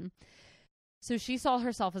bad. So she saw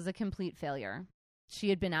herself as a complete failure. She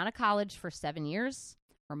had been out of college for 7 years.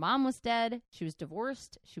 Her mom was dead. She was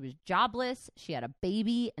divorced. She was jobless. She had a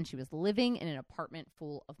baby, and she was living in an apartment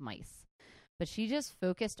full of mice. But she just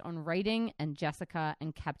focused on writing and Jessica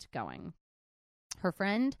and kept going. Her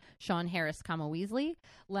friend, Sean Harris Weasley,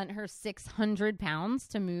 lent her £600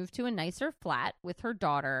 to move to a nicer flat with her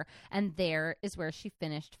daughter, and there is where she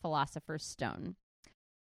finished Philosopher's Stone.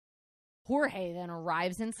 Jorge then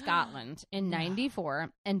arrives in Scotland in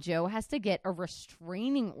 94, and Jo has to get a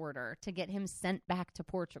restraining order to get him sent back to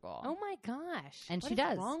Portugal. Oh, my gosh. And what she is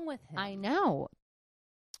does. Wrong with him? I know.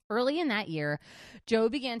 Early in that year, Jo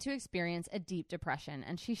began to experience a deep depression,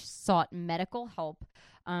 and she sought medical help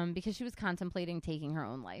because she was contemplating taking her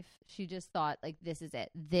own life. She just thought, like, this is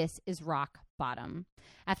it. This is rock bottom.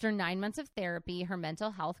 After 9 months of therapy, her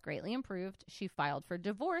mental health greatly improved. She filed for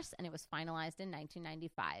divorce, and it was finalized in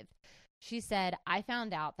 1995. She said, "I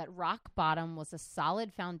found out that rock bottom was a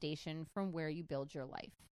solid foundation from where you build your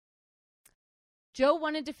life." Jo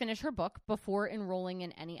wanted to finish her book before enrolling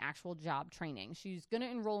in any actual job training. She's going to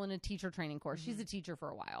enroll in a teacher training course. Mm-hmm. She's a teacher for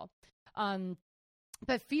a while.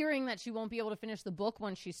 But fearing that she won't be able to finish the book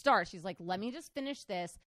when she starts, she's like, let me just finish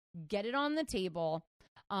this, get it on the table,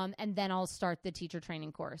 and then I'll start the teacher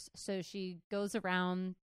training course. So she goes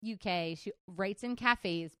around UK. She writes in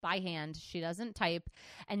cafes by hand. She doesn't type.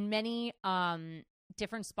 And many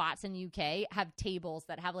different spots in UK have tables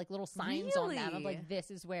that have like little signs on them of like, this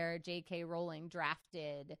is where JK Rowling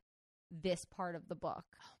drafted this part of the book.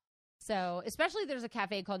 So especially there's a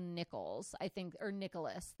cafe called Nichols, I think, or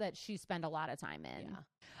Nicholas, that she spent a lot of time in.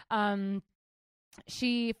 Yeah.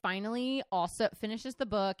 She finally also finishes the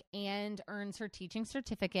book and earns her teaching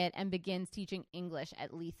certificate and begins teaching English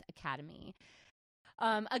at Leith Academy.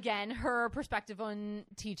 Again, her perspective on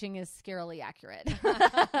teaching is scarily accurate.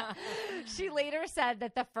 She later said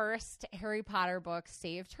that the first Harry Potter book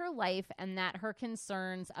saved her life and that her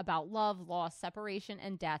concerns about love, loss, separation,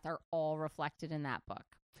 and death are all reflected in that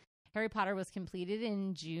book. Harry Potter was completed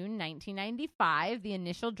in June 1995. The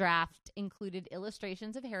initial draft included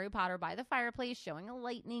illustrations of Harry Potter by the fireplace showing a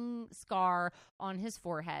lightning scar on his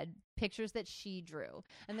forehead, pictures that she drew.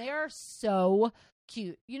 And they are so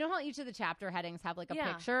cute. You know how each of the chapter headings have like a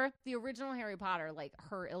picture? The original Harry Potter, like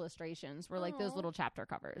her illustrations were like those little chapter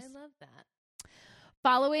covers. I love that.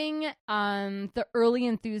 Following the early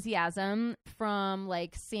enthusiasm from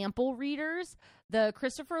like sample readers, the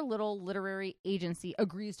Christopher Little Literary Agency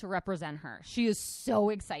agrees to represent her. She is so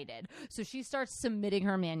excited. So she starts submitting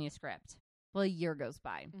her manuscript. Well, a year goes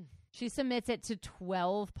by. She submits it to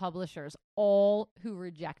 12 publishers, all who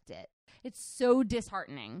reject it. It's so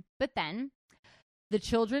disheartening. But then the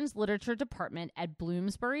children's literature department at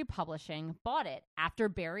Bloomsbury Publishing bought it after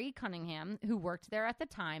Barry Cunningham, who worked there at the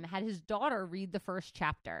time, had his daughter read the first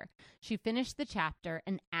chapter. She finished the chapter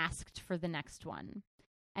and asked for the next one.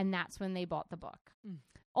 And that's when they bought the book.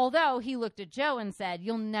 Although he looked at Jo and said,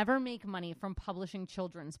 "You'll never make money from publishing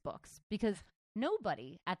children's books," because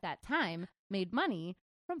nobody at that time made money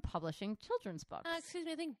from publishing children's books. Excuse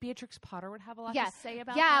me, I think Beatrix Potter would have a lot to say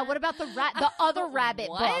about that. Yeah, what about the other rabbit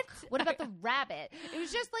What? book? What about the rabbit? It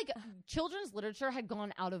was just like children's literature had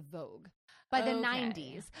gone out of vogue by the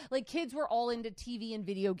 90s. Like, kids were all into TV and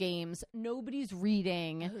video games. Nobody's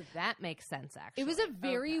reading. Oh, that makes sense, actually. It was a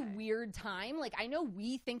very weird time. Like, I know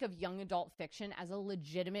we think of young adult fiction as a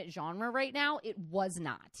legitimate genre right now. It was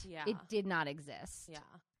not. Yeah. It did not exist. Yeah.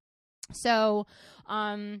 So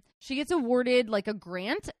she gets awarded like a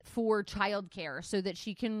grant for childcare so that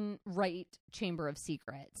she can write Chamber of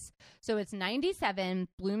Secrets. So it's 97.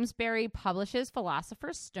 Bloomsbury publishes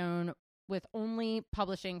Philosopher's Stone with only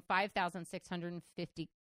publishing 5,650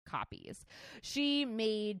 copies. She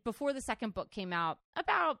made, before the second book came out,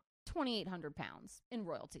 about £2,800 in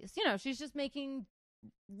royalties. You know, she's just making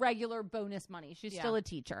regular bonus money. She's still a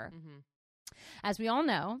teacher. Mm-hmm. As we all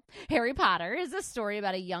know, Harry Potter is a story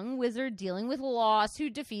about a young wizard dealing with loss who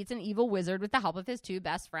defeats an evil wizard with the help of his two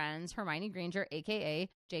best friends, Hermione Granger, a.k.a.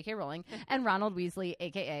 JK Rowling, and Ronald Weasley,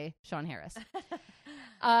 a.k.a. Sean Harris.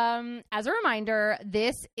 As a reminder,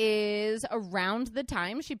 this is around the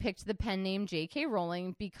time she picked the pen name JK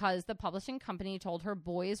Rowling because the publishing company told her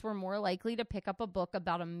boys were more likely to pick up a book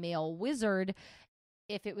about a male wizard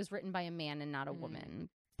if it was written by a man and not a woman.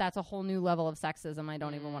 That's a whole new level of sexism I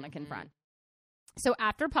don't even want to confront. So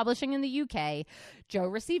after publishing in the UK, Jo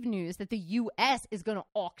received news that the US is going to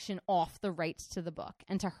auction off the rights to the book.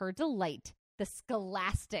 And to her delight, the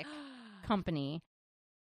Scholastic company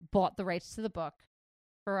bought the rights to the book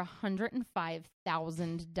for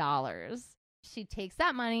 $105,000. She takes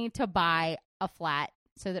that money to buy a flat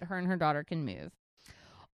so that her and her daughter can move.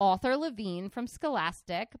 Author Levine from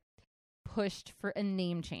Scholastic pushed for a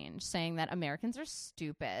name change, saying that Americans are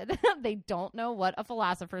stupid. They don't know what a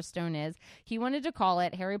Philosopher's Stone is. He wanted to call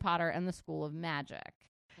it Harry Potter and the School of Magic.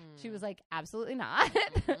 She was like, absolutely not.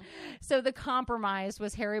 So the compromise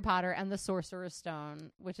was Harry Potter and the Sorcerer's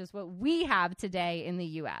Stone, which is what we have today in the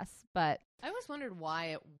U.S. But I always wondered why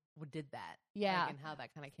it did that. Yeah. Like, and how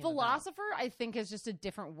that kind of came Philosopher, I think, is just a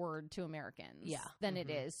different word to Americans than it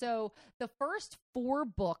is. So the first 4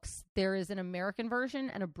 books, there is an American version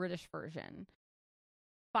and a British version.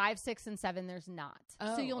 5, 6, and 7, there's not.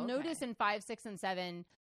 So you'll notice in 5, 6, and 7,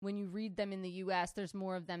 when you read them in the U.S., there's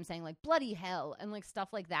more of them saying, like, bloody hell and, like, stuff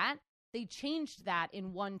like that. They changed that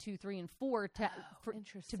in 1, 2, 3, and 4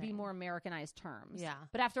 to be more Americanized terms. Yeah.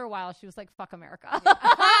 But after a while, she was like, fuck America. Yeah.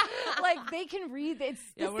 Like, they can read. It's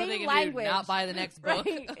the same language. Not buy the next book.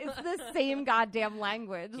 Right? It's the same goddamn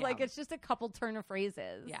language. Yeah. Like, it's just a couple turn of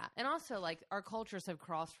phrases. Yeah. And also, like, our cultures have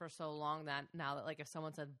crossed for so long that now that, like, if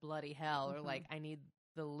someone said bloody hell or, like, I need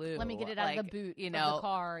the loo. Let me get it out of the boot of the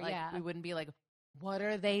car. Like, we wouldn't be like, what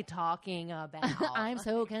are they talking about? I'm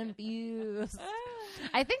so confused.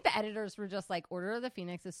 I think the editors were just like, Order of the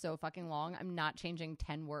Phoenix is so fucking long. I'm not changing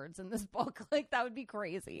 10 words in this book. Like, that would be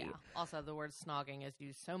crazy. Yeah. Also, the word snogging is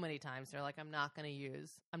used so many times. They're like, I'm not going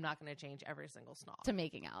to change every single snog. To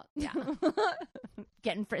making out. Yeah.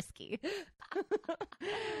 Getting frisky.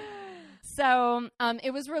 So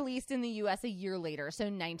it was released in the U.S. a year later. So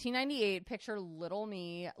 1998, picture little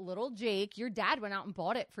me, little Jake. Your dad went out and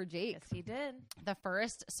bought it for Jake. Yes, he did. The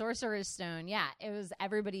first Sorcerer's Stone. Yeah,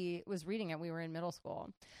 everybody was reading it. We were in middle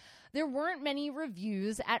school. There weren't many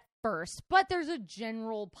reviews at first, but there's a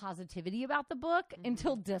general positivity about the book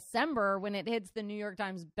until December when it hits the New York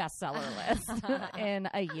Times bestseller list in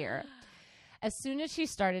a year. As soon as she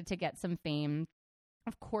started to get some fame,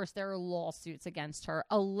 of course, there are lawsuits against her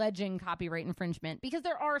alleging copyright infringement because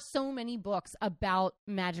there are so many books about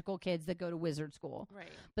magical kids that go to wizard school. Right.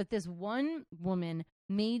 But this one woman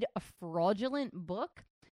made a fraudulent book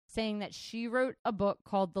saying that she wrote a book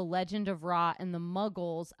called The Legend of Ra and the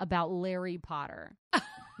Muggles about Larry Potter.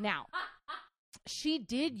 Now, she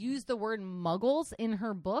did use the word muggles in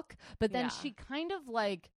her book, but then she kind of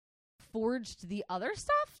like forged the other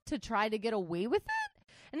stuff to try to get away with it.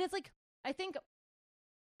 And it's like, I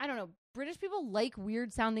don't know, British people like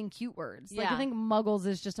weird sounding cute words. Like, I think muggles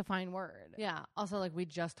is just a fine word. Yeah. Also, like, we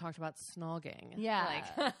just talked about snogging. Yeah.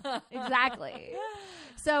 Like, exactly.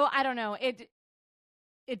 So, I don't know. It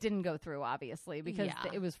didn't go through, obviously, because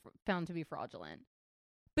it was found to be fraudulent.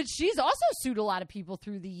 But she's also sued a lot of people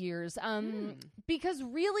through the years because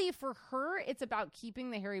really for her, it's about keeping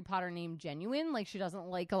the Harry Potter name genuine. Like, she doesn't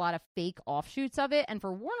like a lot of fake offshoots of it. And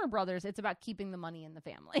for Warner Brothers, it's about keeping the money in the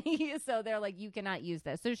family. So they're like, you cannot use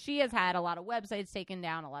this. So she has had a lot of websites taken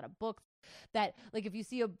down, a lot of books that, like, if you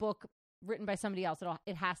see a book written by somebody else,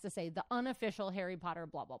 it has to say the unofficial Harry Potter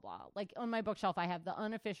blah blah blah. Like, on my bookshelf I have the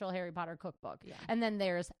unofficial Harry Potter cookbook, and then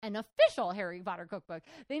there's an official Harry Potter cookbook.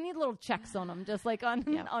 They need little checks on them, just like on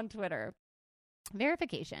Twitter.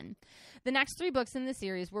 Verification. The next 3 books in the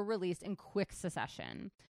series were released in quick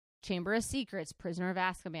succession. Chamber of Secrets, Prisoner of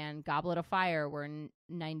Azkaban, Goblet of Fire were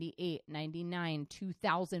 98, 99,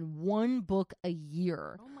 2000, 1 book a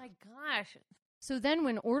year. Oh my gosh. So then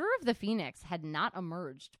when Order of the Phoenix had not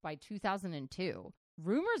emerged by 2002,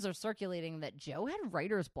 rumors are circulating that Joe had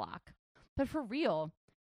writer's block. But for real,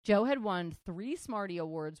 Joe had won 3 Smarty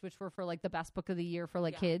Awards, which were for like the best book of the year for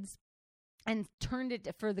kids, and turned it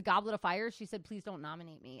for the Goblet of Fire. She said, please don't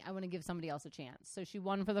nominate me. I want to give somebody else a chance. So she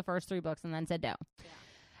won for the first 3 books and then said no. Yeah.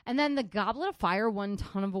 And then the Goblet of Fire won a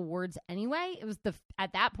ton of awards anyway. It was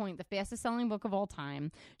at that point the fastest selling book of all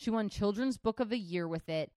time. She won Children's Book of the Year with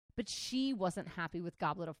it, but she wasn't happy with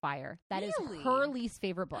Goblet of Fire. That is her least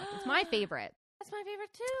favorite book. It's my favorite. That's my favorite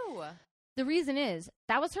too. The reason is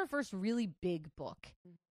that was her first really big book,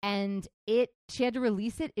 and she had to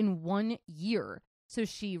release it in 1 year. So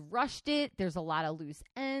she rushed it. There's a lot of loose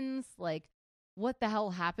ends, like what the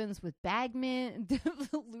hell happens with Bagman,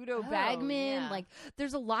 Ludo Bagman. Yeah. Like,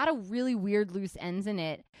 there's a lot of really weird loose ends in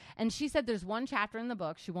it. And she said there's one chapter in the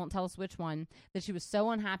book, she won't tell us which one, that she was so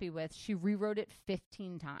unhappy with, she rewrote it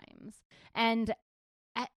 15 times. And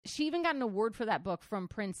she even got an award for that book from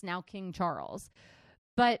Prince, now King Charles.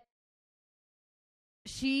 But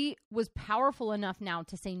she was powerful enough now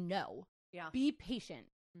to say no. Yeah. Be patient.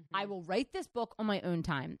 Mm-hmm. I will write this book on my own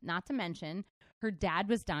time. Not to mention, her dad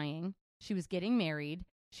was dying. She was getting married.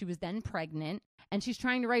 She was then pregnant. And she's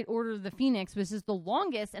trying to write Order of the Phoenix, which is the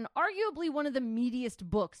longest and arguably one of the meatiest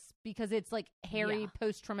books because it's like Harry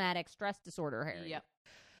post-traumatic stress disorder Harry. Yep.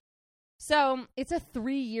 So it's a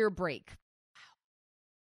 3-year break.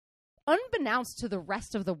 Wow. Unbeknownst to the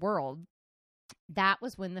rest of the world, that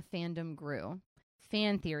was when the fandom grew.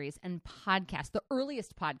 Fan theories and podcasts. The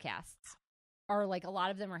earliest podcasts are like, a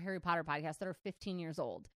lot of them are Harry Potter podcasts that are 15 years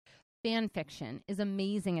old. Fan fiction is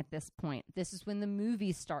amazing at this point. This is when the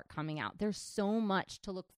movies start coming out. There's so much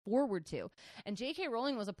to look forward to. And JK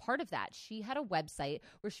Rowling was a part of that. She had a website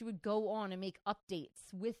where she would go on and make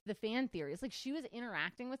updates with the fan theories. Like, she was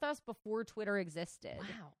interacting with us before Twitter existed.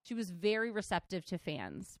 Wow. She was very receptive to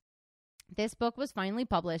fans. This book was finally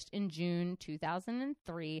published in June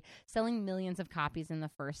 2003, selling millions of copies in the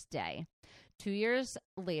first day. 2 years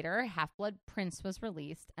later, Half-Blood Prince was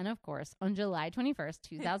released. And of course, on July 21st,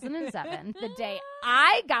 2007, the day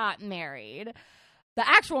I got married, the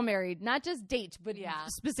actual married, not just date, but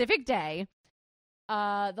specific day,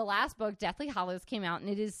 the last book, Deathly Hallows, came out, and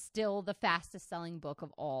it is still the fastest selling book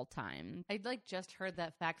of all time. I just heard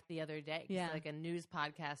that fact the other day. Yeah. Like a news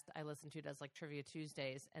podcast I listen to does like Trivia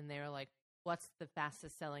Tuesdays, and they were like, what's the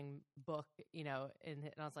fastest selling book, and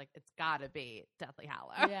I was like, it's gotta be Deathly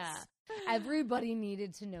Hallows. Yeah. Everybody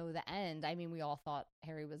needed to know the end. I mean, we all thought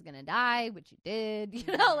Harry was gonna die, which he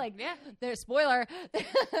did, there's spoiler.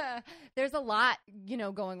 There's a lot,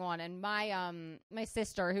 going on. And my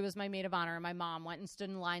sister, who was my maid of honor, and my mom went and stood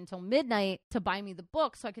in line till midnight to buy me the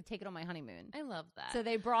book so I could take it on my honeymoon. I love that. So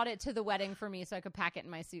they brought it to the wedding for me so I could pack it in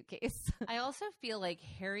my suitcase. I also feel like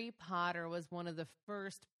Harry Potter was one of the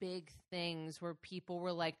first big things where people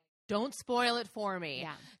were like, don't spoil it for me.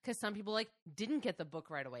 Yeah. Because some people didn't get the book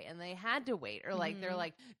right away and they had to wait. Or they're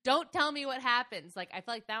like, don't tell me what happens. I feel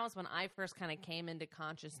like that was when I first kind of came into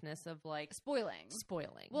consciousness of spoiling.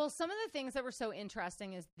 Well, some of the things that were so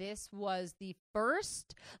interesting is this was the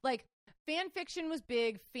first, fan fiction was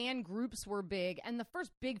big, fan groups were big, and the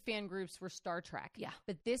first big fan groups were Star Trek. Yeah.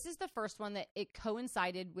 But this is the first one that it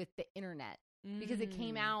coincided with the internet. Because it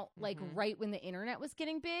came out right when the internet was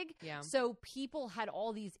getting big. Yeah. So people had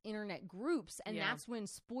all these internet groups, and that's when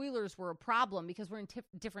spoilers were a problem because we're in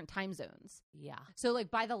different time zones. Yeah. So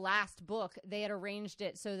by the last book, they had arranged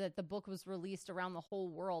it so that the book was released around the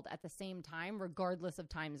whole world at the same time, regardless of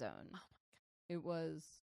time zone. Oh my God. It was...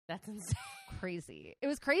 That's insane. Crazy. It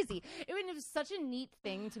was crazy. It was such a neat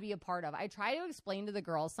thing to be a part of. I try to explain to the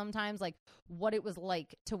girls sometimes what it was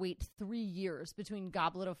like to wait 3 years between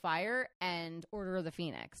Goblet of Fire and Order of the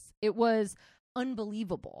Phoenix. It was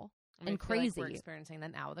unbelievable and crazy. We're experiencing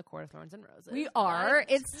that now with the Court of Thorns and Roses. We are.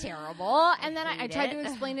 It's terrible. And then I tried to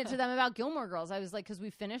explain it to them about Gilmore Girls. I was like, because we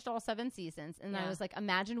finished all 7 seasons, and I was like,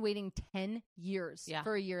 imagine waiting 10 years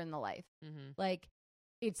for a year in the life. Mm-hmm.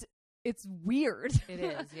 It's weird. It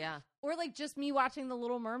is, yeah. Or just me watching The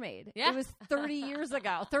Little Mermaid. Yeah. It was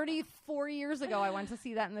 34 years ago I went to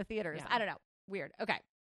see that in the theaters. Yeah. I don't know. Weird. Okay.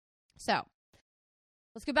 So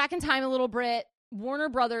let's go back in time a little bit. Warner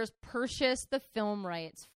Brothers purchased the film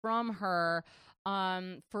rights from her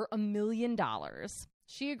for $1 million.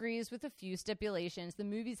 She agrees with a few stipulations. The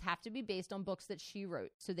movies have to be based on books that she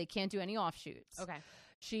wrote, so they can't do any offshoots. Okay.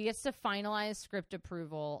 She gets to finalize script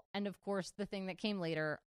approval. And, of course, the thing that came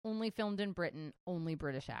later, only filmed in Britain, only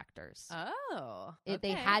British actors. Oh. Okay.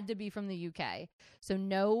 They had to be from the UK. So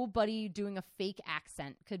nobody doing a fake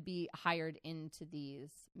accent could be hired into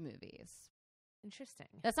these movies. Interesting.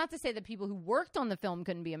 That's not to say that people who worked on the film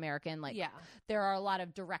couldn't be American. Like, there are a lot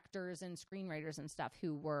of directors and screenwriters and stuff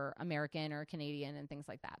who were American or Canadian and things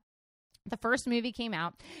like that. The first movie came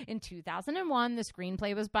out in 2001. The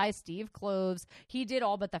screenplay was by Steve Kloves. He did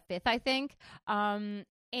all but the fifth, I think. And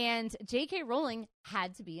JK Rowling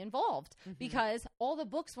had to be involved because all the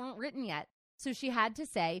books weren't written yet. So she had to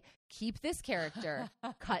say, keep this character,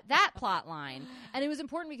 cut that plot line. And it was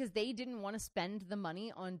important because they didn't want to spend the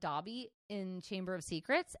money on Dobby in Chamber of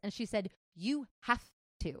Secrets. And she said, you have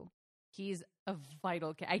to. He's a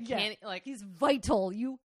vital I can't, he's vital.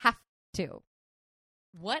 You have to.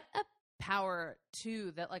 What a power,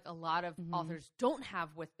 too, that, like, a lot of authors don't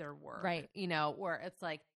have with their work. Right. You know, where it's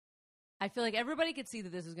like, I feel like everybody could see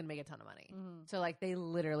that this was going to make a ton of money. So, like, they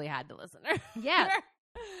literally had to listen to her. Yeah.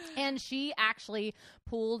 And she actually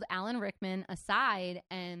pulled Alan Rickman aside,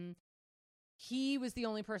 and he was the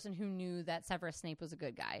only person who knew that Severus Snape was a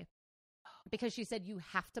good guy. Because she said, you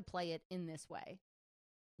have to play it in this way.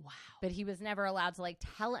 Wow. But he was never allowed to, like,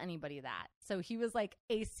 tell anybody that. So he was, like,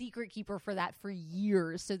 a secret keeper for that for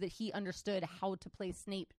years so that he understood how to play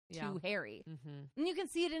Snape to Harry. And you can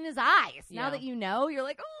see it in his eyes. Now that you know, you're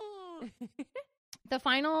like, oh. The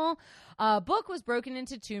final book was broken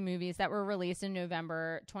into 2 movies that were released in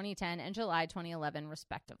November 2010 and July 2011,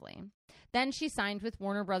 respectively. Then she signed with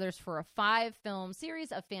Warner Brothers for a 5-film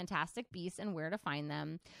series of Fantastic Beasts and Where to Find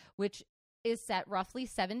Them, which is set roughly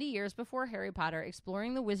 70 years before Harry Potter,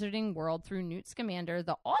 exploring the wizarding world through Newt Scamander,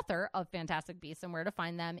 the author of Fantastic Beasts and Where to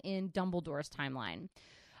Find Them, in Dumbledore's timeline.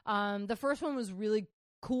 The first one was really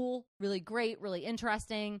cool, really great, really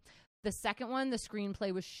interesting. The second one, the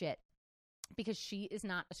screenplay was shit. Because she is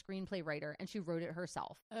not a screenplay writer, and she wrote it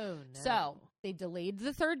herself. Oh, no. So they delayed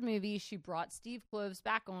the third movie. She brought Steve Kloves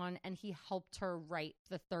back on, and he helped her write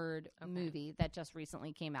the third movie that just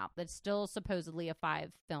recently came out. That's still supposedly a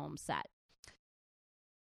 5-film set.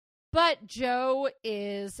 But Jo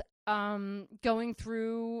is going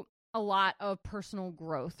through a lot of personal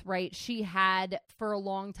growth, right? She had, for a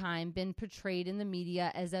long time, been portrayed in the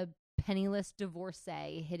media as a penniless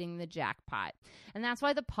divorcee hitting the jackpot. And that's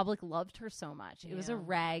why the public loved her so much. It was a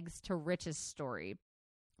rags to riches story.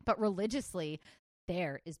 But religiously,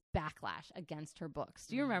 there is backlash against her books.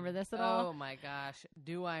 Do you remember this at all? Oh my gosh.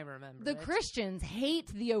 Do I remember The it? Christians hate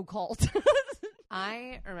the occult.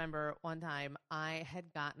 I remember one time I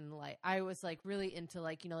had gotten, like, I was, like, really into,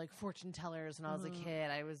 like, you know, like, fortune tellers when I was a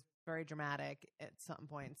kid. I was very dramatic at some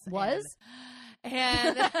points.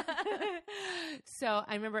 And so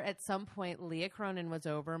I remember at some point Leah Cronin was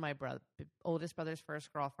over, my oldest brother's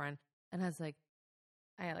first girlfriend, and I was like,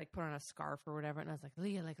 I like put on a scarf or whatever, and I was like,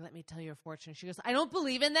 Leah, like, let me tell you a fortune. She goes, I don't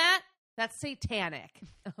believe in that. That's satanic.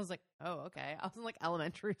 I was like, oh, okay. I was in, like,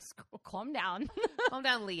 elementary school. Calm down. Calm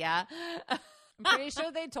down, Leah. I'm pretty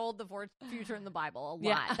sure they told the future in the Bible a lot.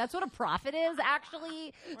 Yeah. That's what a prophet is,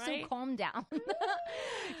 actually. Right? So calm down.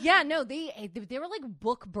 Yeah, no, they were like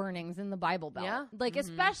book burnings in the Bible Belt. Yeah. Like,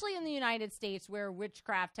 especially in the United States where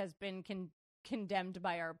witchcraft has been condemned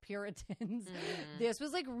by our Puritans. This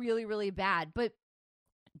was, like, really, really bad. But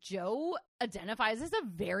Jo identifies as a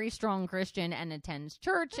very strong Christian and attends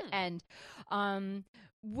church and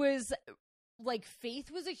was, like, faith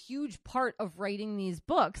was a huge part of writing these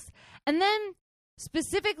books. And then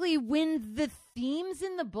specifically when the themes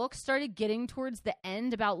in the book started getting towards the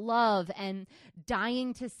end about love and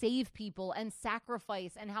dying to save people and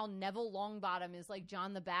sacrifice, and how Neville Longbottom is like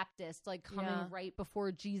John the Baptist, like coming right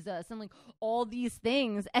before Jesus, and like all these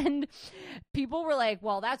things. And people were like,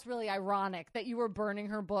 well, that's really ironic that you were burning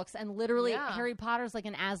her books. And literally Harry Potter's like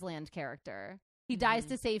an Aslan character. He dies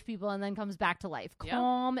to save people and then comes back to life.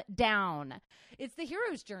 Calm down. It's the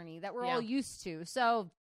hero's journey that we're all used to.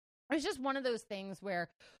 So it was just one of those things where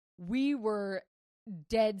we were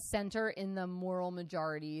dead center in the moral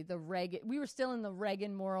majority. We were still in the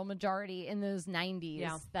Reagan moral majority in those 90s.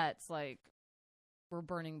 Yeah. That's like, we're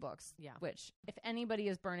burning books. Yeah. Which, if anybody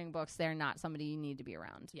is burning books, they're not somebody you need to be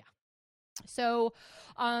around. Yeah. So,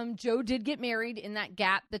 Jo did get married in that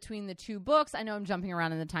gap between the 2 books. I know I'm jumping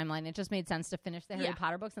around in the timeline. It just made sense to finish the Harry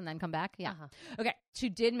Potter books and then come back. Yeah. Okay. She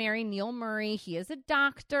did marry Neil Murray. He is a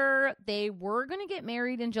doctor. They were going to get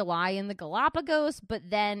married in July in the Galapagos, but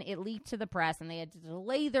then it leaked to the press and they had to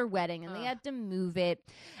delay their wedding and they had to move it.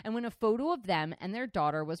 And when a photo of them and their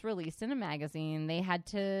daughter was released in a magazine, they had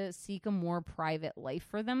to seek a more private life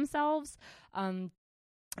for themselves.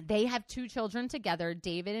 They have 2 children together,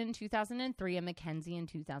 David in 2003 and Mackenzie in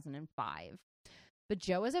 2005. But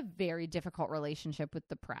Jo has a very difficult relationship with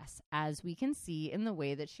the press, as we can see in the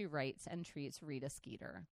way that she writes and treats Rita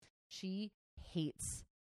Skeeter. She hates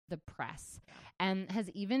the press and has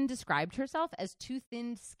even described herself as too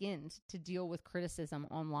thin-skinned to deal with criticism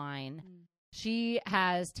online. She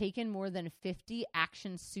has taken more than 50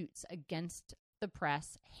 action suits against the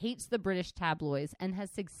press, hates the British tabloids, and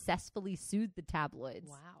has successfully sued the tabloids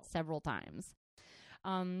several times.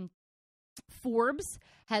 Forbes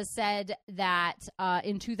has said that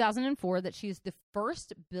in 2004 that she's the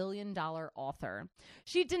first billion-dollar author.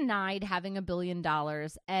 She denied having $1 billion,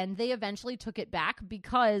 and they eventually took it back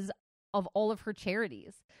because of all of her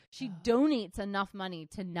charities. She donates enough money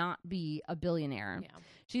to not be a billionaire. Yeah.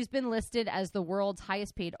 She's been listed as the world's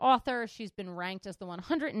highest paid author. She's been ranked as the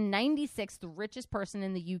 196th richest person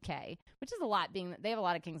in the UK, which is a lot, being that they have a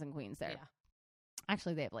lot of kings and queens there. Yeah.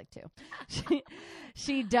 Actually, they have like 2.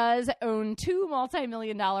 She does own 2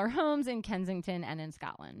 multi-million-dollar homes in Kensington and in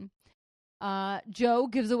Scotland. Jo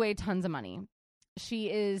gives away tons of money. She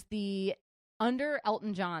is under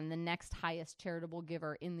Elton John, the next highest charitable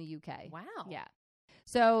giver in the UK. Wow. Yeah.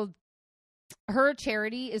 So her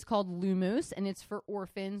charity is called Lumos, and it's for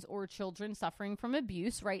orphans or children suffering from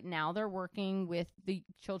abuse. Right now, they're working with the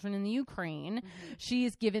children in the Ukraine. Mm-hmm.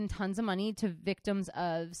 She's given tons of money to victims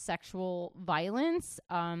of sexual violence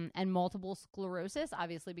and multiple sclerosis,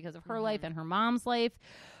 obviously because of her life and her mom's life.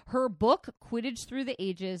 Her book, Quidditch Through the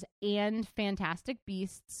Ages and Fantastic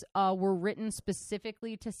Beasts, were written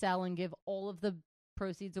specifically to sell and give all of the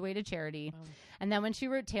proceeds away to charity. Oh. And then when she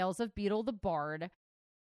wrote Tales of Beetle the Bard,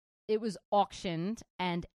 it was auctioned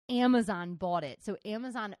and Amazon bought it. So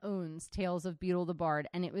Amazon owns Tales of Beetle the Bard,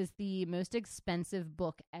 and it was the most expensive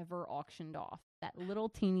book ever auctioned off. That little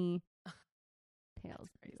teeny Tales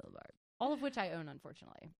of Beetle the Bard. All of which I own,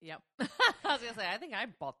 unfortunately. Yep. I was going to say, I think I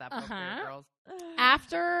bought that book for you girls.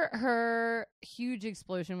 After her huge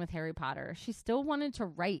explosion with Harry Potter, she still wanted to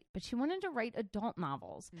write, but she wanted to write adult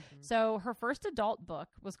novels. Mm-hmm. So her first adult book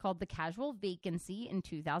was called The Casual Vacancy in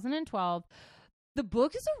 2012. The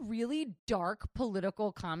book is a really dark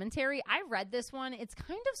political commentary. I read this one. It's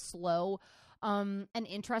kind of slow and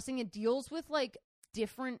interesting. It deals with like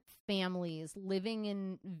different families living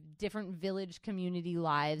in different village community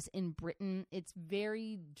lives in Britain. It's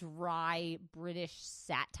very dry British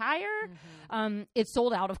satire. Mm-hmm. It's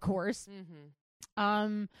sold out, of course.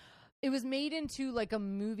 Mm-hmm. It was made into like a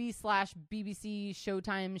movie / BBC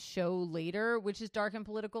Showtime show later, which is dark and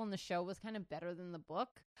political, and the show was kind of better than the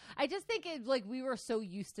book. I just think we were so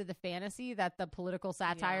used to the fantasy that the political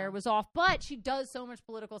satire was off, but she does so much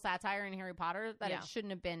political satire in Harry Potter that it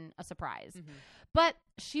shouldn't have been a surprise. Mm-hmm. But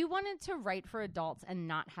she wanted to write for adults and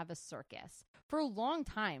not have a circus. For a long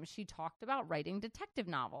time, she talked about writing detective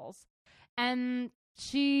novels, and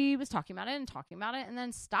she was talking about it and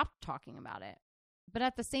then stopped talking about it. But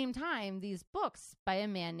at the same time, these books by a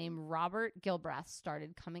man named Robert Gilbreth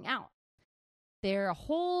started coming out. They're a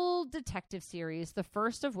whole detective series, the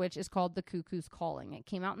first of which is called The Cuckoo's Calling. It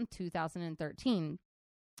came out in 2013,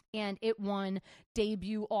 and it won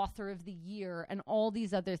Debut Author of the Year and all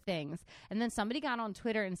these other things. And then somebody got on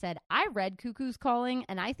Twitter and said, I read Cuckoo's Calling,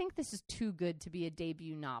 and I think this is too good to be a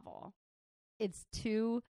debut novel. It's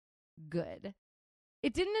too good.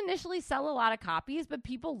 It didn't initially sell a lot of copies, but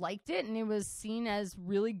people liked it, and it was seen as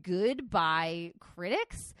really good by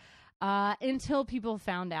critics until people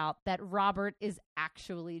found out that Robert is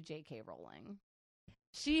actually JK Rowling.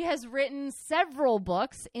 She has written several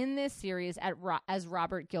books in this series as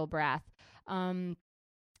Robert Gilbreth. One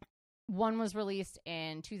was released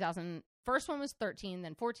in 2000. First one was 13,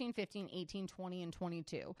 then 14, 15, 18, 20, and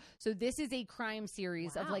 22. So this is a crime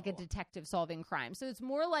series of like a detective solving crime. So it's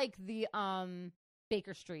more like the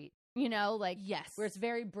Baker Street, yes, where it's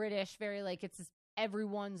very British, very like it's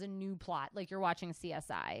everyone's a new plot, like you're watching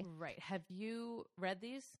CSI. Right. Have you read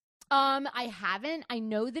these? I haven't. I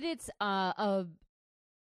know that it's a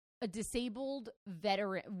disabled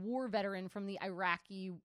war veteran from the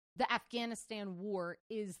Afghanistan war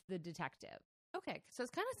is the detective. Okay, so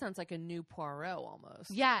it kind of sounds like a new Poirot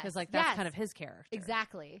almost. Yeah, because that's kind of his character.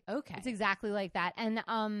 Exactly. Okay, it's exactly like that. And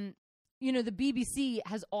the BBC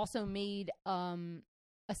has also made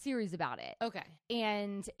a series about it. Okay.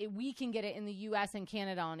 And we can get it in the U.S. and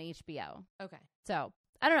Canada on HBO. Okay. So,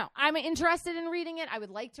 I don't know. I'm interested in reading it. I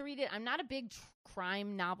would like to read it. I'm not a big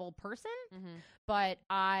crime novel person, but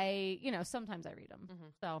sometimes I read them. Mm-hmm.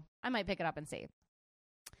 So, I might pick it up and see.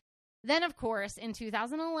 Then, of course, in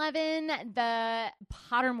 2011, the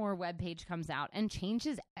Pottermore webpage comes out and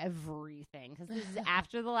changes everything because this is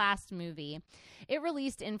after the last movie. It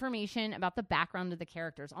released information about the background of the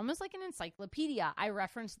characters, almost like an encyclopedia. I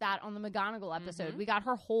referenced that on the McGonagall episode. We got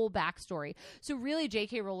her whole backstory. So really,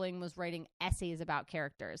 JK Rowling was writing essays about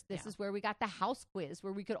characters. This is where we got the house quiz,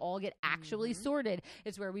 where we could all get actually sorted.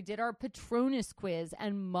 It's where we did our Patronus quiz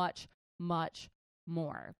and much, much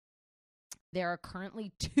more. There are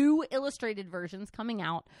currently 2 illustrated versions coming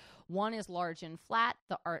out. One is large and flat,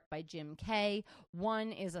 the art by Jim Kay.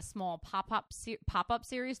 One is a small pop-up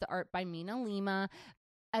series, the art by Mina Lima,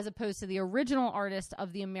 as opposed to the original artist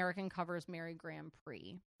of the American covers, Mary Graham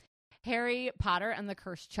Pree. Harry Potter and the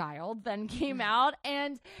Cursed Child then came out,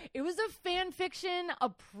 and it was a fan fiction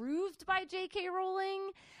approved by J.K. Rowling,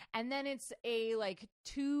 and then it's a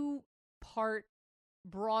 2-part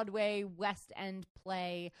Broadway West End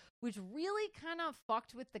play, which really kind of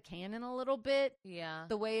fucked with the canon a little bit. Yeah.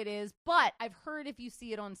 The way it is. But I've heard if you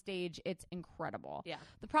see it on stage, it's incredible. Yeah.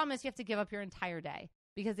 The problem is you have to give up your entire day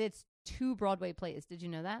because it's 2 Broadway plays. Did you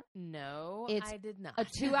know that? No, I did not. A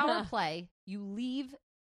 2-hour play. You leave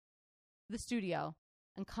the studio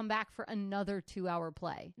and come back for another 2-hour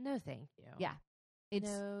play. No, thank you. Yeah. It's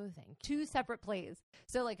no, thank you. 2 separate plays.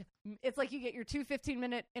 So it's like you get your 2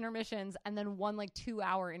 15-minute intermissions and then 1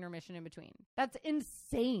 2-hour intermission in between. That's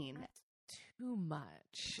insane. That's too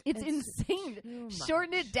much. It's insane. Too much.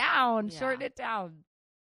 Shorten it down. Yeah. Shorten it down.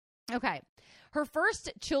 Okay. Her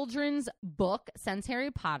first children's book since Harry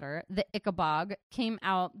Potter, The Ichabod, came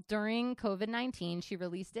out during COVID-19. She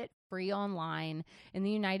released it free online in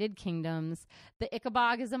the United Kingdoms. The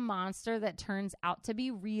Ichabod is a monster that turns out to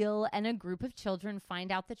be real, and a group of children find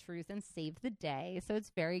out the truth and save the day. So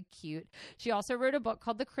it's very cute. She also wrote a book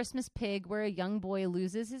called The Christmas Pig, where a young boy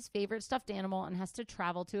loses his favorite stuffed animal and has to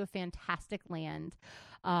travel to a fantastic land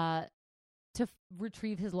to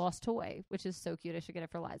retrieve his lost toy, which is so cute. I should get it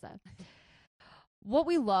for Liza. What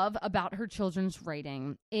we love about her children's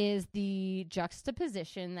writing is the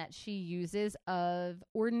juxtaposition that she uses of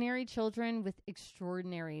ordinary children with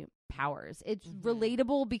extraordinary powers. It's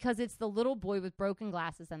relatable because it's the little boy with broken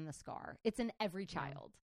glasses and the scar. It's in every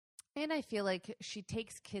child. And I feel like she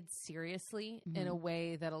takes kids seriously in a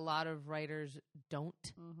way that a lot of writers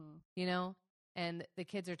don't, you know? And the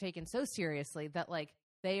kids are taken so seriously that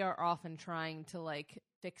they are often trying to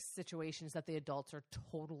fix situations that the adults are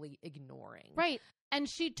totally ignoring. Right. And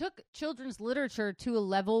she took children's literature to a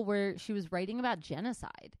level where she was writing about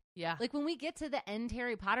genocide. Yeah. When we get to the end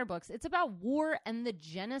Harry Potter books, it's about war and the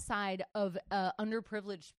genocide of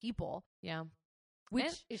underprivileged people. Yeah.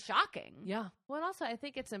 Which is shocking. Yeah. Well, and also I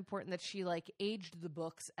think it's important that she aged the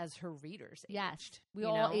books as her readers aged. Yes. We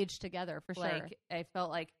all aged together for sure. I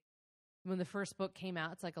felt like when the first book came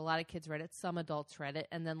out, it's a lot of kids read it, some adults read it,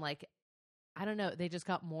 and then I don't know, they just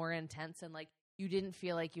got more intense, and you didn't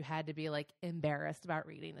feel like you had to be embarrassed about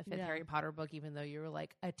reading the 5th Harry Potter book, even though you were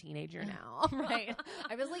a teenager now. Right.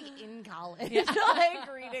 I was in college,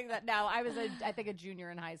 reading that. No, I was I think a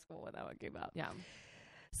junior in high school when that one came out. Yeah.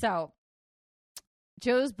 So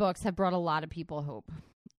Jo's books have brought a lot of people hope.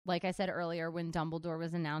 Like I said earlier, when Dumbledore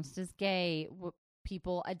was announced as gay,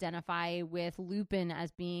 people identify with Lupin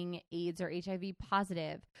as being AIDS or HIV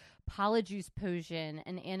positive. Polyjuice Potion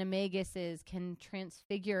and animaguses can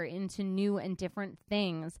transfigure into new and different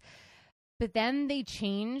things. But then they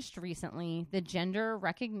changed recently the gender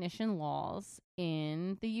recognition laws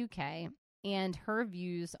in the UK, and her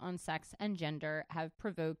views on sex and gender have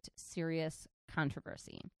provoked serious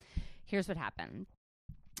controversy. Here's what happened.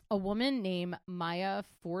 A woman named Maya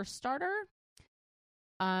Forstater,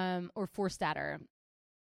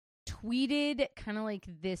 tweeted kind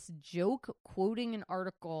of this joke, quoting an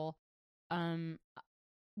article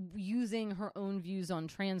using her own views on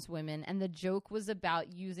trans women, and the joke was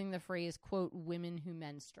about using the phrase, quote, women who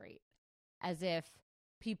menstruate, as if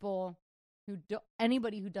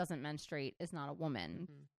anybody who doesn't menstruate is not a woman.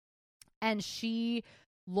 And she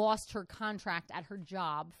lost her contract at her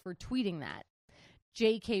job for tweeting that.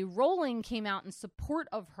 JK Rowling came out in support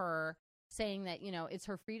of her, saying that, it's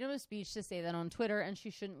her freedom of speech to say that on Twitter, and she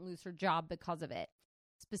shouldn't lose her job because of it.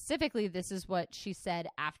 Specifically, this is what she said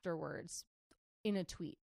afterwards in a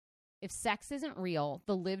tweet. If sex isn't real,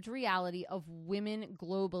 the lived reality of women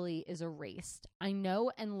globally is erased. I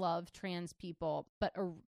know and love trans people, but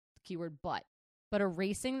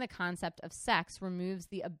erasing the concept of sex removes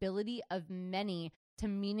the ability of many to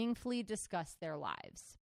meaningfully discuss their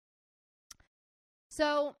lives.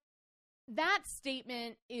 So that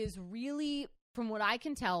statement is really, from what I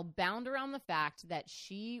can tell, bound around the fact that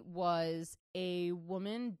she was a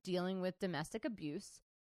woman dealing with domestic abuse.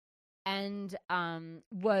 and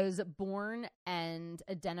was born and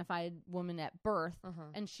identified woman at birth.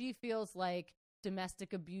 And she feels like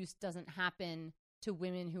domestic abuse doesn't happen to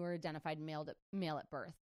women who are identified male at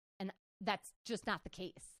birth. And that's just not the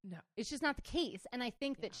case. No. It's just not the case. And I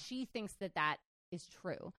think that she thinks that is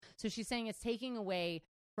true. So she's saying it's taking away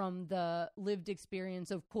from the lived experience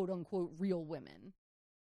of quote unquote real women.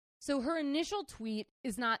 So her initial tweet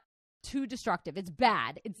is not too destructive. It's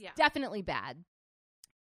bad. It's definitely bad.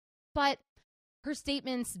 But her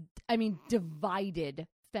statements, divided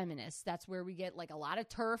feminists. That's where we get like a lot of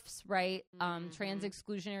TERFs, right? Trans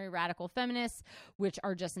exclusionary radical feminists, which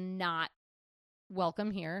are just not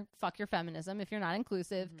welcome here. Fuck your feminism if you're not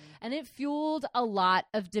inclusive. And it fueled a lot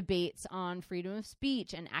of debates on freedom of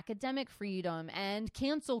speech and academic freedom and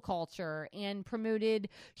cancel culture, and promoted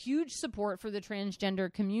huge support for the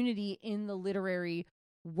transgender community in the literary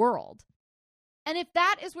world. And if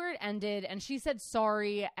that is where it ended and she said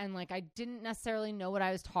sorry and like I didn't necessarily know what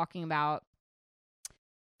I was talking about,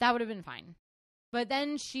 that would have been fine. But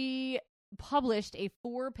then she published a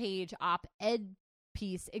 4-page op-ed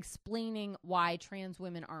piece explaining why trans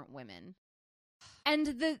women aren't women. And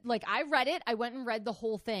I read it. I went and read the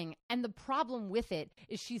whole thing. And the problem with it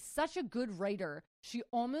is she's such a good writer. She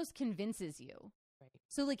almost convinces you. Right.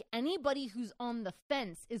 So like anybody who's on the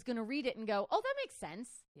fence is going to read it and go, oh, that makes sense.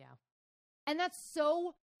 Yeah. And that's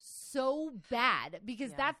so bad,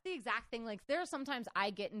 because that's the exact thing. Like there are sometimes I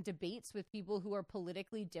get in debates with people who are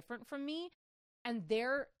politically different from me, and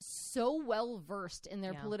they're so well versed in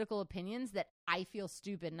their political opinions that I feel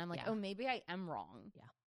stupid. And I'm like, oh, maybe I am wrong. Yeah.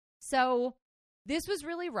 So this was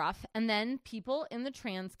really rough. And then people in the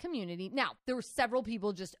trans community, now there were several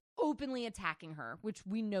people just openly attacking her, which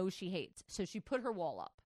we know she hates. So she put her wall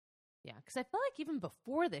up. Yeah, because I feel like even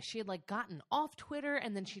before this, she had like gotten off Twitter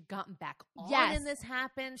and then she'd gotten back on, and this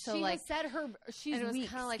happened. So she like said she's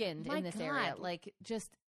weak-skinned in this area. Like just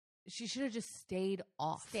she should have just stayed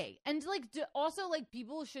off. And like also like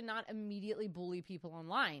people should not immediately bully people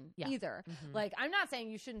online either. Like I'm not saying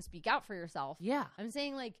you shouldn't speak out for yourself. Yeah, I'm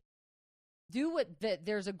saying like do what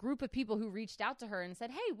there's a group of people who reached out to her and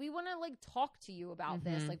said, hey, we want to like talk to you about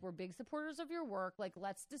this. Like we're big supporters of your work. Like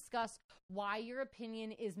let's discuss why your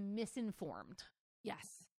opinion is misinformed.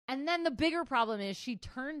 Yes. And then the bigger problem is she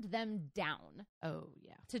turned them down. Oh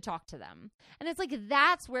yeah. To talk to them. And it's like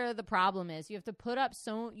that's where the problem is. You have to put up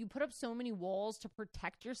so many walls to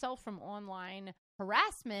protect yourself from online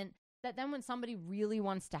harassment that then when somebody really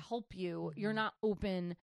wants to help you, you're not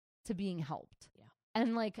open to being helped. Yeah.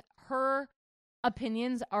 And like her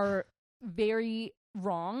opinions are very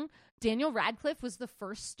wrong. Daniel Radcliffe was the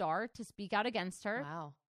first star to speak out against her.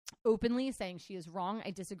 Wow. Openly saying she is wrong. I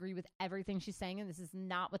disagree with everything she's saying, and this is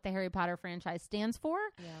not what the Harry Potter franchise stands for.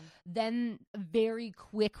 Yeah. Then very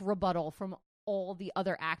quick rebuttal from all the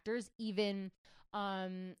other actors, even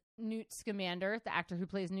Newt Scamander, the actor who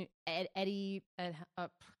plays Eddie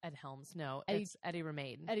Helms. No, it's Eddie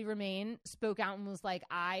Redmayne. Eddie Redmayne spoke out and was like,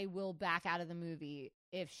 I will back out of the movie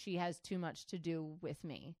if she has too much to do with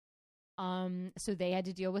me. So they had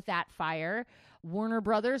to deal with that fire. Warner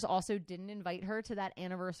Brothers also didn't invite her to that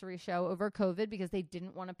anniversary show over COVID because they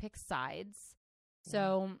didn't want to pick sides. Yeah.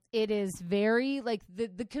 So it is very like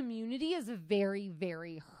the community is very,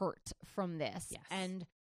 very hurt from this. Yes. And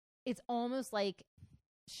it's almost like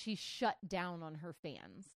she shut down on her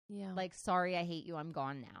fans. Yeah. Like, sorry, I hate you. I'm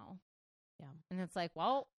gone now. Yeah. And it's like,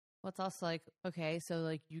 well, it's also like, okay, so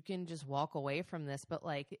like you can just walk away from this, but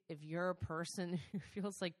like if you're a person who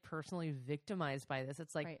feels like personally victimized by this,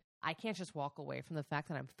 it's like I can't just walk away from the fact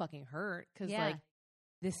that I'm fucking hurt because like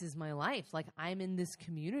this is my life. Like I'm in this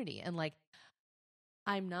community and like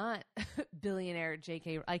I'm not billionaire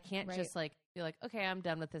JK. I can't just like be like, okay, I'm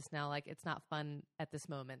done with this now. Like it's not fun at this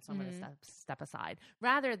moment, so I'm going to step aside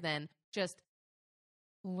rather than just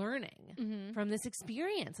learning from this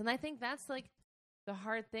experience. And I think that's like the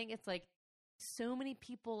hard thing. It's like so many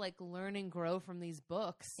people like learn and grow from these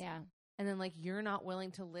books. Yeah. And then like you're not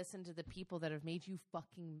willing to listen to the people that have made you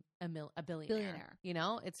fucking a billionaire. You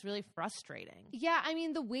know, it's really frustrating. Yeah. I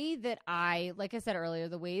mean, the way that like I said earlier,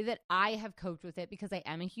 the way that I have coped with it, because I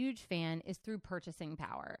am a huge fan, is through purchasing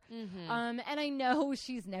power. And I know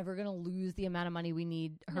she's never going to lose the amount of money we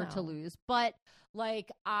need her to lose, but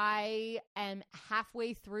like I am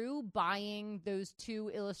halfway through buying those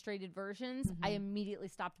 2 illustrated versions. I immediately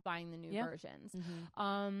stopped buying the new versions.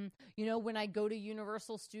 You know, when I go to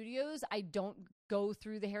Universal Studios, I don't go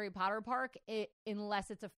through the Harry Potter park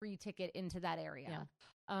unless it's a free ticket into that area.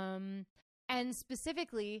 Yeah. And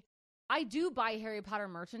specifically, I do buy Harry Potter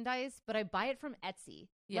merchandise, but I buy it from Etsy.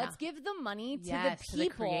 Yeah. Let's give the money to yes, the people. to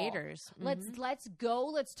the creators. Let's go.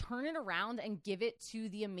 Let's turn it around and give it to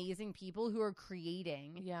the amazing people who are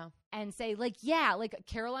creating. Yeah. And say, like, yeah, like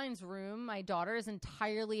Caroline's room, my daughter, is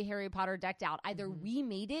entirely Harry Potter decked out. Either we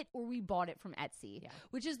made it or we bought it from Etsy,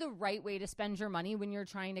 which is the right way to spend your money when you're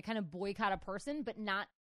trying to kind of boycott a person, but not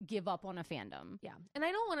give up on a fandom. Yeah. And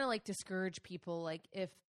I don't want to like discourage people, like if,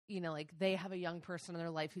 you know, like they have a young person in their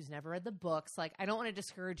life who's never read the books. Like, I don't want to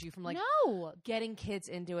discourage you from like getting kids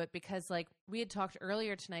into it, because like we had talked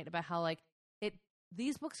earlier tonight about how like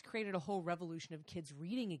these books created a whole revolution of kids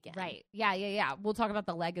reading again. Right. Yeah. We'll talk about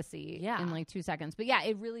the legacy in like 2 seconds. But yeah,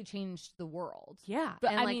 it really changed the world. Yeah.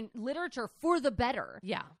 But I mean, literature for the better.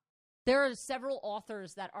 Yeah. There are several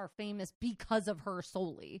authors that are famous because of her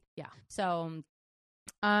solely. Yeah. So,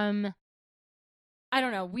 I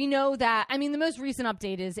don't know. We know that, I mean, the most recent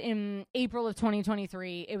update is in April of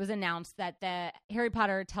 2023, it was announced that the Harry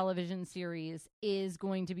Potter television series is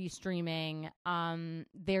going to be streaming.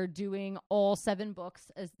 They're doing all 7 books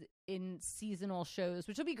as in seasonal shows,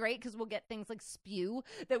 which will be great because we'll get things like Spew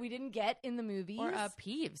that we didn't get in the movies. Or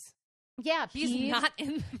Peeves. Yeah, he's not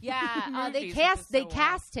in. They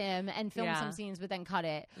cast him and filmed some scenes, but then cut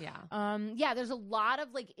it. Yeah, there's a lot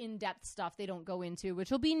of like in-depth stuff they don't go into, which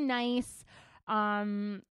will be nice.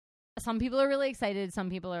 Some people are really excited. Some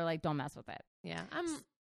people are like, don't mess with it. Yeah. I'm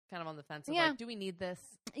kind of on the fence of like, do we need this?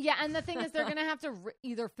 Yeah. And the thing is, they're going to have to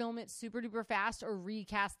either film it super duper fast or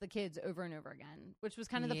recast the kids over and over again, which was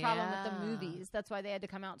kind of the problem with the movies. That's why they had to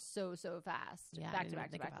come out so fast. Yeah, back to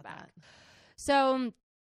back. So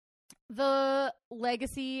the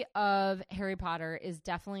legacy of Harry Potter is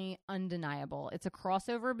definitely undeniable. It's a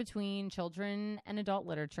crossover between children and adult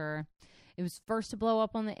literature. It was first to blow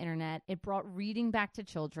up on the internet. It brought reading back to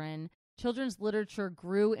children. Children's literature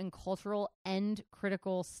grew in cultural and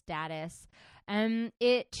critical status. And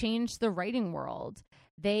it changed the writing world.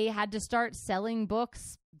 They had to start selling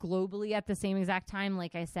books globally at the same exact time.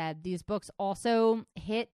 Like I said, these books also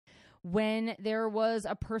hit when there was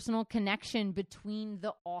a personal connection between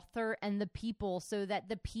the author and the people, so that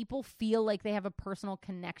the people feel like they have a personal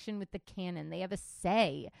connection with the canon. They have a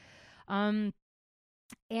say.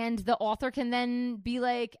 And the author can then be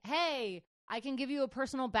like, hey, I can give you a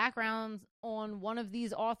personal background on one of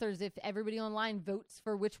these authors if everybody online votes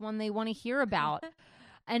for which one they want to hear about.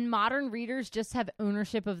 And modern readers just have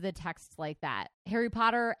ownership of the text like that. Harry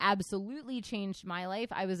Potter absolutely changed my life.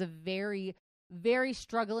 I was a very, very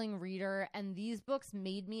struggling reader, and these books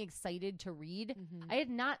made me excited to read. I had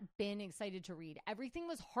not been excited to read. Everything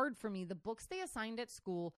was hard for me. The books they assigned at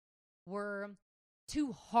school were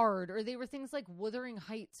too hard, or they were things like Wuthering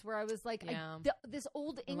Heights, where I was like, this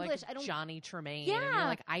old English, like I don't. Johnny Tremaine. And you're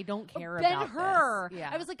like, I don't care Ben about Hur. This. Yeah.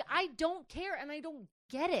 I was like, I don't care, and I don't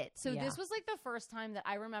get it. So this was like the first time that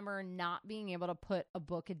I remember not being able to put a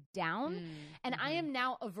book down, and I am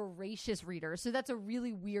now a voracious reader. So that's a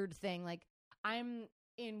really weird thing. Like, I'm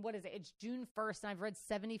in, what is it? It's June 1st, and I've read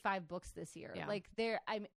 75 books this year. Yeah. Like,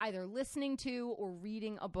 I'm either listening to or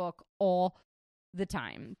reading a book all the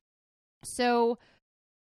time. So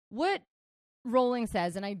what Rowling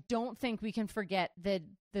says, and I don't think we can forget the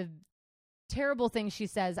terrible thing she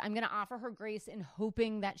says, I'm going to offer her grace in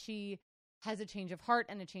hoping that she has a change of heart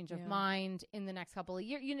and a change of mind in the next couple of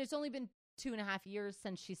years. You know, it's only been 2.5 years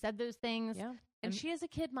since she said those things. Yeah. And she has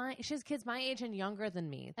kids my age and younger than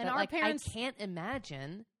me. And that, our like, parents, I can't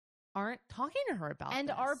imagine, aren't talking to her about and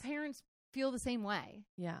this. our parents feel the same way.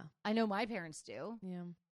 Yeah. I know my parents do. Yeah.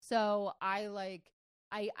 So I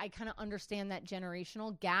kind of understand that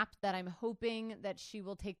generational gap that I'm hoping that she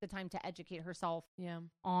will take the time to educate herself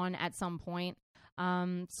on at some point.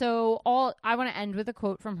 So I want to end with a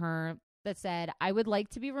quote from her that said, I would like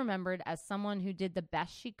to be remembered as someone who did the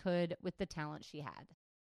best she could with the talent she had.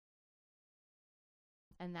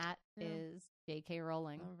 And that is JK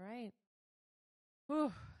Rowling. All right.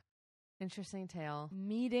 Whew. Interesting tale.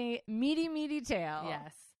 Meaty tale.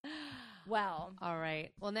 Yes. Well. All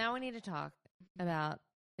right. Well, now we need to talk about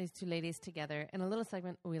these two ladies together in a little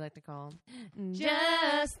segment we like to call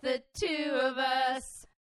Just the Two of Us.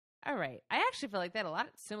 All right. I actually feel like they had a lot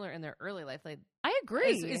similar in their early life. Like, I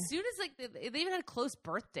agree. As soon as like they even had close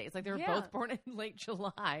birthdays. Like they were both born in late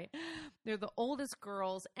July. They're the oldest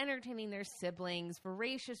girls, entertaining their siblings,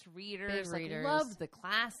 voracious readers, loved the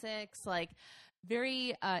classics, like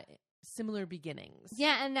very similar beginnings.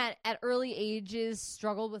 Yeah, and that at early ages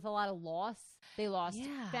struggled with a lot of loss. They lost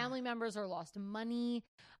family members or lost money,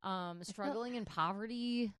 struggling in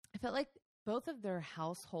poverty. I felt like both of their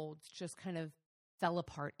households just kind of fell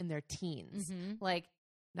apart in their teens. Like,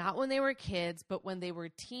 not when they were kids, but when they were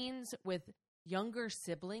teens with younger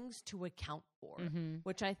siblings to account for,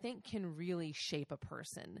 which I think can really shape a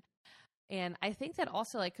person. And I think that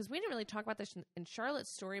also, like, because we didn't really talk about this in Charlotte's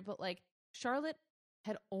story, but like Charlotte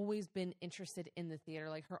had always been interested in the theater.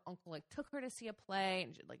 Like her uncle like took her to see a play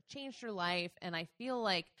and like changed her life. And I feel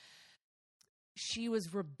like she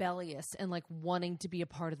was rebellious and like wanting to be a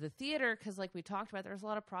part of the theater because like we talked about, there was a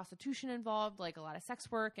lot of prostitution involved, like a lot of sex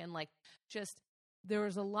work, and like just there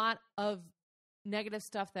was a lot of negative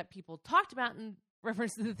stuff that people talked about in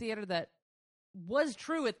reference to the theater that was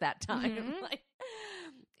true at that time. Like,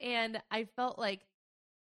 and I felt like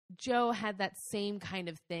Jo had that same kind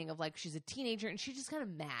of thing of like, she's a teenager and she's just kind of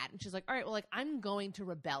mad. And she's like, all right, well, like I'm going to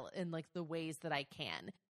rebel in like the ways that I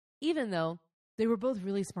can, even though they were both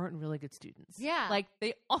really smart and really good students. Yeah. Like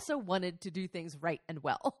they also wanted to do things right and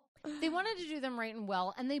well. They wanted to do them right and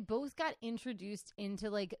well, and they both got introduced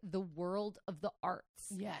into like the world of the arts.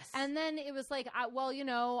 Yes. And then it was like, well, you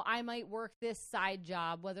know, I might work this side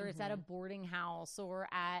job, whether it's at a boarding house or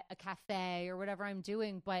at a cafe or whatever I'm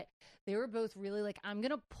doing. But they were both really like, I'm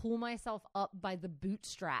going to pull myself up by the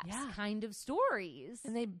bootstraps kind of stories.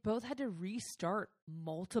 And they both had to restart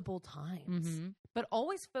multiple times, but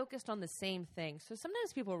always focused on the same thing. So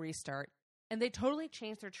sometimes people restart and they totally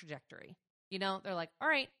change their trajectory. You know, they're like, all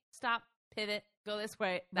right, stop, pivot, go this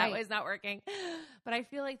way. That way's not working. But I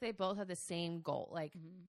feel like they both had the same goal. Like,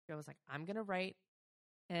 Jo was like, I'm going to write.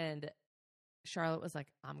 And Charlotte was like,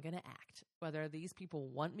 I'm going to act, whether these people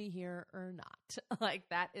want me here or not. Like,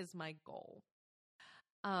 that is my goal.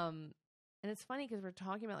 And it's funny because we're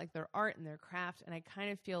talking about like their art and their craft. And I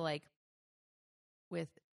kind of feel like with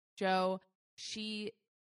Jo, she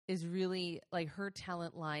is really like her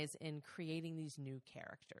talent lies in creating these new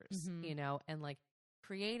characters, you know, and like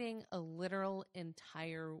creating a literal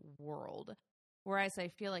entire world. Whereas I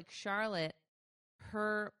feel like Charlotte,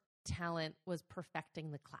 her talent was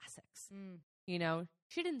perfecting the classics. You know,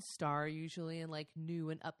 she didn't star usually in like new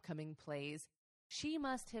and upcoming plays. She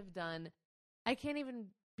must have done, I can't even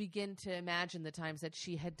begin to imagine the times that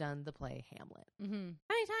she had done the play Hamlet. How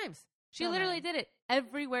many times? She literally did it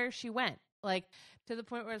everywhere she went. Like, to the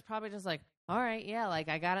point where it's probably just like, all right, yeah, like,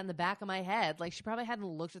 I got it in the back of my head. Like, she probably hadn't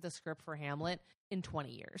looked at the script for Hamlet in 20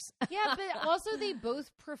 years. Yeah, but also they both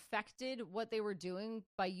perfected what they were doing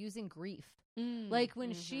by using grief. Like,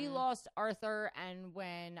 when she lost Arthur and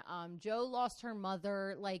when Jo lost her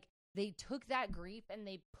mother, like, they took that grief and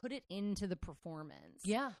they put it into the performance.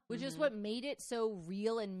 Yeah. Which is what made it so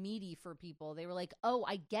real and meaty for people. They were like, oh,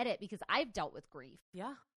 I get it because I've dealt with grief.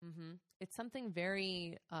 Yeah. It's something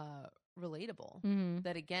very relatable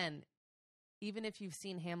that, again, even if you've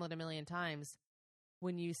seen Hamlet a million times,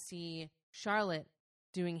 when you see Charlotte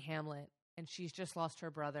doing Hamlet and she's just lost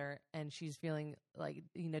her brother and she's feeling like,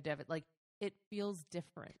 you know, like, it feels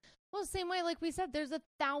different. Well, same way, like we said, there's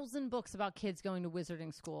 1,000 books about kids going to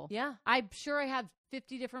wizarding school. Yeah. I'm sure I have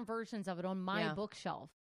 50 different versions of it on my bookshelf.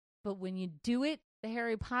 But when you do it the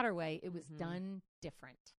Harry Potter way, it was done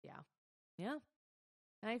different. Yeah. Yeah.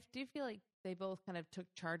 And I do feel like they both kind of took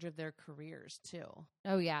charge of their careers, too.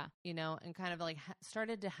 Oh, yeah. You know, and kind of like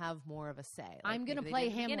started to have more of a say. Like, I'm going to play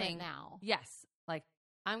Hamlet now. Yes. Like,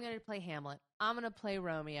 I'm going to play Hamlet. I'm going to play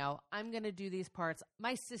Romeo. I'm going to do these parts.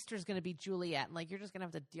 My sister's going to be Juliet. And like, you're just going to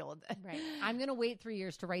have to deal with it. Right. I'm going to wait 3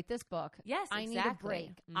 years to write this book. Yes, I need a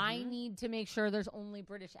break. I need to make sure there's only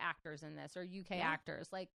British actors in this or UK actors.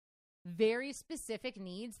 Like, very specific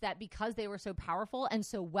needs that because they were so powerful and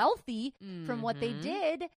so wealthy from what they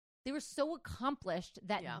did, they were so accomplished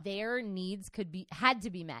that their needs had to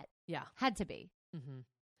be met. Yeah. Had to be.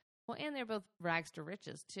 Well, and they're both rags to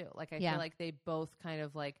riches, too. Like, I feel like they both kind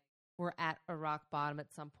of, like, were at a rock bottom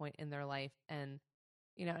at some point in their life. And,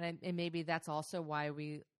 you know, and maybe that's also why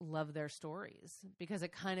we love their stories. Because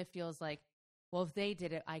it kind of feels like, well, if they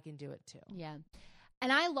did it, I can do it, too. Yeah.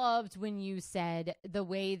 And I loved when you said the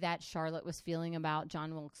way that Charlotte was feeling about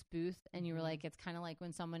John Wilkes Booth. And you were like, it's kind of like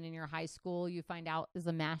when someone in your high school you find out is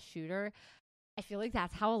a mass shooter. I feel like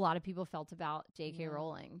that's how a lot of people felt about JK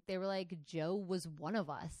Rowling. They were like, Jo was one of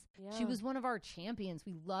us. Yeah. She was one of our champions.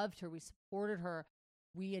 We loved her. We supported her.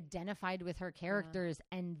 We identified with her characters.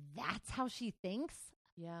 And that's how she thinks.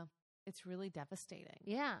 Yeah. It's really devastating.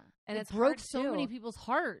 Yeah. And it broke so many people's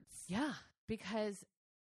hearts. Yeah. Because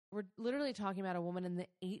we're literally talking about a woman in the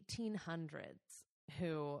 1800s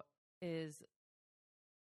who is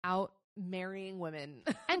out marrying women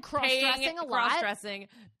and cross-dressing a lot,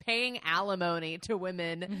 paying alimony to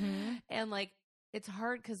women. And like, it's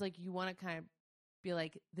hard because like you want to kind of be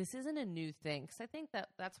like, this isn't a new thing. Because I think that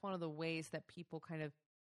that's one of the ways that people kind of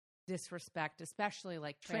disrespect, especially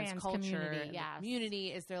like trans culture and community,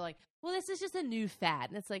 is they're like, well, this is just a new fad.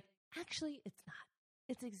 And it's like, actually, it's not.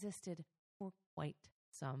 It's existed for quite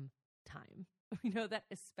some time. We know that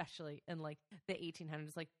especially in like the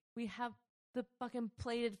 1800s. Like we have the fucking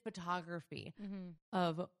plated photography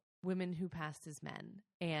of women who passed as men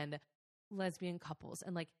and lesbian couples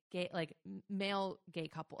and like gay, like male gay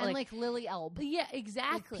couple, and like Lily Elbe. Yeah,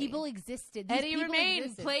 exactly. Like, people existed. Eddie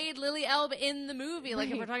Redmayne played Lily Elbe in the movie. Like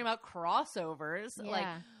if we're talking about crossovers, like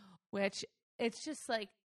which it's just like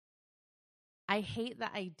I hate the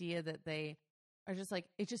idea that they are just like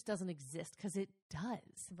it just doesn't exist because it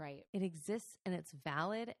does. Right. It exists and it's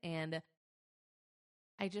valid, and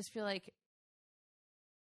I just feel like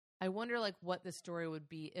I wonder like what the story would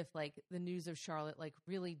be if like the news of Charlotte like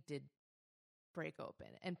really did break open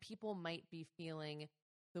and people might be feeling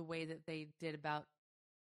the way that they did about,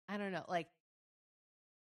 I don't know, like,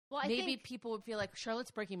 well, maybe people would feel like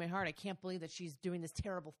Charlotte's breaking my heart. I can't believe that she's doing this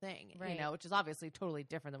terrible thing, you know, which is obviously totally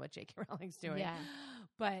different than what JK Rowling's doing. Yeah.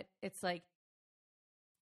 But it's like,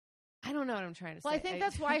 I don't know what I'm trying to say. Well, I think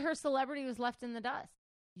that's why her celebrity was left in the dust.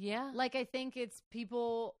 Yeah. Like, I think it's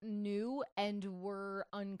people knew and were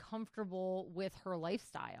uncomfortable with her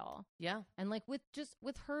lifestyle. Yeah. And like with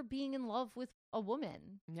her being in love with a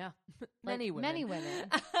woman. Yeah. Many women.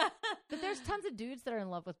 But there's tons of dudes that are in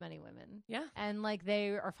love with many women. Yeah. And like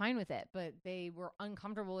they are fine with it, but they were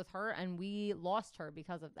uncomfortable with her and we lost her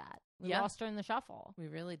because of that. We lost her in the shuffle. We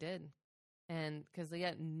really did. And because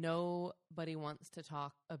nobody wants to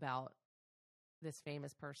talk about this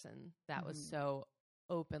famous person that was so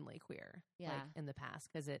openly queer like in the past,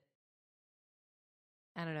 because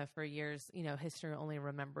I don't know, for years, you know, history only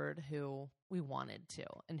remembered who we wanted to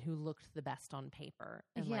and who looked the best on paper,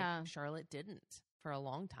 and like Charlotte didn't for a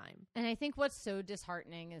long time. And I think what's so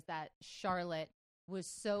disheartening is that Charlotte was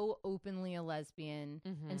so openly a lesbian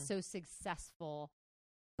and so successful,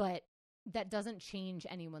 but that doesn't change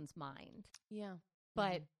anyone's mind.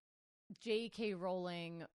 But JK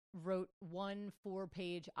Rowling wrote one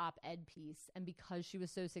 4-page op-ed piece, and because she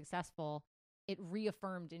was so successful, it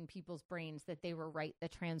reaffirmed in people's brains that they were right,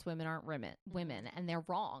 that trans women aren't women, and they're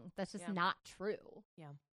wrong. That's just not true.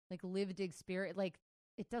 Like lived experience, like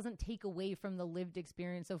it doesn't take away from the lived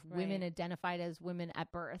experience of women identified as women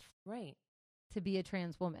at birth to be a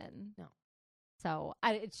trans woman. So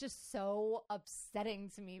it's just so upsetting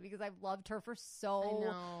to me because I've loved her for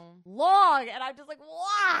so long, and I'm just like,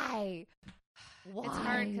 why? Why? It's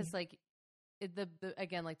hard because like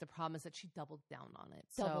again, like the problem is that she doubled down on it.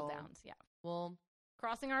 Double downs, Well,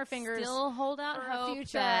 crossing our fingers, still hold out for hope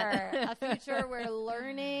a future where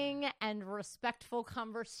learning and respectful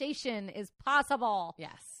conversation is possible.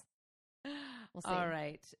 Yes, we'll see. All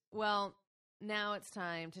right. Well, now it's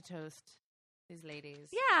time to toast these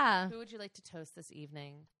ladies. Yeah. Who would you like to toast this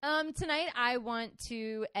evening? Tonight I want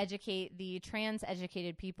to educate the trans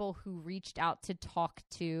educated people who reached out to talk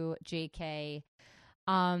to JK.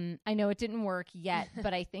 I know it didn't work yet,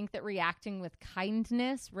 but I think that reacting with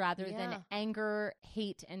kindness rather than anger,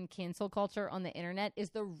 hate, and cancel culture on the internet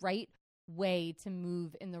is the right way to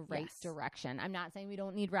move in the right direction. I'm not saying we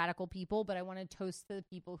don't need radical people, but I want to toast the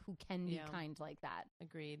people who can be kind like that.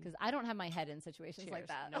 Agreed. Because I don't have my head in situations like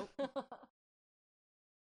that. Nope.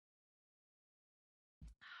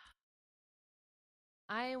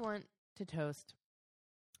 I want to toast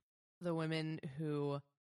the women who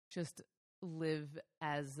just live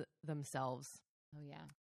as themselves. Oh, yeah.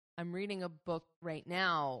 I'm reading a book right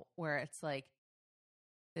now where it's like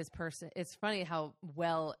this person. It's funny how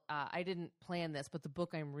well I didn't plan this, but the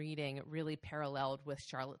book I'm reading really paralleled with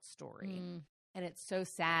Charlotte's story. And it's so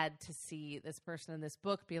sad to see this person in this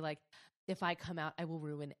book be like, if I come out, I will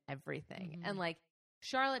ruin everything. And like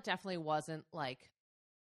Charlotte definitely wasn't like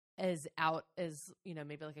as out as, you know,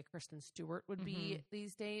 maybe like a Kristen Stewart would be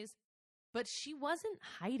these days, but she wasn't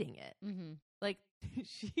hiding it. Like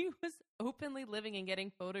she was openly living and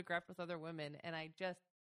getting photographed with other women. And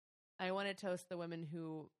I want to toast the women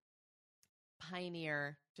who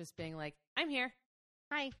pioneer just being like, I'm here.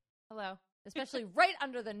 Hi. Hello. Especially right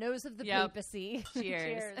under the nose of the papacy.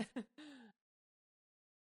 Cheers.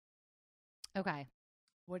 Okay.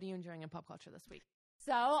 What are you enjoying in pop culture this week?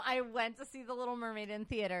 So I went to see The Little Mermaid in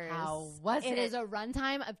theaters. How was it? It is a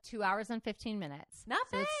runtime of 2 hours and 15 minutes. Not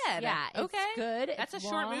bad. Yeah. It's good. That's it's a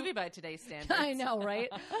long. short movie by today's standards. I know, right?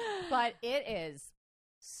 But it is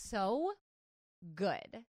so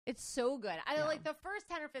good. It's so good. I like the first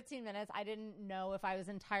 10 or 15 minutes, I didn't know if I was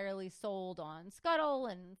entirely sold on Scuttle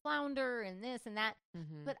and Flounder and this and that.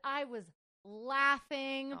 But I was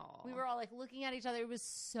laughing. Aww. We were all like looking at each other. It was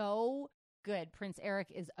so good. Prince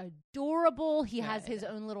Eric is adorable. He has his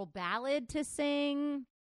own little ballad to sing.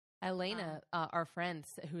 Elena, our friend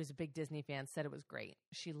who is a big Disney fan, said it was great.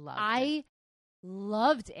 She loved it.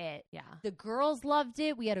 loved it. Yeah. The girls loved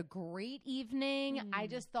it. We had a great evening. I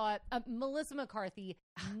just thought Melissa McCarthy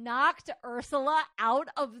knocked Ursula out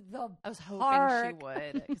of the I was hoping park. she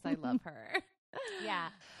would because I love her. Yeah.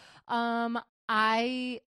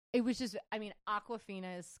 It was just, I mean,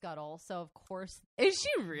 Aquafina is Scuttle, so of course. Is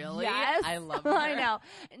she really? Yes. I love her. I know.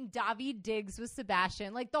 And Davi Diggs with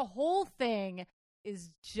Sebastian. Like, the whole thing is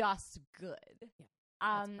just good.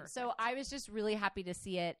 Yeah, so I was just really happy to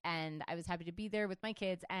see it, and I was happy to be there with my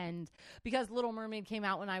kids. And because Little Mermaid came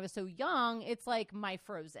out when I was so young, it's like my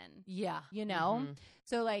Frozen. Yeah. You know?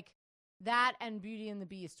 So, like, that and Beauty and the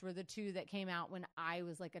Beast were the two that came out when I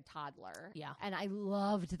was like a toddler. Yeah. And I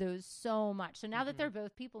loved those so much. So now that they're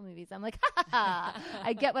both people movies, I'm like,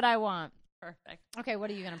 I get what I want. Perfect. Okay,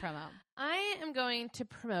 what are you going to promote? I am going to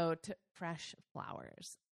promote fresh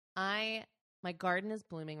flowers. My garden is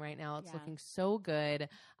blooming right now. It's looking so good.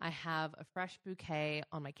 I have a fresh bouquet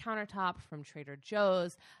on my countertop from Trader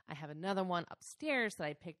Joe's. I have another one upstairs that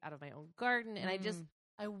I picked out of my own garden. And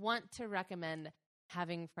I want to recommend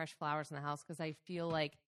having fresh flowers in the house because I feel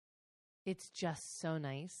like it's just so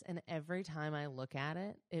nice. And every time I look at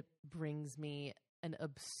it, it brings me an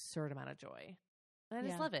absurd amount of joy. And I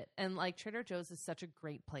just love it. And like Trader Joe's is such a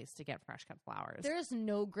great place to get fresh cut flowers. There's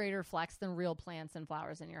no greater flex than real plants and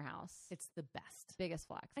flowers in your house. It's the best. Biggest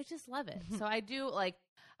flex. I just love it. So I do like,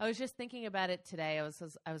 I was just thinking about it today. I was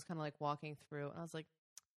kind of like walking through and I was like,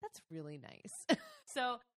 that's really nice.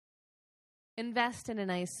 So invest in a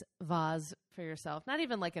nice vase for yourself. Not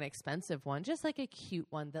even like an expensive one, just like a cute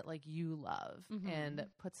one that like you love and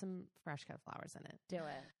put some fresh cut flowers in it. Do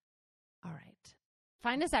it. All right.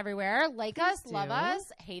 Find us everywhere. Like Please us, do. love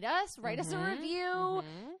us, hate us, write us a review.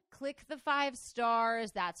 Click the 5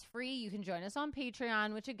 stars. That's free. You can join us on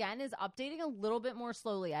Patreon, which again is updating a little bit more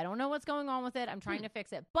slowly. I don't know what's going on with it. I'm trying to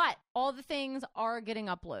fix it. But all the things are getting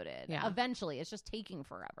uploaded. Yeah. Eventually. It's just taking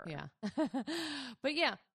forever. Yeah. But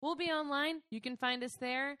yeah, we'll be online. You can find us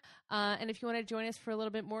there. And if you want to join us for a little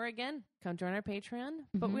bit more, again, come join our Patreon.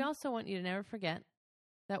 But we also want you to never forget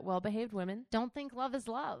that well-behaved women don't think love is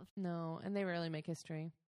love. No, and they rarely make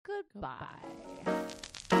history. Goodbye.